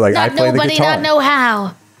also feel like I play the guitar. Not know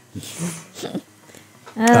how.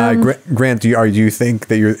 Grant, do you think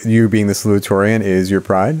that you being the salutatorian is your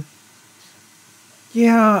pride?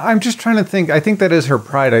 Yeah, I'm just trying to think. I think that is her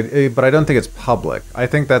pride, but I don't think it's public. I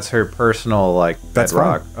think that's her personal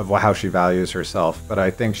bedrock of how she values herself. But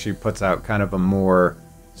I think she puts out kind of a more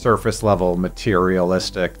surface level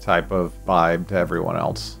materialistic type of vibe to everyone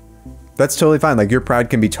else. That's totally fine. Like your pride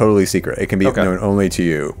can be totally secret. It can be known only to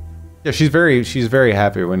you. Yeah, she's very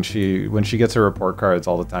happy when she gets her report cards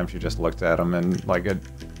all the time. She just looks at them and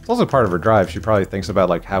it's also part of her drive. She probably thinks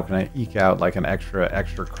about how can I eke out an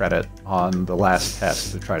extra credit on the last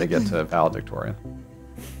test to try to get to valedictorian.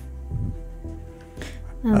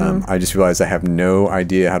 I just realized I have no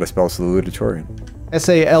idea how to spell salutatorian.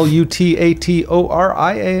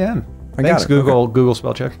 Salutatorian. Thanks, Google. Okay. Google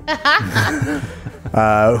spell check.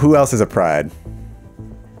 Who else is a pride?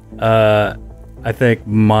 I think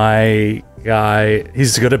my guy,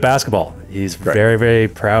 he's good at basketball. He's very, very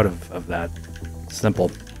proud of that. Simple.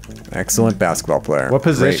 Excellent basketball player. What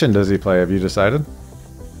position does he play? Have you decided?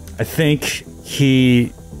 I think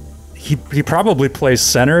he probably plays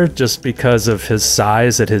center just because of his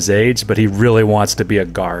size at his age, but he really wants to be a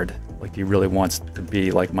guard. He really wants to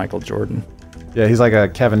be like Michael Jordan. Yeah, he's like a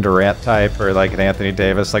Kevin Durant type or like an Anthony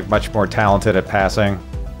Davis, much more talented at passing.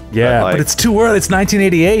 Yeah, but it's too early. It's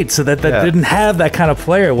 1988, so that didn't have that kind of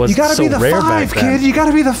player. It was you gotta so be the rare 5, back then. kid. You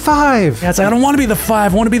gotta be the 5. Yeah, it's like, I don't want to be the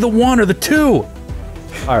 5. I want to be the 1 or the 2.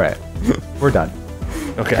 All right, we're done.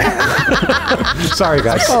 Okay. Sorry,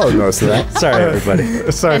 guys. Oh, most of that. Sorry,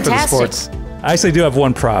 everybody. Sorry Fantastic. for the sports. I actually do have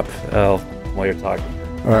one prop while you're talking.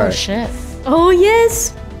 All right. Oh shit. Oh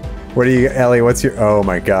yes. What do you, Ellie? What's your? Oh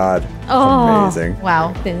my God. Oh. Amazing.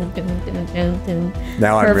 Wow. Dun, dun, dun, dun, dun.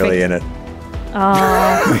 Now I'm really in it.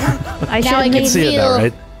 Oh, I should I have can made, See it now,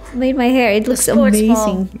 right? made my hair. It looks sports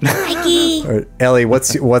amazing. All right, Ellie,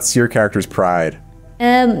 what's your character's pride?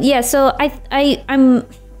 Yeah. So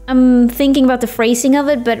I'm thinking about the phrasing of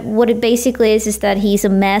it, but what it basically is that he's a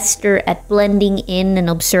master at blending in and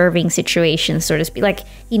observing situations, so to speak. Like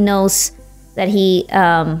he knows that he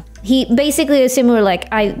basically is similar. Like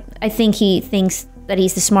I think he thinks that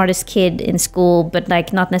he's the smartest kid in school, but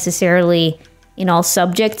like not necessarily in all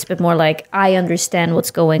subjects, but more like I understand what's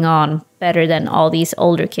going on better than all these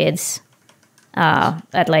older kids.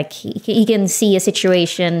 That like he can see a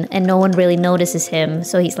situation and no one really notices him,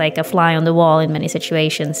 so he's like a fly on the wall in many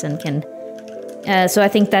situations and can. So I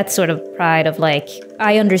think that's sort of pride of like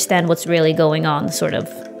I understand what's really going on, sort of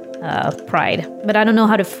pride. But I don't know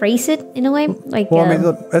how to phrase it in a way. Like, Well, I mean,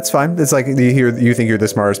 look, that's fine. It's like you think you're the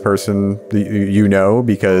smartest person you know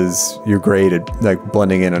because you're great at like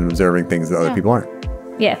blending in and observing things that other people aren't.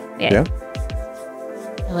 yeah. Yeah.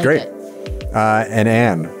 I like Great. it. And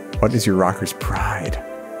Anne, what is your rocker's pride?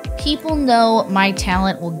 People know my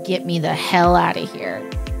talent will get me the hell out of here.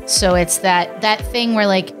 So it's that thing where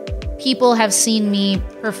like people have seen me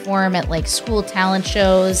perform at like school talent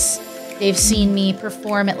shows. They've seen me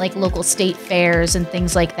perform at like local state fairs and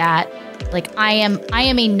things like that. Like I am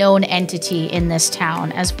a known entity in this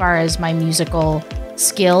town as far as my musical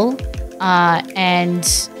skill.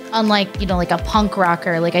 And unlike, like a punk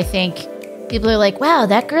rocker, like I think people are like, wow,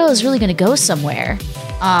 that girl is really going to go somewhere.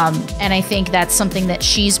 And I think that's something that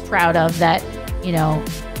she's proud of, that,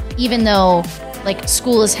 even though like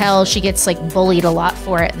school is hell, she gets like bullied a lot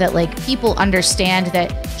for it, that like people understand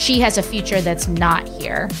that she has a future that's not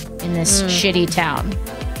here in this shitty town.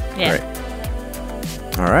 Yeah.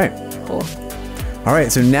 Great. All right. Cool. All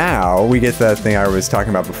right, so now we get that thing I was talking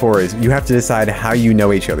about before, is you have to decide how you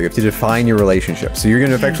know each other. You have to define your relationship. So you're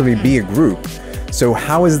going to effectively be a group. So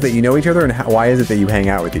how is it that you know each other, and why is it that you hang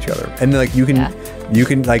out with each other? And like your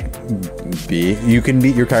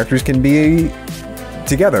characters can be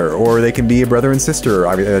together, or they can be a brother and sister.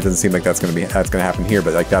 I mean, that doesn't seem like that's going to happen here,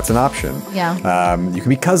 but like that's an option. Yeah. You can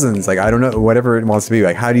be cousins. Like I don't know, whatever it wants to be.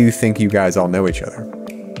 Like how do you think you guys all know each other?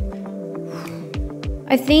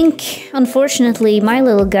 I think, unfortunately, my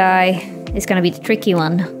little guy is going to be the tricky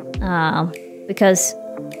one, because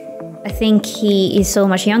I think he is so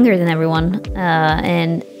much younger than everyone,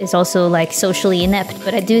 and is also like socially inept.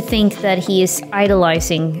 But I do think that he is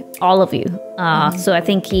idolizing all of you. So I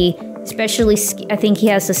think I think he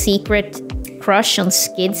has a secret crush on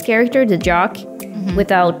Skid's character, the jock,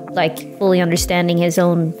 without like fully understanding his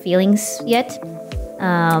own feelings yet.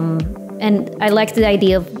 And I like the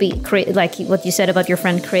idea of like what you said about your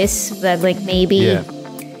friend Chris, that like maybe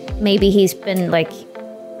he's been like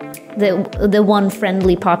the one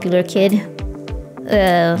friendly popular kid.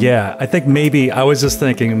 Yeah, I think I was just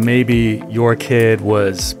thinking maybe your kid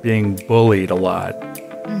was being bullied a lot.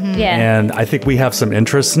 Yeah. And I think we have some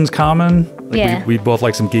interests in common. Like we both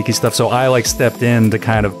like some geeky stuff, so I like stepped in to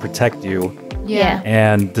kind of protect you. Yeah.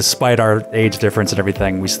 And despite our age difference and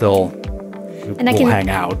everything, we still will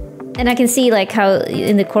hang out. And I can see like how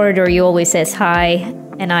in the corridor you always says hi,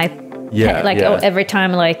 and every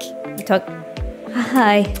time like you talk,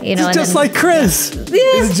 hi, It's just like Chris.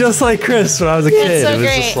 It's just like Chris when I was a kid. so it was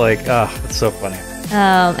great. just like, it's so funny.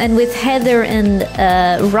 And with Heather and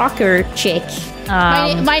Rocker Chick,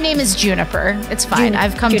 My name is Juniper. It's fine.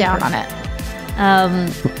 I've come down on it.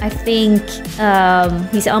 I think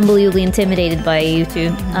he's unbelievably intimidated by you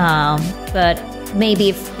two. But maybe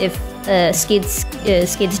if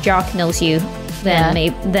Skid's jock knows you,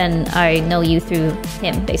 then I know you through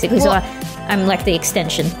him, basically. Well, so I'm like the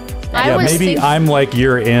extension. I'm like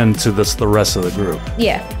you're into the rest of the group.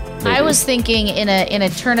 Yeah. I was thinking in a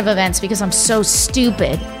turn of events, because I'm so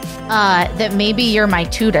stupid, that maybe you're my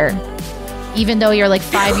tutor. Even though you're like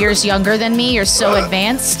 5 years younger than me, you're so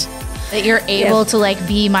advanced that you're able to like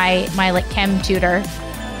be my like chem tutor.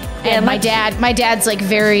 And my dad's like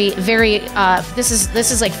very, very, this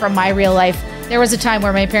is like from my real life. There was a time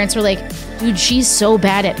where my parents were like, dude, she's so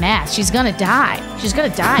bad at math. She's gonna die. She's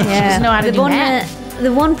gonna die. She doesn't know how to do math.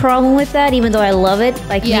 The one problem with that, even though I love it,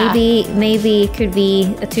 like maybe it could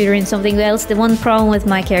be a tutor in something else. The one problem with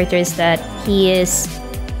my character is that he is,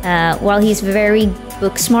 while he's very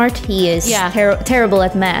book smart. He is terrible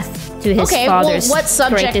at math to his father's what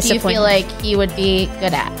subject great do you feel like he would be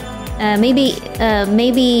good at? Maybe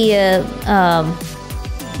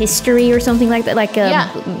history or something like that, like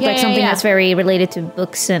something that's very related to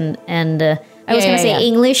books and I was gonna say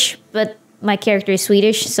English, but my character is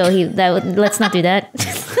Swedish, so let's not do that.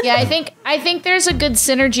 Yeah, I think there's a good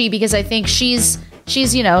synergy because I think she's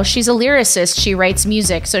she's a lyricist. She writes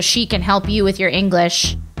music, so she can help you with your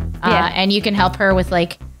English, and you can help her with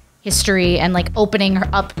like history and like opening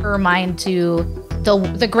up her mind to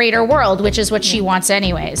the greater world, which is what she wants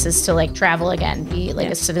anyways, is to like travel again, be like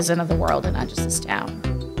a citizen of the world and not just this town.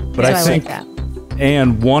 But so I think, like that.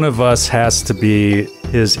 And one of us has to be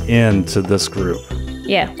his in to this group.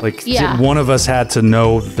 Yeah. Like one of us had to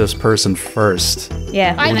know this person first.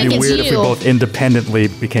 Yeah. I think it's it's weird if we both independently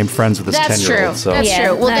became friends with this 10-year-old. So. That's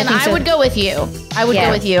true. Well, then I would go with you. I would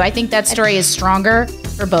go with you. I think that story is stronger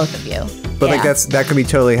for both of you. But like that could be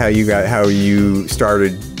totally how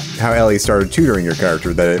Ellie started tutoring your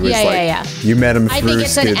character. That it was you met him through I think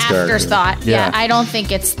it's Skid's an afterthought. Character. Yeah, I don't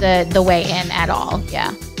think it's the way in at all.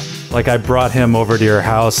 Yeah. Like I brought him over to your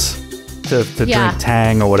house to drink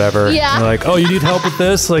Tang or whatever. Yeah. And like, oh, you need help with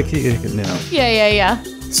this? Like, Yeah.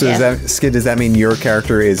 So does that mean your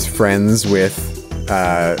character is friends with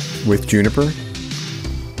Juniper?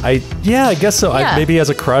 I guess so. Yeah. Maybe he has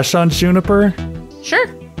a crush on Juniper. Sure.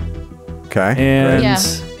 Okay. And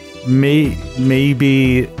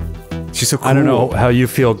maybe she's so cool. I don't know how you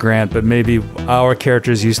feel, Grant, but maybe our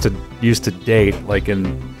characters used to date like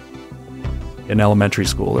in elementary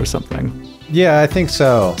school or something. Yeah, I think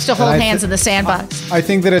so. Just to hold hands in the sandbox. I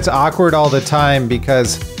think that it's awkward all the time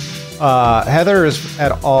because Heather is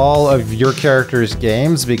at all of your characters'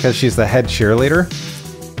 games because she's the head cheerleader.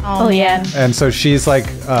 Oh yeah. And so she's like,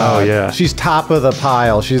 she's top of the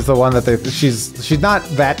pile. She's the one that she's not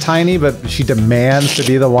that tiny, but she demands to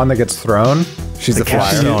be the one that gets thrown. She's the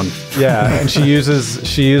flyer. Yeah, and she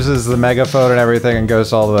uses the megaphone and everything and goes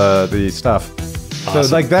to all the stuff. Awesome.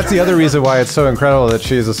 So like that's the other reason why it's so incredible that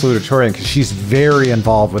she is a salutatorian, because she's very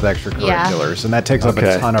involved with extracurriculars, and that takes up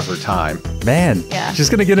a ton of her time. Man, she's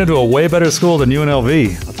gonna get into a way better school than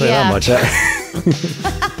UNLV. I'll tell you that much.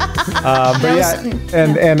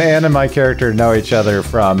 And Anne and my character know each other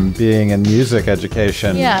from being in music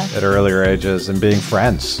education at earlier ages and being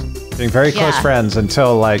friends, being very close friends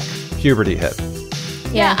until like puberty hit.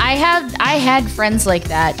 Yeah, I had friends like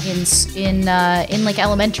that in like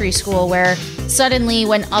elementary school, where suddenly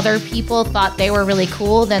when other people thought they were really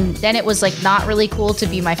cool, then it was like not really cool to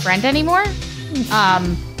be my friend anymore,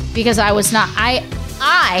 because I was not.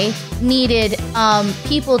 I needed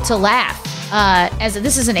people to laugh. As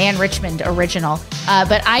this is an Anne Richmond original,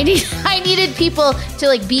 but I needed people to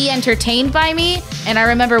like be entertained by me. And I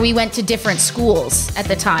remember we went to different schools at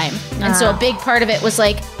the time, and so a big part of it was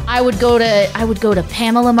like I would go to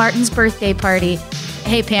Pamela Martin's birthday party.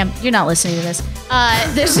 Hey Pam, you're not listening to this.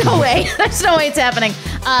 There's no way it's happening.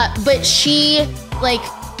 But she like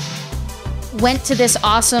went to this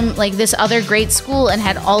awesome, like this other great school and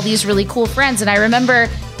had all these really cool friends. And I remember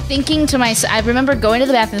thinking to myself, I remember going to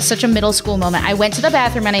the bathroom. It's such a middle school moment. I went to the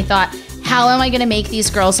bathroom and I thought, how am I going to make these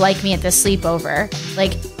girls like me at this sleepover?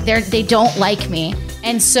 Like they don't like me.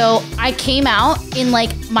 And so I came out in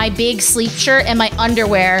like my big sleep shirt and my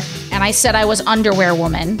underwear, and I said I was underwear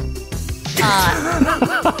woman.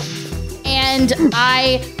 And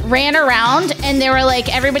I ran around, and they were like,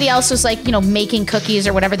 everybody else was like, making cookies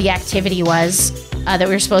or whatever the activity was that we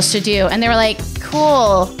were supposed to do. And they were like,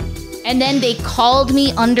 cool. And then they called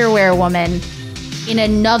me underwear woman in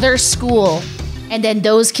another school. And then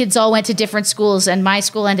those kids all went to different schools, and my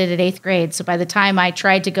school ended at 8th grade. So by the time I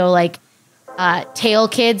tried to go like tail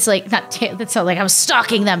kids, like not tail, that sounded like I was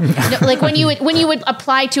stalking them. Like when you would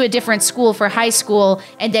apply to a different school for high school,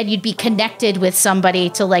 and then you'd be connected with somebody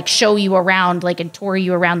to like show you around, like and tour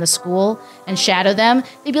you around the school and shadow them.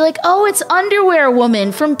 They'd be like, "Oh, it's underwear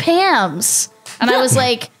woman from Pam's," and I was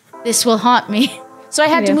like, "This will haunt me." So I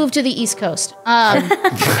had to move to the East Coast. And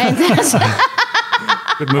that's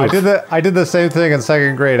good move. I did the same thing in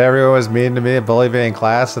 2nd grade. Everyone was mean to me and bullied me in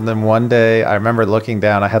class. And then one day I remember looking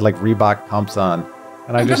down, I had like Reebok pumps on.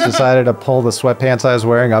 And I just decided to pull the sweatpants I was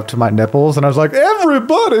wearing up to my nipples. And I was like,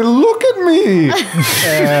 everybody, look at me.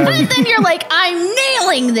 And then you're like, I'm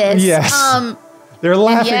nailing this. Yes. They're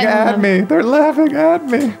laughing at me. They're laughing at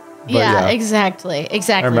me. But exactly.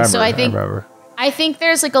 So I think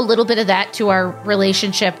there's like a little bit of that to our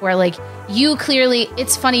relationship, where like you clearly,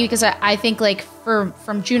 it's funny because I think like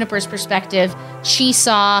from Juniper's perspective, she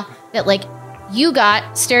saw that like you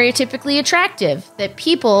got stereotypically attractive, that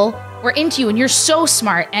people were into you, and you're so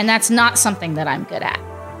smart, and that's not something that I'm good at.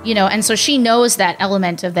 you know, and so she knows that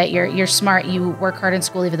element of that you're smart, you work hard in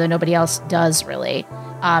school even though nobody else does really,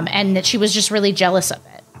 and that she was just really jealous of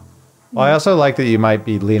it. Well, I also like that you might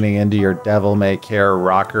be leaning into your devil may care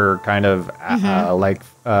rocker kind of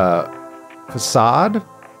facade.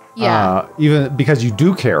 Yeah. Even because you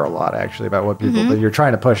do care a lot actually about what people, but you're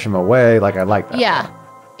trying to push them away. Like, I like that. Yeah.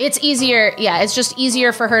 It's easier. Yeah. It's just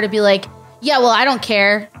easier for her to be like, yeah, well, I don't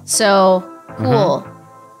care. So cool.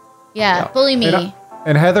 Yeah. Bully me.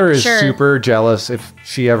 And Heather is super jealous if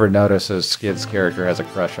she ever notices Skid's character has a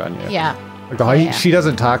crush on you. Yeah. Like she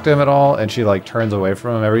doesn't talk to him at all, and she like turns away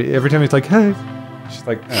from him every time he's like, "Hey," she's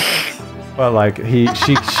like, but like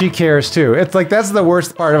she cares too. It's like that's the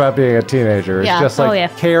worst part about being a teenager. It's just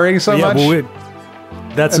like caring so much. Well,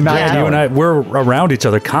 that's again, you and I, we're around each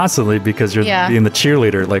other constantly because you're being the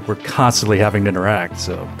cheerleader. Like we're constantly having to interact.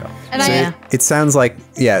 So, it sounds like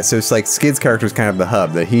so it's like Skid's character is kind of the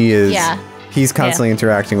hub that he is. Yeah. He's constantly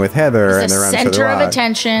interacting with Heather, and they're around each other a lot. Center of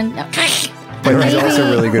attention. No. But he's also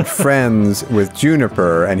really good friends with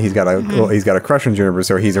Juniper, and he's got a crush on Juniper,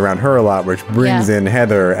 so he's around her a lot, which brings in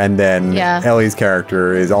Heather, and then Ellie's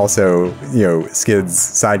character is also Skid's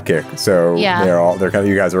sidekick. So you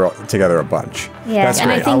guys are all together a bunch. Yeah, that's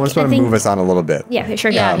great. I just want to move us on a little bit. Yeah,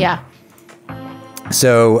 sure. Yeah.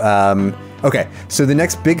 So. Okay, so the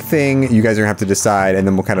next big thing you guys are going to have to decide, and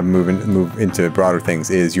then we'll kind of move into broader things,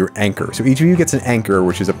 is your anchor. So each of you gets an anchor,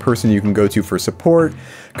 which is a person you can go to for support,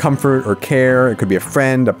 comfort, or care. It could be a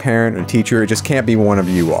friend, a parent, a teacher. It just can't be one of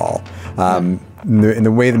you all. And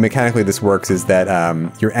the way that mechanically this works is that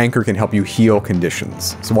your anchor can help you heal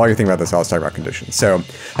conditions. So while you're thinking about this, I'll talk about conditions. So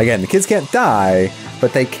again, the kids can't die,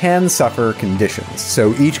 but they can suffer conditions.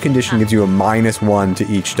 So each condition gives you a -1 to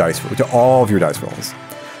each dice roll, to all of your dice rolls.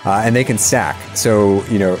 And they can stack. So,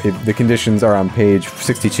 if the conditions are on page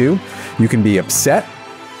 62, you can be upset,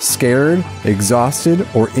 scared, exhausted,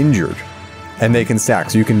 or injured. And they can stack.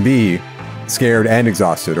 So you can be scared and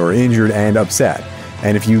exhausted, or injured and upset.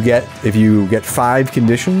 And if you get 5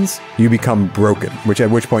 conditions, you become broken, at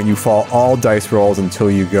which point you fall all dice rolls until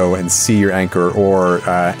you go and see your anchor or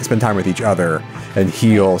spend time with each other and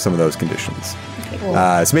heal some of those conditions. Okay, cool.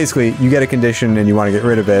 So basically, you get a condition and you want to get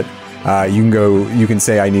rid of it. You can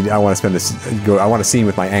say, I want to scene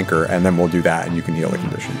with my anchor, and then we'll do that, and you can heal the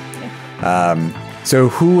condition. Okay. So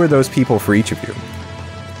who are those people for each of you?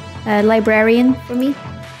 Librarian for me.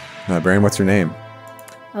 Librarian, what's her name?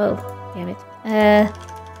 Oh, damn it.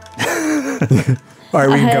 All right,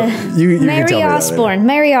 we can go. You Mary can tell me Osborne.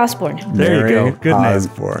 Mary Osborne. There you go. Good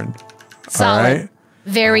Osborne. name. Solid. All right.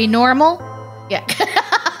 Very normal. Yeah.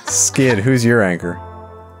 Skid, who's your anchor?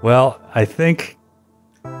 Well, I think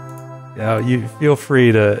you feel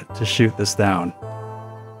free to shoot this down,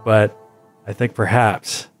 but I think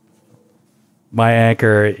perhaps my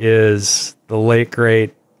anchor is the late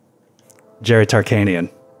great Jerry Tarkanian,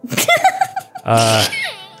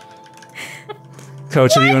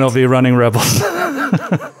 coach of the UNLV Running Rebels.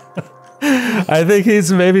 I think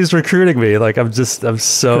he's recruiting me. Like I'm such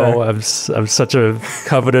a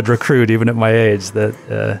coveted recruit, even at my age, that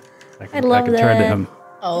I can turn to him.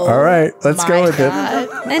 Oh, all right, let's go with it.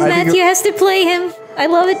 And Matthew has to play him. I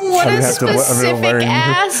love it. What a specific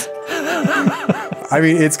ass. I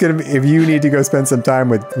mean, it's gonna be, if you need to go spend some time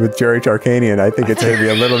with Jerry Tarkanian, I think it's gonna be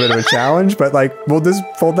a little bit of a challenge. But like, we'll just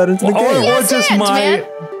fold that into the game.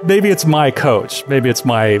 Maybe it's my coach. Maybe it's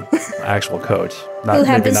my actual coach. Who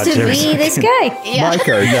happens to be this guy? Yeah. My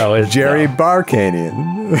coach. No, it's Jerry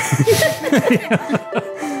Barkanian.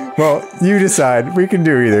 Well, you decide. We can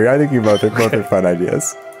do either. I think you both are fun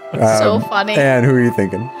ideas. So funny. And who are you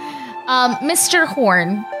thinking? Mr.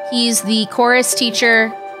 Horn. He's the chorus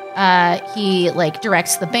teacher. He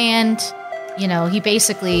directs the band. He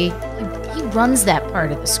basically he runs that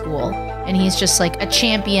part of the school, and he's just like a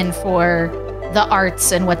champion for the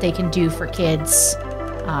arts and what they can do for kids.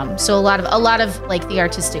 So a lot of like the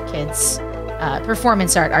artistic kids,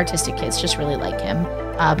 performance art artistic kids just really like him.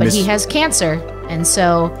 But he has cancer, and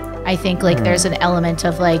so I think there's an element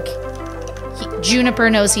of Juniper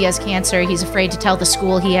knows he has cancer. He's afraid to tell the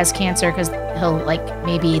school he has cancer because they'll be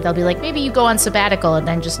like, maybe you go on sabbatical and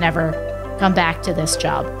then just never come back to this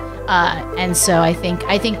job. And so I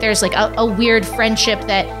think there's a weird friendship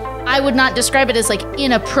that I would not describe it as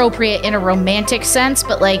inappropriate in a romantic sense,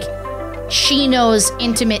 but she knows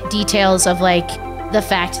intimate details of the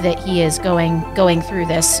fact that he is going through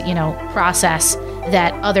this process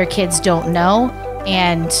that other kids don't know.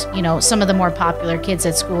 And some of the more popular kids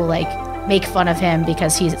at school make fun of him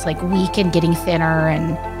because he's weak and getting thinner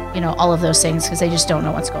and all of those things because they just don't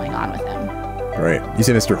know what's going on with him. Right. You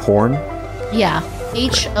said Mr. Horn? Yeah.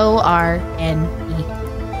 Horne.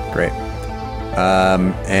 Great.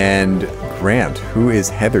 And Grant, who is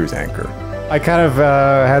Heather's anchor? I kind of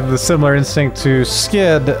had the similar instinct to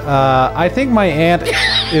Skid. I think my aunt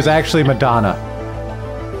is actually Madonna.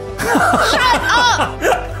 Shut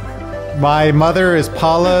up! My mother is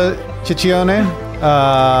Paula Ciccione,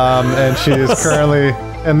 and she is currently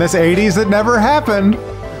in this 80s that never happened,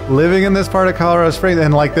 living in this part of Colorado Springs,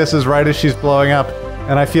 and like this is right as she's blowing up.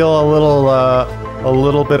 And I feel a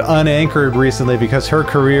little bit unanchored recently because her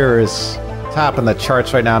career is topping the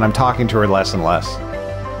charts right now, and I'm talking to her less and less.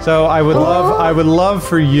 So I would love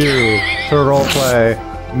for you to roleplay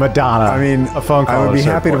Madonna. I mean, a phone call. I would be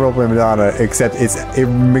happy to roleplay Madonna, except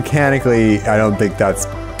mechanically, I don't think that's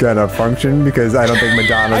gonna function because I don't think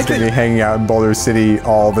Madonna's gonna be hanging out in Boulder City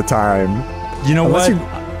all the time. You know what?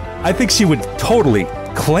 I think she would totally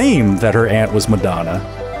claim that her aunt was Madonna.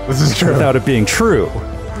 This is true. Without it being true.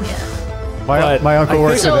 My uncle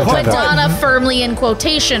works at So Nintendo. Madonna, firmly in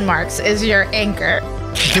quotation marks, is your anchor.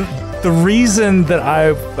 The reason that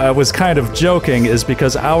I was kind of joking is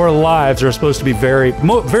because our lives are supposed to be very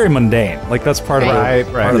mundane. Like that's part of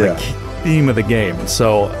the theme of the game.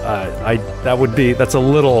 So that's a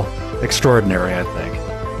little extraordinary, I think.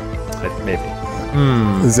 Maybe.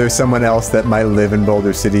 Is there someone else that might live in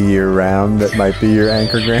Boulder City year-round that might be your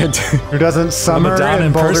anchor, Grant? Who doesn't summer Madonna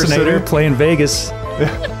in Boulder impersonator City? playing Vegas.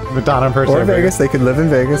 Madonna impersonator. Or Vegas. They could live in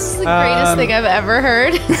Vegas. This is the greatest thing I've ever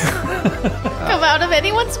heard come out of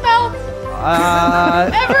anyone's mouth.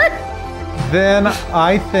 Ever? Then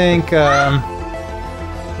I think,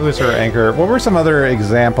 who is her anchor? What were some other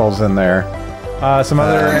examples in there? Some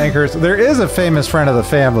other anchors. There is a famous friend of the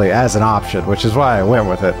family as an option, which is why I went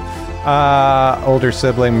with it. Older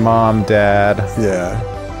sibling, mom, dad. Yeah.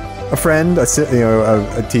 A friend, a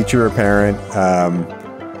teacher, a parent.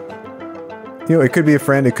 It could be a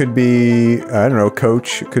friend. It could be, I don't know,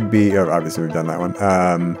 coach. It could be, obviously we've done that one.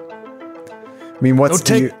 What's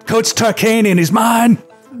Coach Tarkanian, he's mine.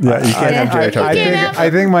 Yeah, you can't have Jerry Tarkanian. I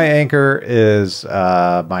think my anchor is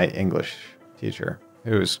my English teacher,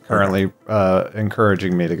 who's currently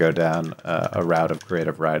encouraging me to go down a route of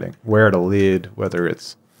creative writing. Where to lead, whether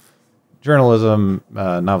it's journalism,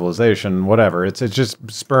 novelization, whatever. It's just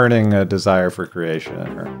spurning a desire for creation in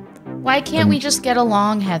her. Why can't we just get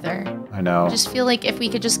along, Heather? I know. I just feel like if we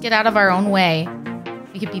could just get out of our own way,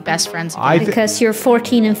 we could be best friends. Because you're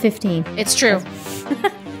 14 and 15. It's true.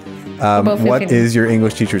 What is your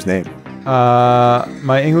English teacher's name?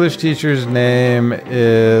 My English teacher's name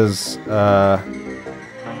is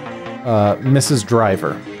Mrs.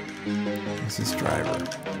 Driver. Mrs. Driver.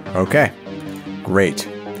 Okay. Great.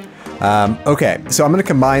 Okay, so I'm going to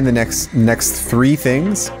combine the next three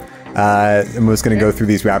things. I'm just going to go through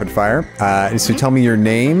these rapid fire. So tell me your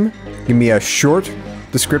name, give me a short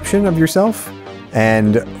description of yourself,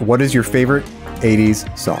 and what is your favorite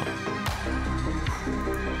 80s song?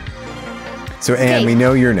 So Anne, we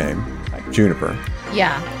know your name, Juniper.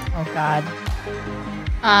 Yeah. Oh God.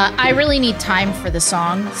 I really need time for the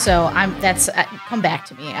song, so come back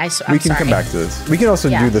to me. We can come back to this. We can also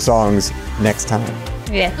do the songs next time.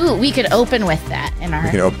 Yeah. Ooh, we could open with that in our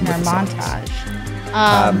montage.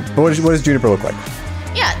 But what does Juniper look like?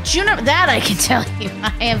 Yeah, Juniper. That I can tell you. I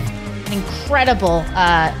have an incredible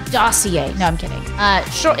dossier. No, I'm kidding.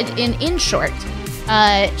 In short,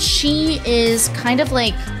 she is kind of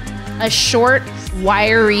like a short,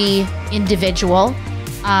 wiry individual.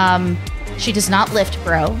 She does not lift,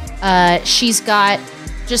 bro. She's got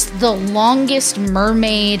just the longest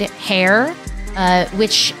mermaid hair,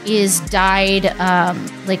 which is dyed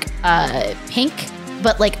pink,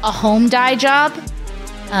 but like a home dye job.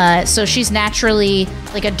 So she's naturally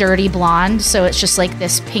like a dirty blonde. So it's just like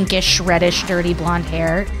this pinkish, reddish, dirty blonde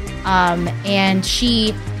hair. And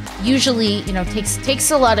she usually, takes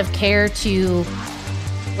a lot of care to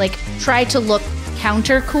like try to look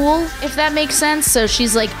counter cool, if that makes sense. So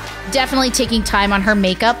she's like definitely taking time on her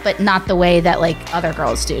makeup, but not the way that like other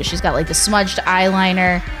girls do. She's got like the smudged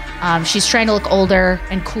eyeliner. She's trying to look older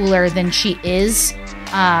and cooler than she is.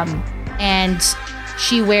 And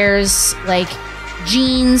she wears like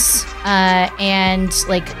jeans and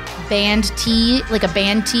like band tee, like a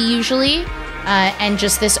band tee usually, and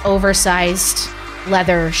just this oversized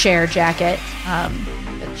leather share jacket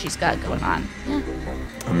that she's got going on. Yeah.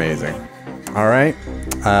 Amazing. All right.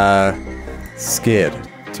 Skid,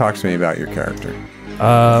 talk to me about your character.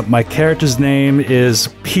 My character's name is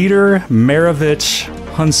Peter Maravich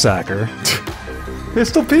Hunsacker.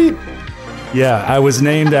 Pistol Pete. Yeah, I was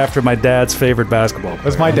named after my dad's favorite basketball player.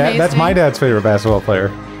 That's my dad. That's my dad's favorite basketball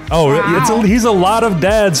player. Oh, wow. He's a lot of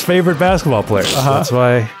dad's favorite basketball players. So that's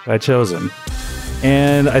why I chose him.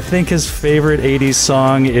 And I think his favorite 80s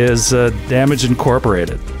song is Damage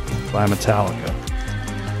Incorporated. by Metallica.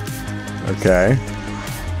 Okay.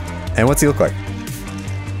 And what's he look like?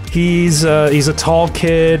 He's a tall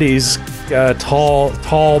kid. He's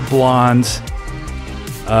tall blonde,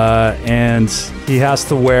 and he has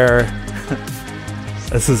to wear.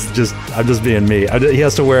 This is just I'm just being me. He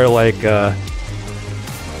has to wear like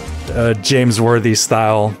James Worthy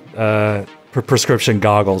style prescription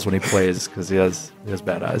goggles when he plays because he has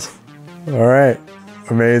bad eyes. All right.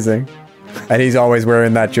 Amazing. And he's always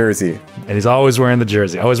wearing that jersey. And he's always wearing the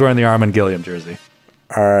jersey. Always wearing the Armin Gilliam jersey.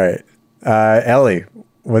 All right. Ellie,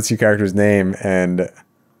 what's your character's name and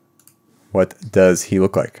what does he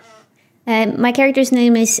look like? My character's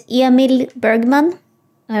name is Emil Bergman.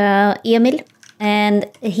 Emil. And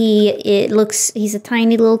he's a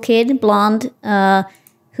tiny little kid, blonde,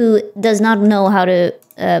 who does not know how to,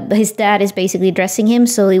 his dad is basically dressing him,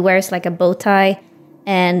 so he wears like a bow tie,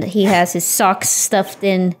 and he has his socks stuffed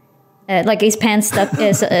in, like his pants stuck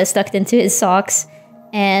into his socks,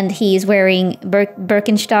 and he's wearing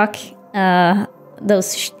Birkenstock,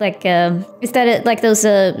 those is that it, like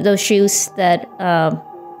those shoes that, I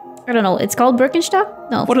don't know, it's called Birkenstock?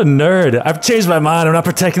 No. What a nerd. I've changed my mind. I'm not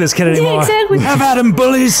protecting this kid anymore. Exactly. Have at him,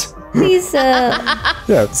 bullies. He's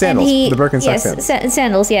yeah, sandals. The Birkenstock sandals.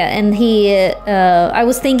 Sandals, yeah. And he I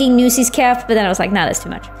was thinking Newsy's cap, but then I was like, nah, that's too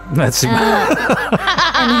much. That's And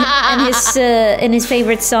his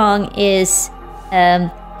favorite song is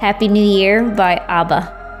Happy New Year by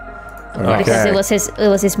ABBA. Okay. Because it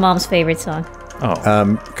was his mom's favorite song.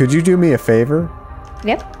 Oh. Could you do me a favor?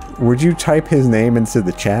 Yep. Would you type his name into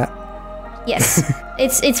the chat? Yes.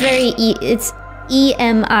 it's it's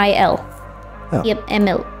EMIL. Oh. Yep,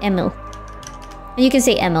 Emil. And you can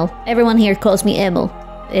say Emil. Everyone here calls me Emil.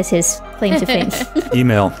 Is his claim to fame.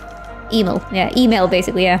 Email. Yeah, email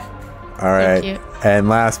basically, yeah. All right. cute. And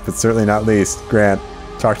last but certainly not least, Grant,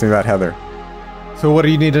 talk to me about Heather. So what do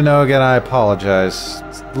you need to know again? I apologize.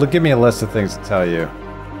 Give me a list of things to tell you.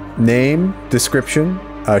 Name, description,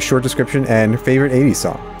 short description, and favorite 80s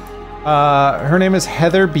song. Her name is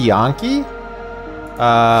Heather Bianchi.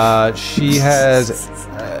 She has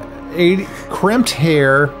crimped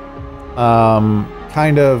hair,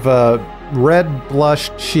 kind of red blush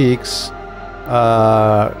cheeks.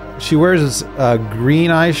 She wears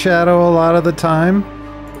green eyeshadow a lot of the time.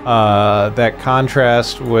 That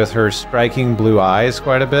contrasts with her striking blue eyes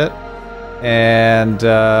quite a bit. And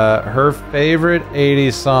her favorite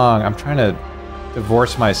 80s song, I'm trying to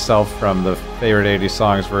divorce myself from the favorite 80s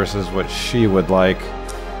songs versus what she would like.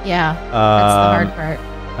 Yeah, that's the hard part.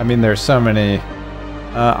 I mean, there's so many.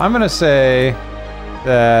 I'm going to say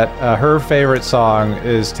that her favorite song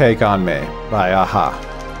is Take On Me by Aha.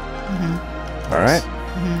 Mm-hmm. All right.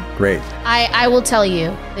 Mm-hmm. Great. I will tell you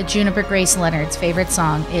that Juniper Grace Leonard's favorite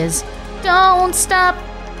song is Don't Stop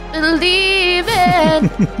Believing.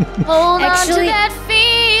 Hold on to that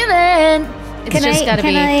feeling. It's just gotta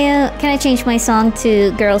be. Can I change my song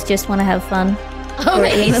to Girls Just Want to Have Fun?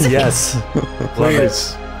 Amazing. Yes.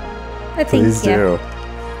 Please. I think, Please do.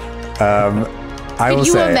 I will Can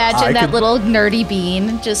you say, imagine that little nerdy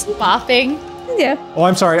bean just bopping? Yeah. Oh,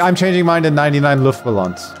 I'm sorry. I'm changing mine to 99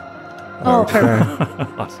 Luftballons. Oh, Okay.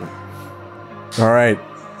 perfect. Awesome. All right.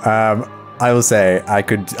 I will say I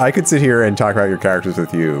could sit here and talk about your characters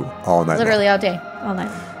with you all night. Literally all day. All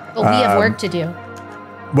night. But we have work to do.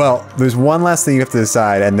 Well, there's one last thing you have to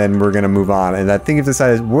decide, and then we're going to move on. And that thing you have to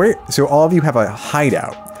decide is where. So all of you have a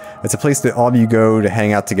hideout. It's a place that all of you go to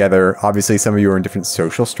hang out together. Obviously, some of you are in different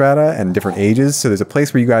social strata and different ages. So there's a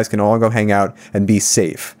place where you guys can all go hang out and be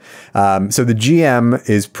safe. So the GM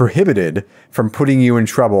is prohibited from putting you in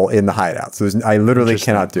trouble in the hideout. So I literally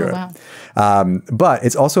cannot do it. Wow. But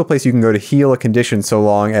it's also a place you can go to heal a condition so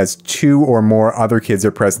long as 2 or more other kids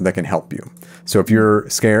are present that can help you. So if you're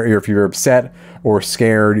scared, or if you're upset or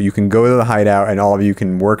scared, you can go to the hideout and all of you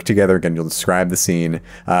can work together. Again, you'll describe the scene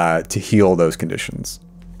to heal those conditions.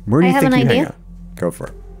 Where do you think you hang out? Go for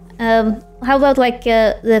it. How about like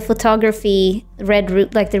the photography red room,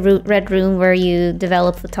 like the red room where you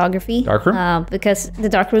develop photography? Dark room? Because the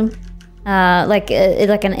dark room, like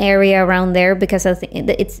an area around there. Because I think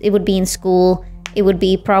it would be in school. It would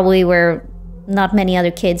be probably where not many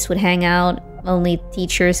other kids would hang out. Only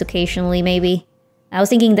teachers occasionally, maybe. I was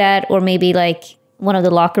thinking that, or maybe like one of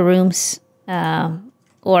the locker rooms.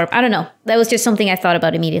 Or I don't know. That was just something I thought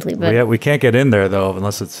about immediately. But We can't get in there though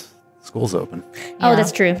unless school's open. Oh,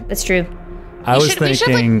 that's true. That's true. I was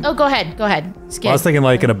thinking. Oh, go ahead. Skid. I was thinking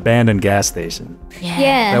like an abandoned gas station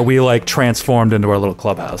Yeah. that we like transformed into our little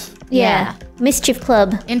clubhouse. Yeah. Mischief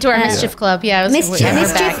Club. Into our Mischief Club. Yeah,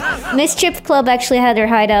 Mischief Club actually had their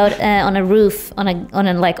hideout on a roof on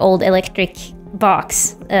a like old electric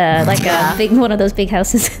box, like a big one of those big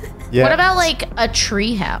houses. Yeah. What about like a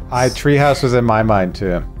treehouse? Treehouse was in my mind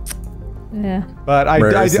too. Yeah. But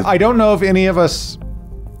I don't know if any of us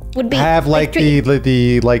Would be have like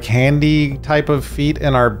the like handy type of feat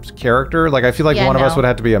in our character. Like I feel like one of us would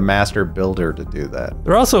have to be a master builder to do that.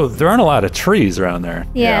 There aren't a lot of trees around there.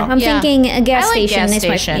 Yeah, I'm thinking a gas station. Gas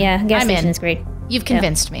station. Gas station is great. You've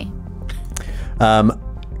convinced me.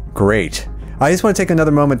 Great. I just want to take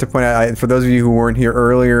another moment to point out, for those of you who weren't here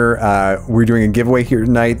earlier, we're doing a giveaway here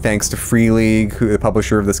tonight thanks to Free League, the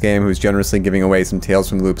publisher of this game, who's generously giving away some Tales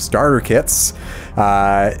from the Loop starter kits.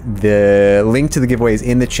 The link to the giveaway is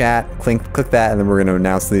in the chat. Click that, and then we're going to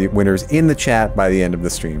announce the winners in the chat by the end of the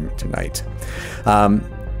stream tonight.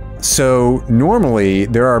 So normally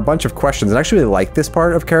there are a bunch of questions, and I actually really like this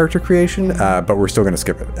part of character creation, but we're still going to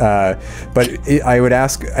skip it. I would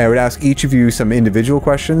ask each of you some individual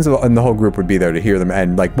questions, and the whole group would be there to hear them.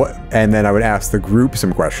 And and then I would ask the group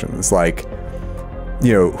some questions, like,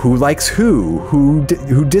 you know, who likes who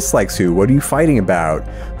dislikes who, what are you fighting about,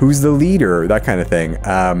 who's the leader, that kind of thing.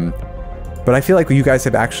 But I feel like you guys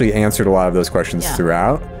have actually answered a lot of those questions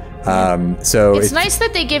throughout. So it's nice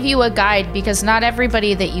that they give you a guide, because not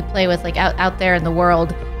everybody that you play with, like out there in the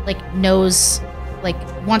world, like knows, like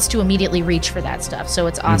wants to immediately reach for that stuff. So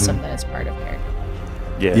it's awesome that it's part of character.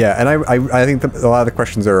 Yeah, and I think a lot of the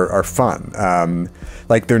questions are fun.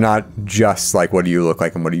 Like they're not just like, what do you look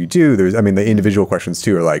like and what do you do? The individual questions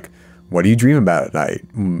too are like, what do you dream about at night?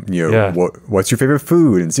 You know, what's your favorite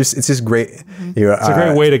food? And it's just great. You know, it's a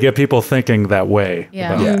great way to get people thinking that way.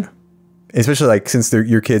 Yeah. Especially like since they're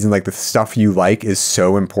your kids, and like the stuff you like is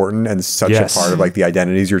so important and such a part of like the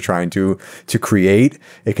identities you're trying to create.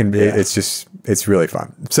 It can be it's really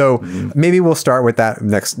fun. So maybe we'll start with that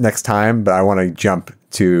next time, but I want to jump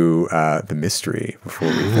to the mystery before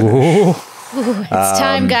we finish. It's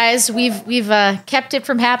time, guys. We've kept it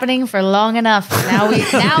from happening for long enough.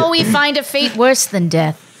 Now we find a fate worse than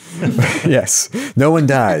death. Yes, no one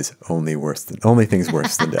dies. Only things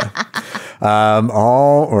worse than death.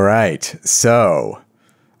 All right. So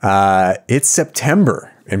it's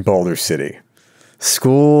September in Boulder City.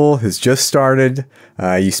 School has just started.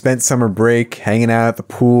 You spent summer break hanging out at the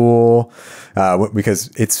pool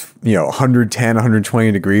because it's 110,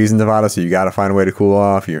 120 degrees in Nevada, so you got to find a way to cool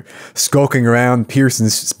off. You're skulking around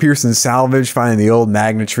Pearson's Salvage, finding the old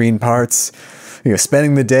magnetrine parts.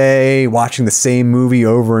 Spending the day watching the same movie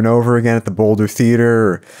over and over again at the Boulder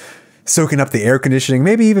Theater, or soaking up the air conditioning,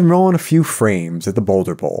 maybe even rolling a few frames at the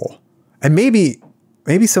Boulder Bowl. And maybe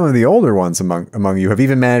some of the older ones among you have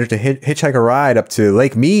even managed to hitchhike a ride up to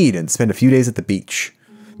Lake Mead and spend a few days at the beach.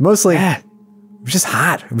 Mostly, it was just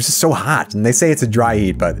hot. It was just so hot. And they say it's a dry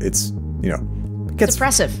heat, but it's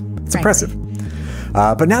oppressive. It's oppressive.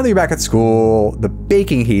 But now that you're back at school, the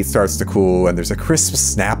baking heat starts to cool, and there's a crisp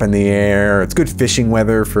snap in the air. It's good fishing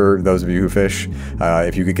weather for those of you who fish,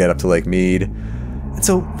 if you could get up to Lake Mead. And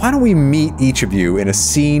so why don't we meet each of you in a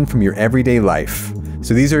scene from your everyday life?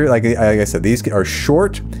 So these are, like I said, these are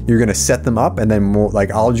short. You're going to set them up, and then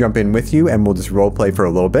I'll jump in with you, and we'll just role play for a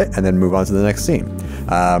little bit, and then move on to the next scene.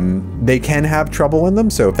 They can have trouble in them,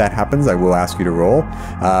 so if that happens, I will ask you to roll.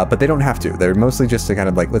 But they don't have to. They're mostly just to kind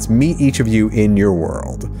of like, let's meet each of you in your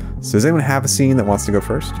world. So does anyone have a scene that wants to go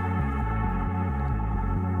first?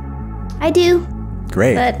 I do.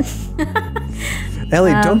 Great. But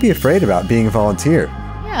Ellie, don't be afraid about being a volunteer.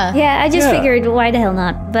 Yeah, I just figured, why the hell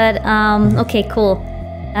not? But, okay, cool.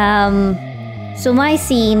 So my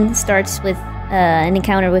scene starts with an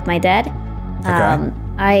encounter with my dad. Okay.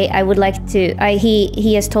 I would like to,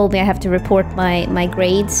 he has told me I have to report my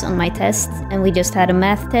grades on my test, and we just had a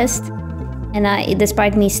math test. And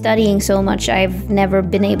despite me studying so much, I've never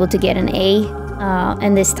been able to get an A.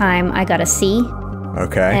 And this time I got a C.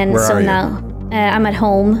 Okay. And where so are you? now I'm at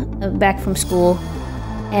home, back from school.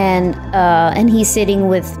 And he's sitting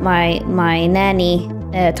with my nanny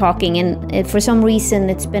talking, and for some reason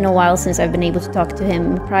it's been a while since I've been able to talk to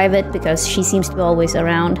him in private, because she seems to be always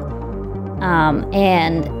around.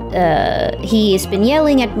 He has been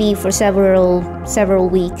yelling at me for several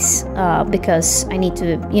weeks because I need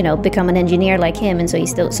to become an engineer like him, and so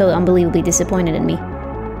he's still so unbelievably disappointed in me.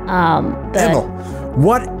 Emil,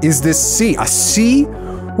 what is this C? A C?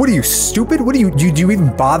 What are you, stupid? What do you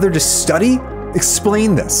even bother to study?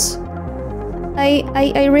 Explain this.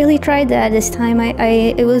 I really tried that this time.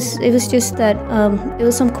 It was just that it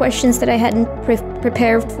was some questions that I hadn't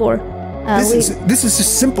prepared for. This is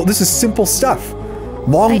just simple. This is simple stuff.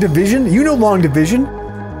 Long division. You know long division.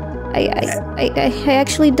 I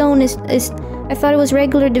actually don't. I thought it was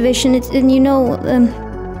regular division.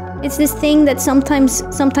 it's this thing that sometimes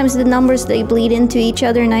the numbers they bleed into each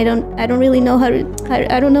other, and I don't really know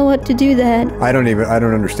I don't know what to do that. I don't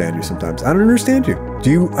understand you sometimes. I don't understand you.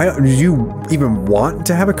 Do you even want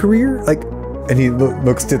to have a career? Like, and he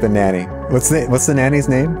looks to the nanny. What's the nanny's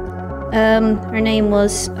name? Her name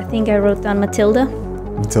was, I think I wrote down Matilda.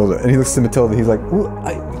 Matilda. And he looks to Matilda. He's like,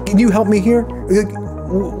 can you help me here? Like,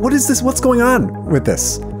 what is this? What's going on with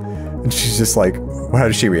this? And she's just like, how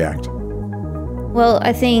does she react? Well,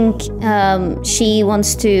 I think she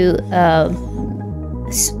wants to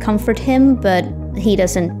comfort him, but he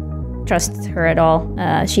doesn't trust her at all.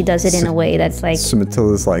 She does it in a way that's like... So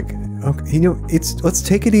Matilda's like, okay, let's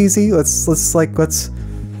take it easy. Let's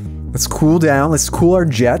cool down. Let's cool our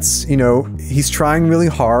jets. He's trying really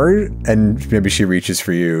hard, and maybe she reaches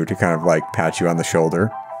for you to kind of like pat you on the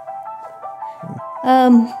shoulder.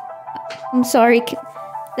 I'm sorry,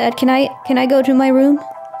 Dad. Can I go to my room?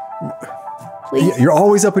 Please? You're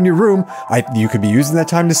always up in your room. You could be using that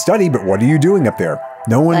time to study, but what are you doing up there?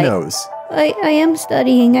 No one knows. I am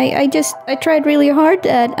studying. I tried really hard,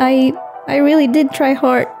 Dad. I really did try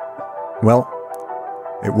hard. Well,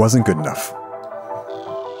 it wasn't good enough.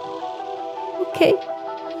 Okay.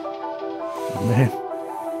 Man.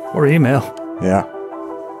 Or email. Yeah.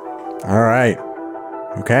 All right.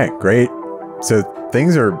 Okay, great. So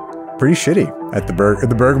things are pretty shitty at the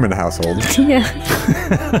Bergman household. Yeah.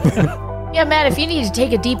 Yeah, Matt, if you need to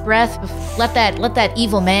take a deep breath, let that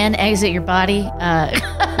evil man exit your body.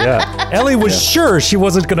 Yeah. Ellie was sure she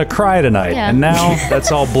wasn't going to cry tonight, and now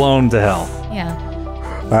that's all blown to hell.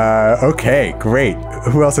 Yeah. Okay, great.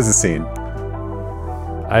 Who else has a scene?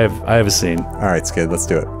 I have a scene. All right, Skid, let's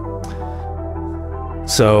do it.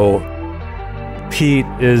 So Pete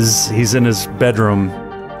he's in his bedroom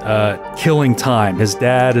killing time. His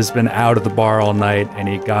dad has been out at the bar all night, and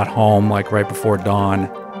he got home like right before dawn,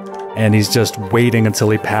 and he's just waiting until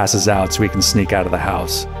he passes out so he can sneak out of the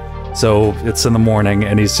house. So it's in the morning,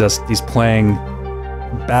 and he's playing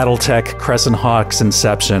Battletech Crescent Hawk's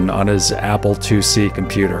Inception on his Apple IIc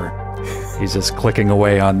computer. He's just clicking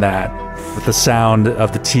away on that with the sound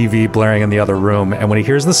of the TV blaring in the other room, and when he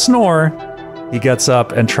hears the snore, he gets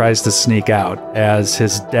up and tries to sneak out as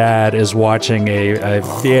his dad is watching a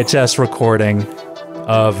VHS recording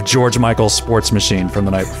of George Michael's Sports Machine from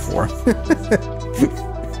the night before.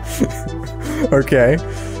 Okay,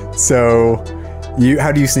 so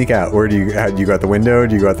how do you sneak out? Do you go out the window?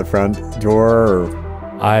 Do you go out the front door? Or?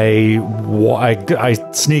 I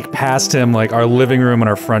sneak past him, like our living room and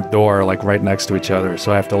our front door, like right next to each other.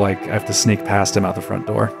 So I have to sneak past him out the front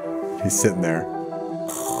door. He's sitting there.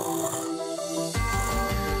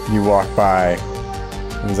 You walk by,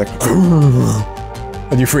 and he's like,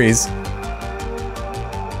 and you freeze.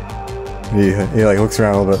 He like looks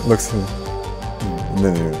around a little bit, and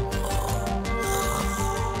then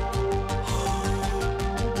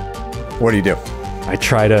what do you do?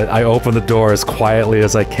 I open the door as quietly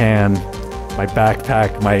as I can, my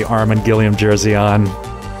backpack, my Armin Gilliam jersey on,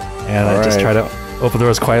 and I just try to open the door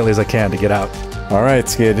as quietly as I can to get out. All right,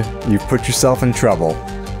 Skid, you've put yourself in trouble.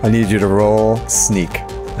 I need you to roll sneak.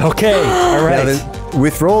 Okay, all right. Now,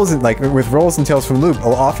 with rolls and Tales from the Loop,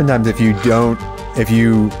 oftentimes if you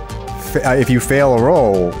fail a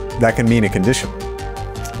roll, that can mean a condition.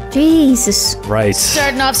 Jesus. Right.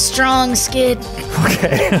 Starting off strong, Skid.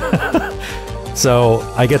 Okay. So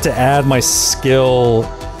I get to add my skill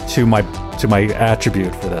to my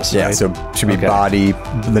attribute for this. Yeah. Right? So it should be body,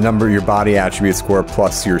 the number your body attribute score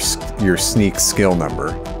plus your sneak skill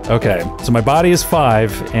number. Okay. So my body is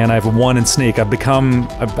 5, and I have a 1 in sneak.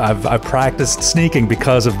 I've practiced sneaking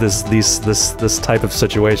because of this type of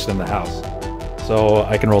situation in the house. So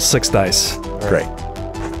I can roll 6 dice. Great.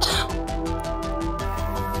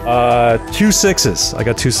 2 6s. I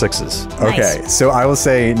got 2 6s. Okay, so I will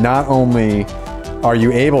say not only are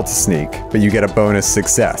you able to sneak, but you get a bonus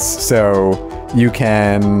success. So you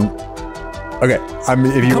can. Okay,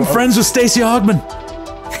 if you become friends with Stacey Hogman.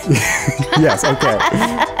 Yes. Okay.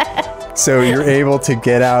 So you're able to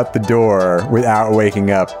get out the door without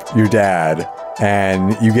waking up your dad,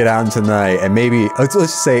 and you get out into the night, and maybe let's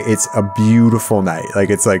just say it's a beautiful night. Like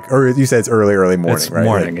it's like, or you said it's early morning, it's right?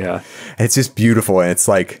 Morning, like, yeah. It's just beautiful, and it's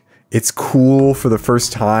like it's cool for the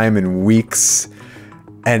first time in weeks.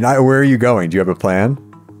 And where are you going? Do you have a plan?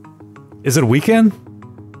 Is it a weekend?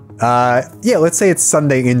 Yeah, let's say it's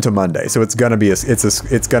Sunday into Monday, so it's gonna be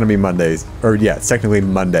it's gonna be Mondays, or yeah, it's technically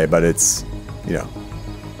Monday, but it's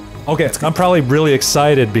Okay, I'm probably really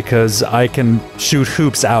excited because I can shoot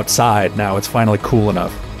hoops outside now. It's finally cool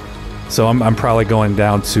enough, so I'm probably going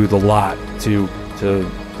down to the lot to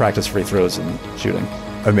practice free throws and shooting.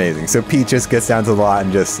 Amazing. So Pete just gets down to the lot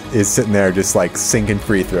and just is sitting there, just like sinking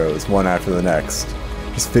free throws one after the next.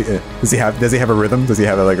 Just does he have a rhythm? Does he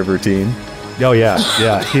have like a routine? Oh yeah,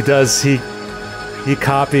 he does. He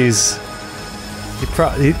copies.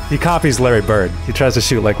 He copies Larry Bird. He tries to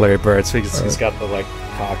shoot like Larry Bird, so he's got the like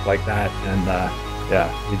cock like that, and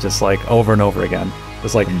he just like over and over again.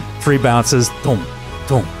 There's like 3 bounces, boom,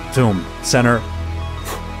 boom, boom, center,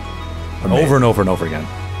 over and over and over again.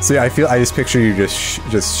 So yeah, I just picture you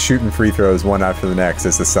just shooting free throws one after the next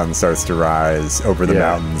as the sun starts to rise over the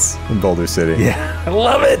mountains in Boulder City. Yeah, I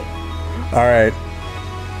love it. All right,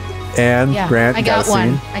 and Grant, I got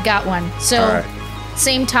one. So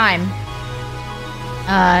same time.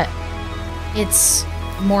 It's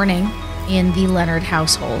morning in the Leonard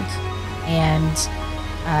household, and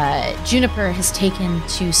Juniper has taken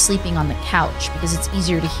to sleeping on the couch because it's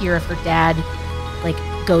easier to hear if her dad like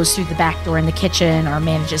goes through the back door in the kitchen or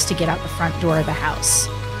manages to get out the front door of the house.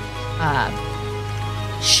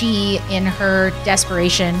 She, in her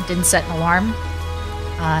desperation, didn't set an alarm,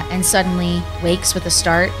 and suddenly wakes with a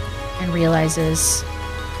start and realizes,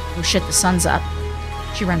 oh shit, the sun's up.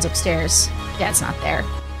 She runs upstairs. Dad's not there.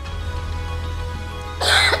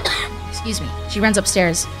 Excuse me. She runs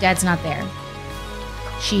upstairs. Dad's not there.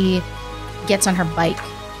 She gets on her bike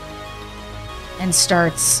and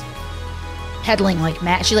starts pedaling like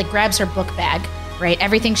mad. She like grabs her book bag, right?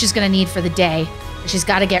 Everything she's gonna need for the day. She's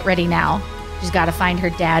got to get ready now. She's got to find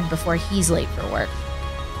her dad before he's late for work.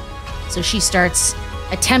 So she starts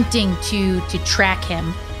attempting to track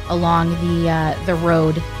him along the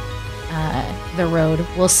road. The road,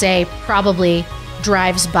 we'll say, probably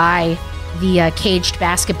drives by the caged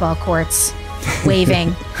basketball courts,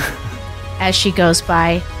 waving as she goes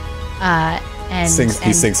by. And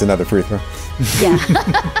he sinks another free throw. Yeah.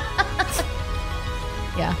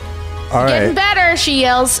 Yeah. All right. Getting better, she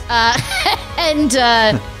yells. And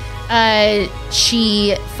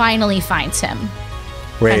she finally finds him.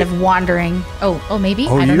 Wait. Kind of wandering. Oh, maybe?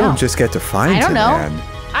 Oh, I don't you know. don't just get to find him, I don't know. man.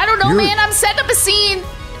 I don't know, man. I'm setting up a scene.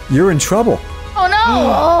 You're in trouble. Oh,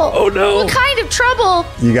 no. Oh, no. What kind of trouble?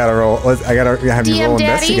 You gotta roll. I gotta have you DM roll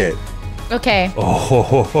Daddy? investigate. Okay.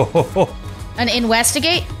 Oh. An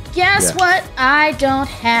investigate? Guess Yeah. what? I don't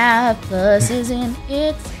have pluses in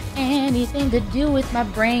it. Anything to do with my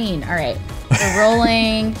brain. All right. We're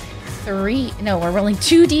rolling we're rolling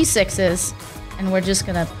 2 d6s, and we're just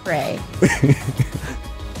gonna pray.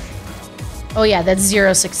 Oh yeah, that's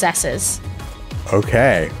 0 successes.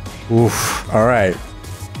 Okay. Oof. All right.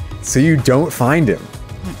 So you don't find him.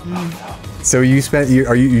 So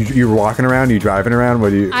you're walking around? Are you driving around?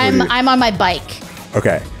 I'm on my bike.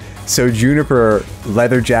 Okay. So Juniper,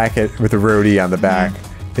 leather jacket with a roadie on the back,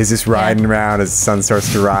 is just riding around as the sun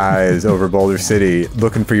starts to rise over Boulder City,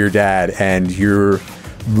 looking for your dad, and you're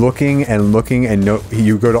looking, and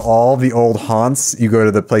you go to all the old haunts. You go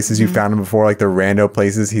to the places you found him before, like the rando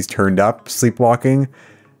places he's turned up sleepwalking,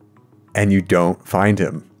 and you don't find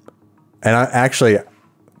him. And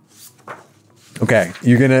okay,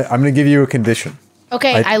 I'm gonna give you a condition.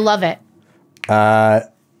 Okay, I love it.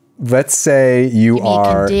 Let's say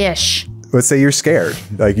let's say you're scared.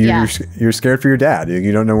 Like you're scared for your dad.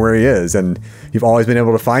 You don't know where he is, and you've always been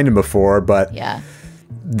able to find him before, but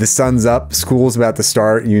the sun's up, school's about to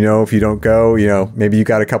start. If you don't go, maybe you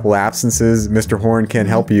got a couple absences. Mr. Horn can't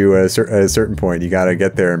help you at a certain point. You got to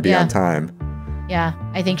get there and be on time. Yeah,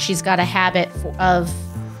 I think she's got a habit of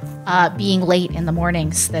being late in the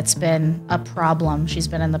mornings. That's been a problem. She's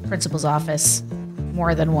been in the principal's office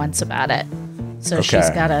more than once about it. So she's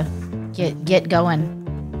got to get going.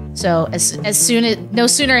 So no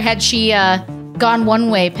sooner had she gone one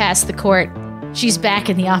way past the court, she's back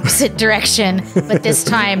in the opposite direction, but this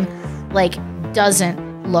time,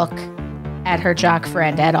 doesn't look at her jock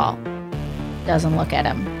friend at all. Doesn't look at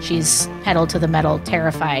him. She's pedal to the metal,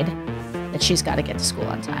 terrified that she's got to get to school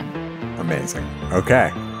on time. Amazing. Okay.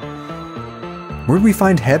 Where do we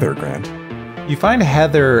find Heather, Grant? You find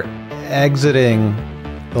Heather exiting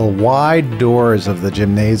the wide doors of the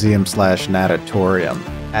gymnasium/natatorium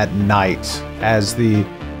at night as the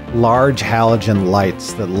large halogen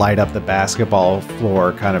lights that light up the basketball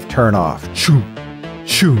floor kind of turn off. Shoo,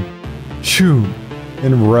 shoo, shoo,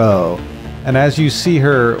 in a row. And as you see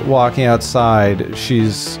her walking outside,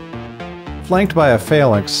 she's flanked by a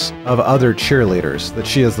phalanx of other cheerleaders that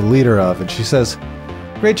she is the leader of. And she says,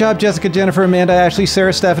 "Great job, Jessica, Jennifer, Amanda, Ashley,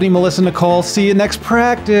 Sarah, Stephanie, Melissa, Nicole. See you next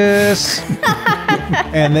practice."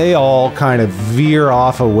 And they all kind of veer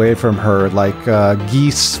off away from her like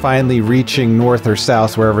geese finally reaching north or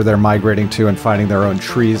south, wherever they're migrating to, and finding their own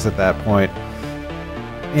trees at that point.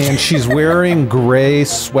 And she's wearing gray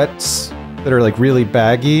sweats that are really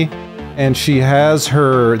baggy. and she has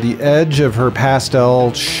the edge of her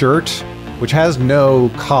pastel shirt, which has no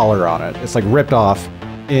collar on it. It's like ripped off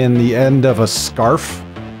in the end of a scarf,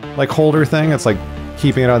 like holder thing. It's like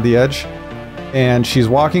keeping it on the edge. And she's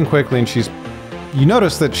walking quickly, and you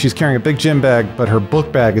notice that she's carrying a big gym bag, but her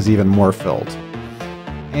book bag is even more filled.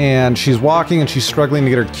 And she's walking, and she's struggling to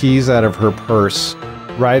get her keys out of her purse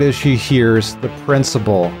right as she hears the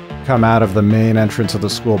principal come out of the main entrance of the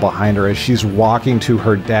school behind her as she's walking to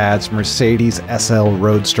her dad's Mercedes SL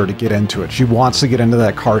Roadster to get into it. She wants to get into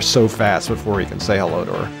that car so fast before he can say hello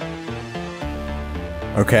to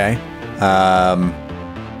her. Okay.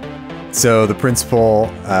 So the principal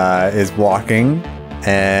is walking,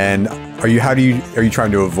 and are you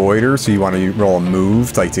trying to avoid her? So you want to roll a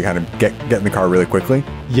move, like to kind of get in the car really quickly?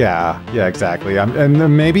 Yeah, exactly. And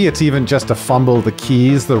then maybe it's even just to fumble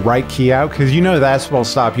the right key out, because you know that's what'll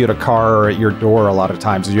stop you at a car or at your door a lot of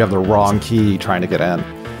times, is you have the wrong key trying to get in.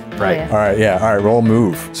 Right. yeah. All right, roll a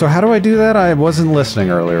move. So how do I do that? I wasn't listening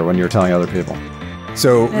earlier when you were telling other people.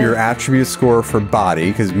 So your attribute score for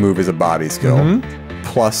body, because move is a body skill,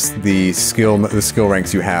 plus the skill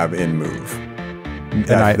ranks you have in move.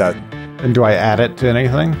 And do I add it to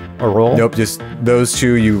anything or roll? Nope, just those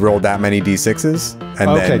two. You rolled that many d6s. And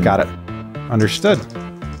okay, then, got it. Understood.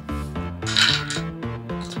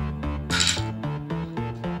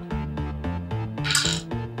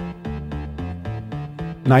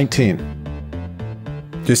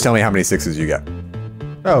 $19. Just tell me how many sixes you get.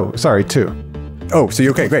 Oh, sorry, 2. Oh, so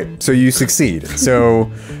okay, great. So you succeed.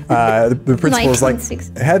 So the principal's like,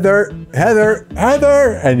 19. Heather,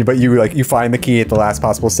 but you find the key at the last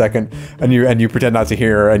possible second, and you pretend not to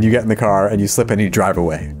hear her, and you get in the car, and you slip, and you drive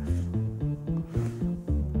away.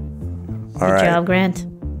 All Good right. job, Grant.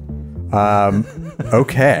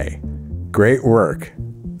 Okay, great work.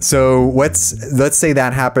 So let's say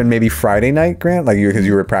that happened maybe Friday night, Grant, like because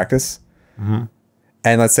you were at practice, and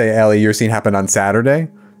let's say Ellie, your scene happened on Saturday.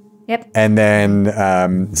 Yep. And then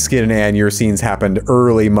Skid and Ann, your scenes happened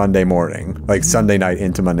early Monday morning, like Sunday night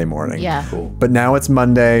into Monday morning. Yeah. Cool. But now it's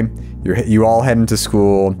Monday. You all head into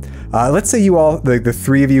school. Let's say you all, the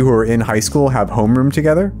three of you who are in high school, have homeroom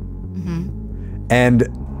together. And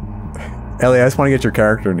Ellie, I just want to get your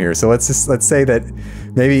character in here. So let's say that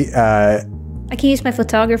maybe I can use my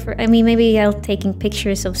photographer. I mean, maybe I'll taking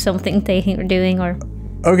pictures of something they are doing, or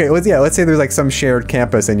okay, let's say there's like some shared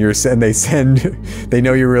campus, and they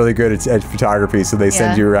know you're really good at photography, so they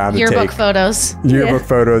send you around to yearbook take photos. yearbook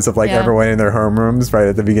photos of everyone in their homerooms right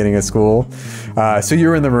at the beginning of school. So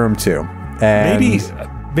you're in the room too. And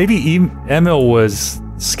Maybe Emil was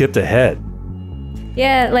skipped ahead.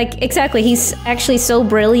 yeah, like exactly. He's actually so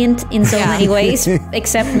brilliant in so many ways,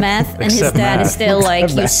 except math, and his Except dad math. is still like,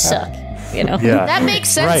 you suck. You know. Yeah. That makes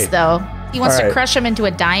sense, Right. though. He wants All right. to crush him into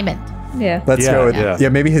a diamond. Yeah. Let's Yeah, go with yeah. yeah.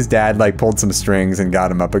 Maybe his dad like pulled some strings and got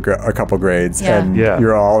him up a couple grades, Yeah. and Yeah.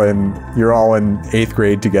 you're all in 8th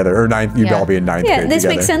grade together, or 9th. You'd Yeah. all be in 9th Yeah, grade this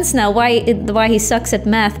together. makes sense now. Why he sucks at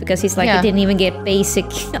math, because he's like, Yeah. he didn't even get basic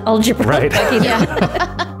algebra. Right. Like, he-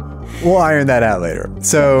 Yeah. We'll iron that out later.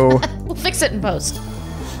 So We'll fix it in post.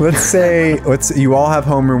 you all have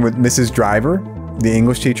homeroom with Mrs. Driver, the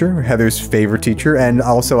English teacher, Heather's favorite teacher, and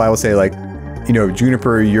also I will say, like,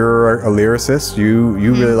 Juniper, you're a lyricist. You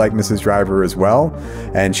really like Mrs. Driver as well,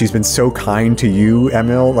 and she's been so kind to you,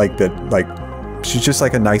 Emil. Like that, like she's just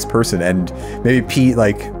like a nice person. And maybe Pete,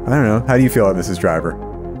 like, I don't know, how do you feel about Mrs. Driver?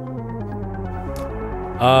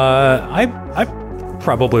 I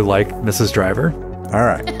probably like Mrs. Driver. All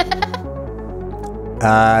right.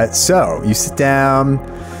 So you sit down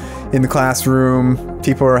in the classroom.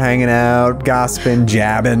 People are hanging out, gossiping,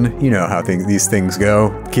 jabbing. You know how these things go.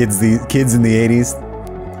 Kids in the 80s,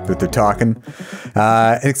 that they're talking.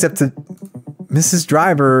 Except that Mrs.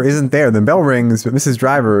 Driver isn't there. The bell rings, but Mrs.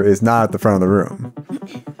 Driver is not at the front of the room.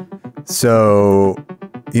 So,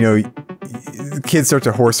 the kids start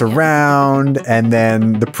to horse around, and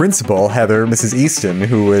then the principal, Heather, Mrs. Easton,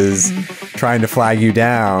 who was trying to flag you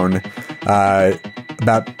down,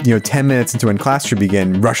 about 10 minutes into when class should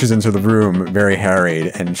begin, rushes into the room very harried,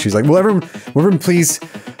 and she's like, "Will everyone please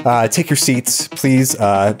take your seats, please,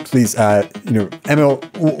 Emil,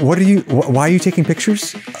 why are you taking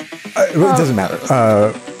pictures? It doesn't matter.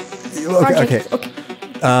 Okay.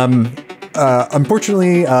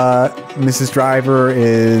 Unfortunately, Mrs. Driver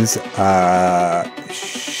is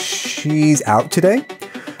she's out today."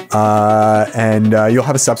 And you'll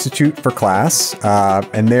have a substitute for class,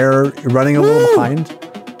 and they're running a little behind.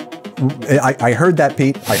 I heard that,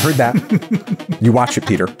 Pete. I heard that. You watch it,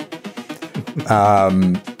 Peter.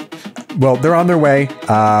 Well, they're on their way.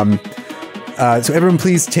 So everyone,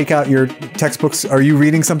 please take out your textbooks. Are you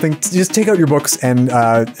reading something? Just take out your books and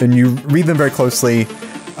you read them very closely.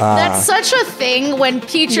 That's such a thing when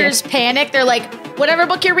teachers panic. They're like, whatever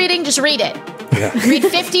book you're reading, just read it. Yeah. Read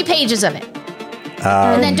 50 pages of it.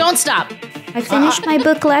 And then don't stop. I finished my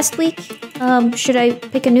book last week. Should I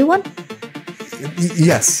pick a new one?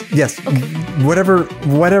 Yes. Okay. Whatever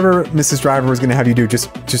Mrs. Driver was going to have you do, just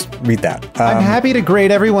read that. I'm happy to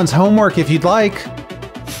grade everyone's homework if you'd like.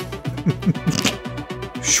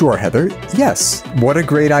 Sure, Heather. Yes. What a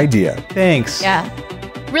great idea. Thanks. Yeah.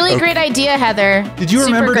 Really great idea, Heather. Did you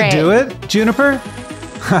remember to do it, Juniper?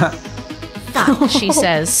 Fuck, she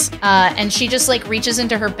says. And she just like reaches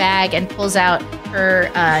into her bag and pulls out her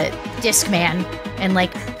Discman and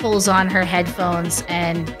like pulls on her headphones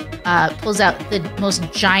and pulls out the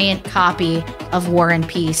most giant copy of War and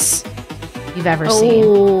Peace you've ever seen.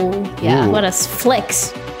 Oh, yeah. What a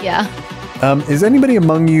flex. Yeah. Is anybody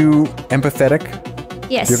among you empathetic?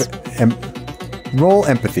 Yes. Roll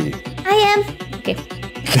empathy. I am. Okay.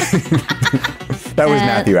 That was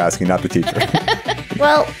Matthew asking, not the teacher.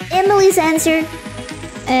 Well, Emily's answer,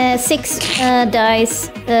 6 dice,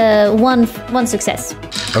 one success.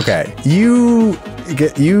 Okay, you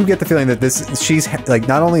get the feeling that she's like,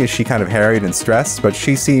 not only is she kind of harried and stressed, but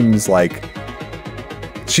she seems like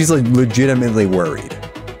she's like legitimately worried.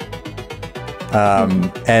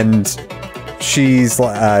 And she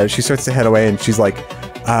starts to head away, and she's like,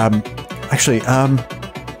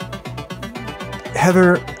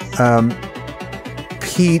 Heather,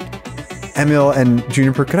 Pete, Emil, and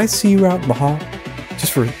Juniper, could I see you out in the hall?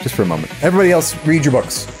 Just for a moment. Everybody else, read your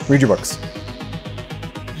books. Read your books.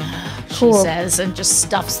 She says, and just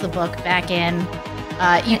stuffs the book back in.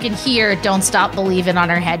 You can hear "Don't Stop Believin'" on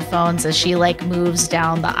her headphones as she like moves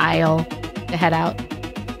down the aisle to head out.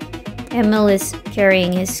 Emil is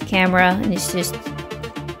carrying his camera and is just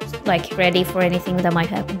like ready for anything that might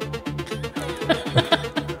happen.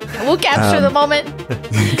 We'll capture the moment.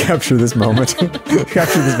 Capture this moment.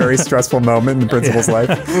 Capture this very stressful moment in the principal's life.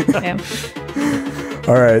 Yeah.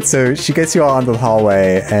 All right, so she gets you all onto the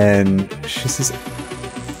hallway, and she says,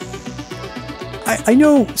 I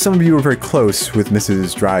know some of you are very close with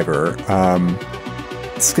Mrs. Driver.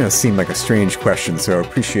 This is going to seem like a strange question, so I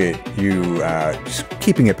appreciate you just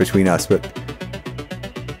keeping it between us, but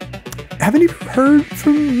haven't you heard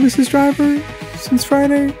from Mrs. Driver since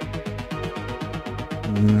Friday?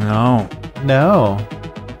 No.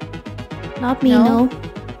 Not me, no.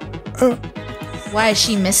 Why is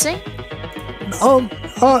she missing? No,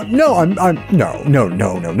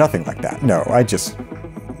 nothing like that. No, I just,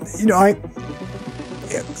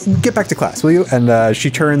 get back to class, will you? And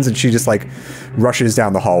she turns and she just like rushes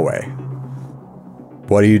down the hallway.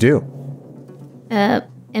 What do you do?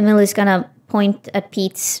 Emily's gonna point at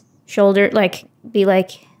Pete's shoulder, like be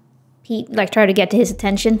like, Pete, like try to get to his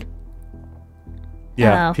attention.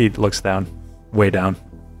 Yeah, Pete looks down, way down.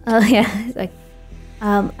 Oh yeah, it's like,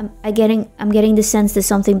 I'm getting the sense that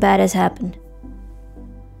something bad has happened.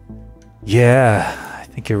 Yeah, I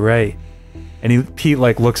think you're right. And Pete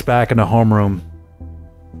like looks back in the homeroom.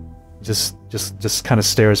 Just kind of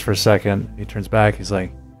stares for a second. He turns back. He's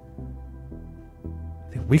like,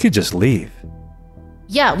 I think we could just leave.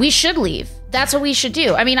 Yeah, we should leave. That's what we should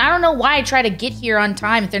do. I mean, I don't know why I try to get here on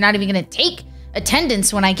time if they're not even going to take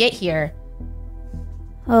attendance when I get here.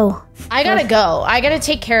 Oh. I gotta go. I gotta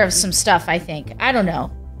take care of some stuff, I think. I don't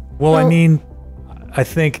know. Well, I mean, I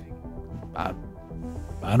think, I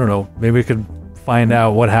don't know, maybe we could find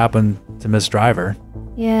out what happened to Miss Driver.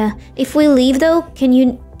 Yeah. If we leave, though, can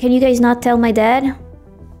you guys not tell my dad?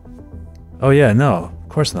 Oh, yeah, no, of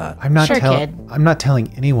course not. I'm not kid. I'm not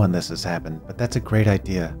telling anyone this has happened, but that's a great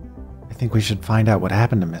idea. I think we should find out what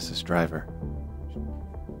happened to Mrs. Driver.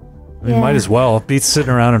 We might as well. Pete's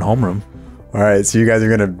sitting around in homeroom. All right, so you guys are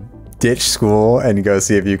going to ditch school and go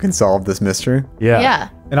see if you can solve this mystery? Yeah.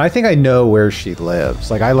 And I think I know where she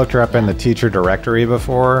lives. Like, I looked her up in the teacher directory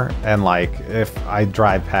before, and like, if I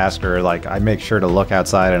drive past her, like, I make sure to look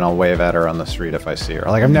outside and I'll wave at her on the street if I see her.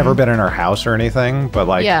 Like, I've never been in her house or anything, but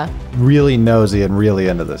like, really nosy and really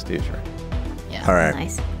into this teacher. Yeah. All right.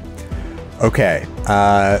 Nice. Okay,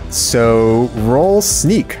 so roll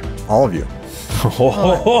sneak, all of you.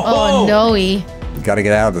 Oh, no-y. You got to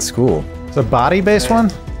get out of the school. It's a body-based one?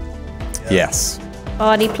 Yes.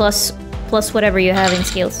 Body plus whatever you have in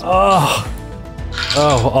skills. Oh,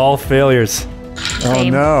 all failures. Oh,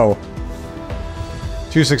 Same. no.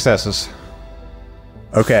 2 successes.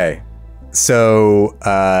 Okay, so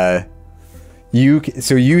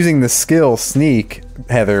using the skill sneak,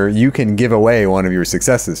 Heather, you can give away one of your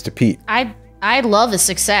successes to Pete. I'd love a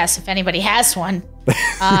success if anybody has one.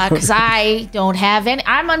 Because I don't have any.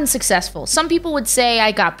 I'm unsuccessful. Some people would say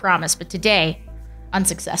I got promise, but today,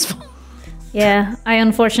 unsuccessful. Yeah, I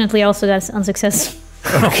unfortunately also got unsuccessful.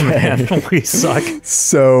 Oh man, we suck.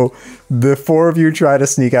 So the four of you try to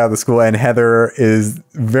sneak out of the school, and Heather is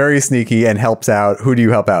very sneaky and helps out. Who do you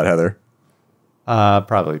help out, Heather?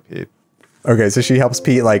 Probably Pete. Okay, so she helps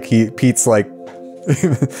Pete. Like Pete's like.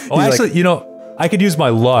 Oh, actually, like, you know, I could use my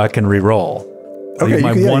luck and re-roll. Okay,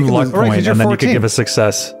 My you one can luck lose- right, 'cause point, you're and then you 14. could give a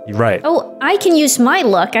success. You're right. Oh, I can use my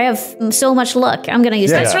luck. I have so much luck. I'm gonna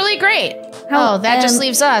use That's that. really great. How- That just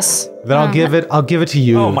leaves us. Then I'll give it to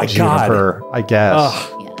you, Oh my God. Jennifer, I guess.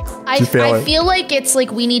 you fail I it? feel like it's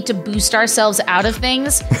like we need to boost ourselves out of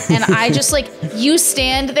things. And I just like, you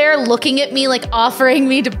stand there looking at me, like offering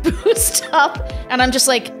me to boost up. And I'm just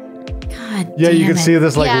like, God Yeah, you damn can it. see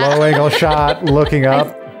this like Yeah. low angle shot looking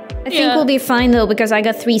up. I think we'll be fine though because I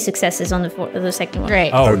got 3 successes on the second one.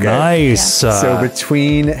 Great. Oh, Okay. nice. So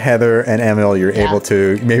between Heather and Emil, you're able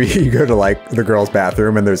to maybe you go to like the girls'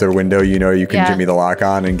 bathroom and there's a window you can Yeah. jimmy the lock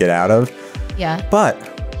on and get out of. Yeah. But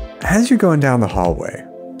as you're going down the hallway,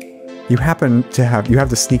 you happen to have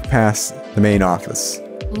to sneak past the main office,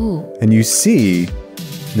 Ooh. and you see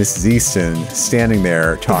Mrs. Easton standing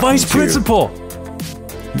there talking Vice to principal.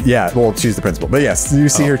 Yeah, well, she's the principal, but yes, you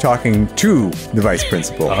see her talking to the vice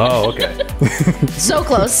principal. Oh, okay. So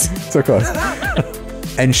close. So close.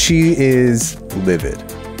 And she is livid.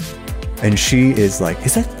 And she is like,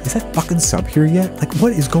 is that fucking sub here yet? Like,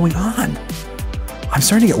 what is going on? I'm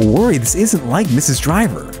starting to get worried. This isn't like Mrs.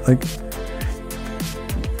 Driver. Like,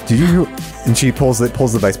 did you? And she pulls the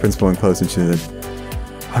vice principal in close, and she said,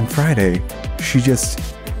 on Friday, she just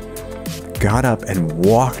got up and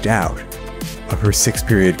walked out of her 6th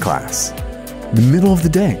period class, in the middle of the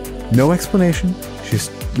day. No explanation.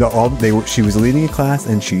 She was leading a class,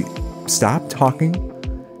 and she stopped talking,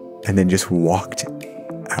 and then just walked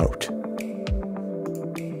out.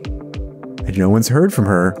 And no one's heard from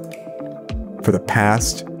her for the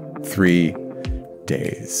past 3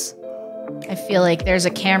 days. I feel like there's a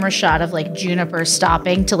camera shot of like Juniper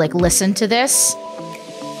stopping to like listen to this.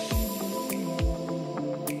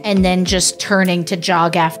 And then just turning to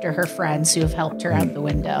jog after her friends who have helped her out the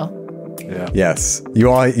window. Yeah. Yes, you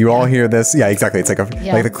all hear this. Yeah, exactly. It's like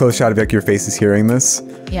like the close shot of like your face is hearing this,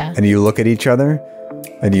 Yeah. and you look at each other,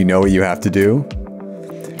 and you know what you have to do,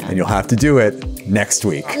 and you'll have to do it next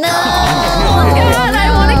week. Oh God, I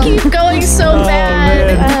want to keep going so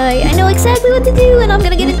bad. I know exactly what to do, and I'm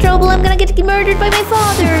gonna get in trouble. I'm gonna get murdered by my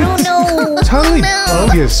father. Oh no! Totally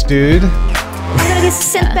bogus, dude. I'm gonna get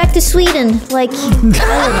sent back to Sweden. Like,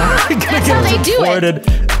 That's how they do it.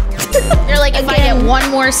 They're like, if I get one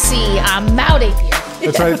more C, I'm out of here.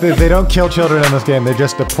 That's right. They don't kill children in this game. They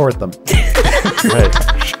just deport them. Right.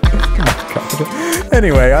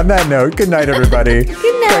 Anyway, on that note, good night, everybody.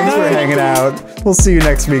 Good night. Thanks for hanging out. We'll see you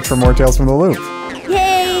next week for more Tales from the Loop.